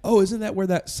 isn't that where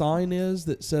that sign is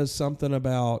that says something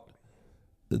about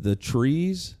the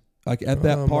trees? Like at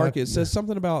that park, it says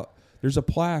something about. There's a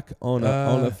plaque on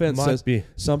a fence that says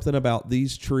something about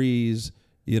these trees.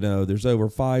 You know, there's over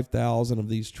 5,000 of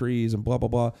these trees and blah blah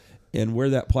blah. And where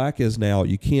that plaque is now,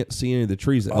 you can't see any of the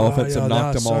trees. The elephants have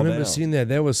knocked them all down. I remember seeing that.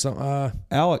 There was some.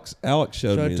 Alex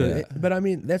showed me that. But I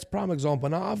mean, that's prime example.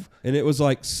 Now and it was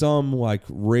like some like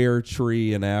rare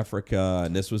tree in Africa,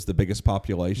 and this was the biggest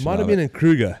population. Might have been in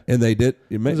Kruger. And they did.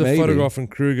 There's a photograph in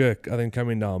Kruger, I think,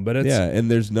 coming down. But it's, yeah,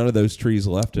 and there's none of those trees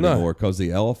left anymore because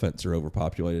the elephants are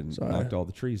overpopulated and knocked all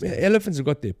the trees down. Elephants have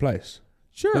got their place.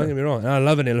 Sure. Don't get me wrong. And I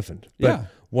love an elephant. But Yeah.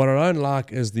 what I don't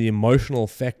like is the emotional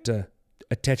factor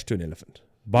attached to an elephant.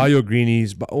 Buy your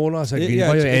greenies, buy your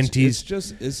aunties.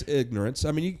 It's ignorance.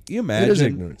 I mean, you It is imagine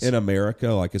ignorance. in America,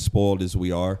 like as spoiled as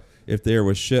we are, if there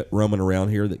was shit roaming around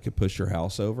here that could push your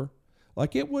house over.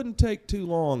 Like it wouldn't take too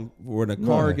long when a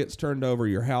car gets turned over,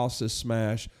 your house is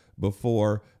smashed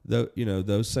before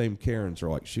those same Karens are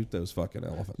like, shoot those fucking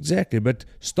elephants. Exactly, but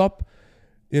stop,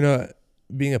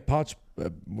 being a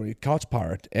couch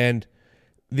pirate. And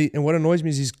what annoys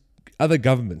me is these other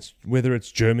governments, whether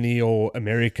it's Germany or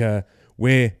America,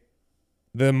 where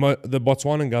the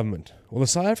Botswanan government or the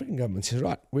South African government says,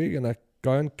 right, we're going to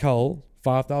go and cull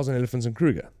 5,000 elephants in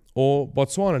Kruger. Or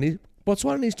Botswana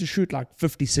needs to shoot like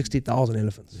 50, 60,000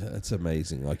 elephants. Yeah, that's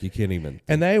amazing. Like you can't even.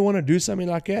 And they want to do something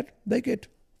like that, they get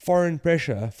foreign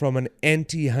pressure from an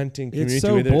anti-hunting community. It's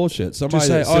so bullshit. Somebody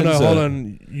say, hold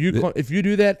on, if you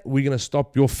do that, we're going to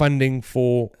stop your funding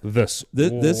for this.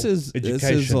 This is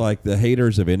education. like the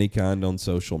haters of any kind on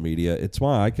social media. It's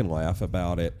why I can laugh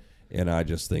about it, and I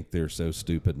just think they're so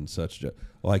stupid and such.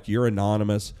 Like you're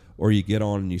anonymous, or you get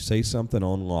on and you say something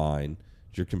online,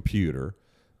 your computer,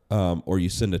 or you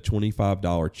send a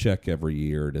 $25 check every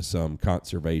year to some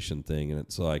conservation thing, and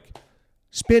it's like.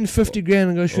 Spend $50,000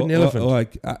 and go shoot an elephant.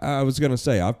 Like I was gonna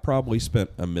say, I've probably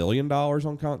spent $1 million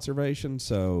on conservation.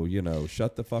 So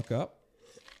shut the fuck up.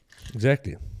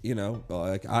 Exactly.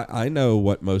 Like I know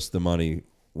what most of the money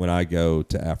when I go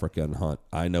to Africa and hunt.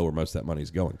 I know where most of that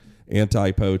money's going.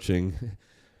 Anti-poaching.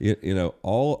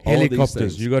 All helicopters. All these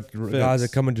things. You got guys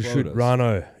that come in to shoot quotas.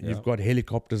 rhino. Yeah. You've got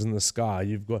helicopters in the sky.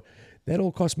 You've got that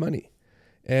all costs money,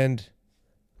 and.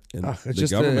 It's the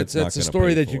just government's not it's a gonna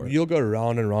story pay that for it. you'll go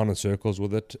round and round in circles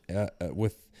with it.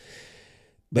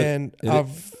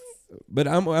 But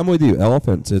I'm with you.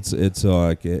 Elephants. It's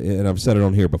like, and I've said it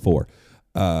on here before.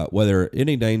 Whether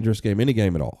any dangerous game, any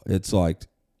game at all, it's like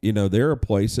there are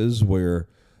places where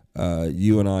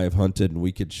you and I have hunted and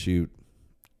we could shoot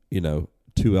 2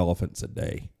 elephants a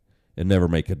day and never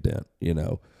make a dent.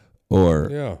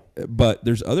 But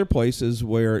there's other places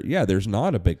where, there's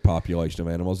not a big population of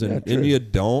animals, and you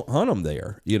don't hunt them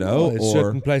there, There's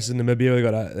certain places in Namibia, we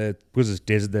got because it's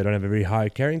desert, they don't have a very high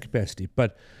carrying capacity.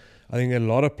 But I think in a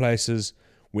lot of places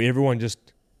where everyone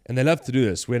and they love to do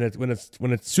this, when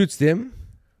it suits them,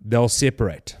 they'll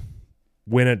separate.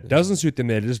 When it doesn't suit them,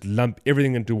 they just lump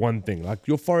everything into one thing, like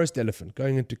your forest elephant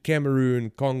going into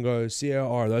Cameroon, Congo,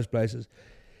 CAR, those places.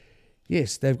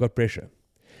 Yes, they've got pressure.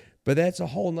 But that's a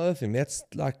whole nother thing. That's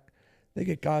like they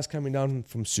get guys coming down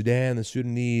from Sudan, the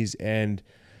Sudanese, and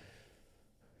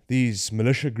these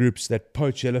militia groups that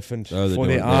poach elephant for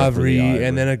their ivory,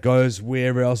 and then it goes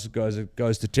wherever else it goes. It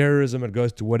goes to terrorism. It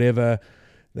goes to whatever.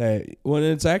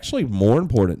 It's actually more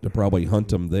important to probably hunt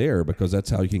them there because that's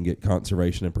how you can get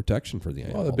conservation and protection for the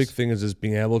animals. Well, the big thing is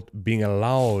being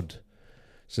allowed.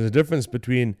 So the difference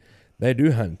between they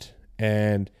do hunt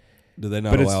and do they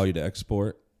not allow you to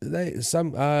export?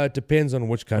 Depends on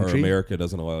which Or country. America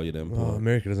doesn't allow you to import.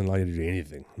 America doesn't allow you to do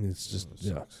anything. I mean, it's just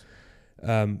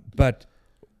But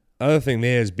other thing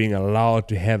there is being allowed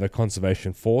to have a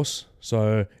conservation force.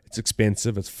 So it's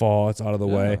expensive, it's far, it's out of the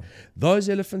way. Those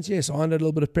elephants, yes, are under a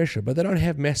little bit of pressure, but they don't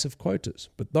have massive quotas.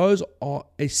 But those are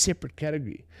a separate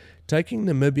category. Taking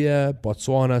Namibia,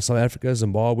 Botswana, South Africa,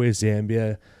 Zimbabwe,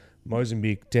 Zambia,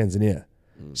 Mozambique, Tanzania,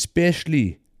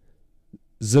 especially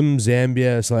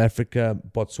Zambia, South Africa,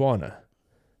 Botswana,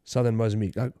 southern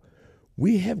Mozambique. Like,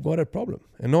 we have got a problem,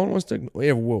 and no one wants to.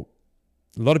 Well,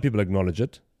 a lot of people acknowledge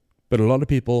it, but a lot of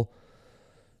people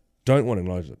don't want to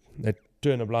acknowledge it. They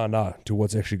turn a blind eye to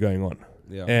what's actually going on.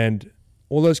 Yeah. And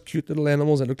all those cute little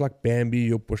animals that look like Bambi,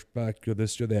 your pushback, your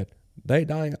this, your that, they're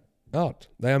dying out.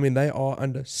 They are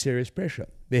under serious pressure.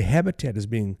 Their habitat is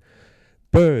being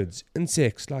birds,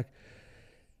 insects, like.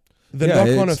 The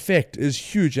knock-on effect is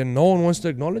huge, and no one wants to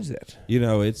acknowledge that. You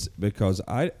know, it's because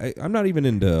I'm not even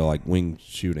into like wing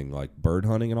shooting, like bird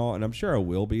hunting and all, and I'm sure I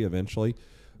will be eventually.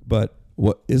 But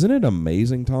isn't it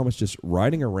amazing, Thomas, just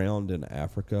riding around in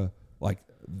Africa, like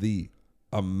the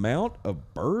amount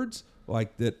of birds,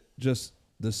 like that, just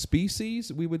the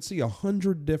species, we would see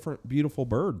 100 different beautiful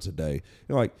birds a day. You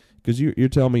know, like, because you're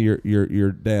telling me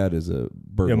your dad is a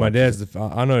bird. Yeah, my watcher. dad's.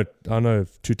 I know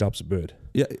 2 types of bird.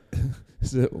 Yeah.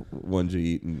 So ones you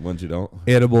eat and ones you don't.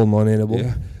 Edible, non-edible.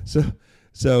 Yeah.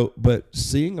 So, but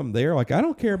seeing them there, like, I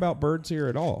don't care about birds here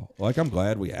at all. Like, I'm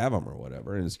glad we have them or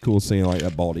whatever, and it's cool seeing like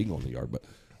that bald eagle in the yard.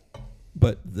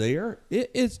 But there,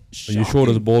 it is. Are you sure it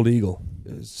was a bald eagle?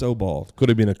 It's so bald. Could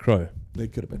have been a crow.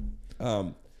 It could have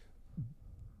been.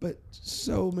 But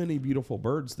so many beautiful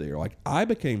birds there. Like, I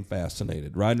became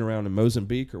fascinated riding around in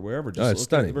Mozambique or wherever. Just It's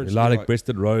stunning. birds,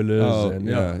 Lilac-breasted rollers. Oh, and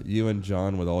yeah. You and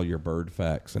John with all your bird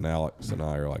facts, and Alex and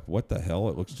I are like, what the hell?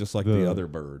 It looks just like the other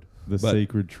bird. The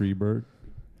sacred tree bird.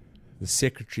 The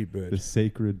secretary bird. The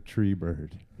sacred tree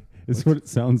bird. It's what it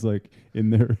sounds like in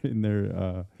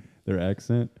their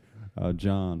accent.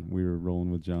 John, we were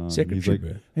rolling with John. Sacred He's tree like,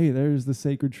 bird. hey, there's the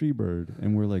sacred tree bird.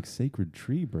 And we're like, sacred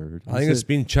tree bird? I think it's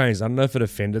been changed. I don't know if it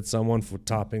offended someone for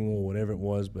typing or whatever it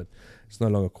was, but it's no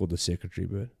longer called the secretary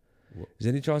bird. Is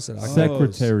there any chance that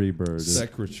secretary bird.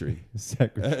 Secretary.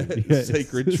 Secretary. Yes.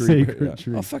 Sacred tree. Sacred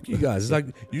tree. Oh, fuck you guys. It's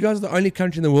like, you guys are the only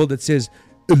country in the world that says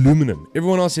aluminum.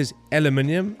 Everyone else says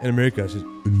aluminium, and America says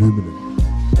aluminum.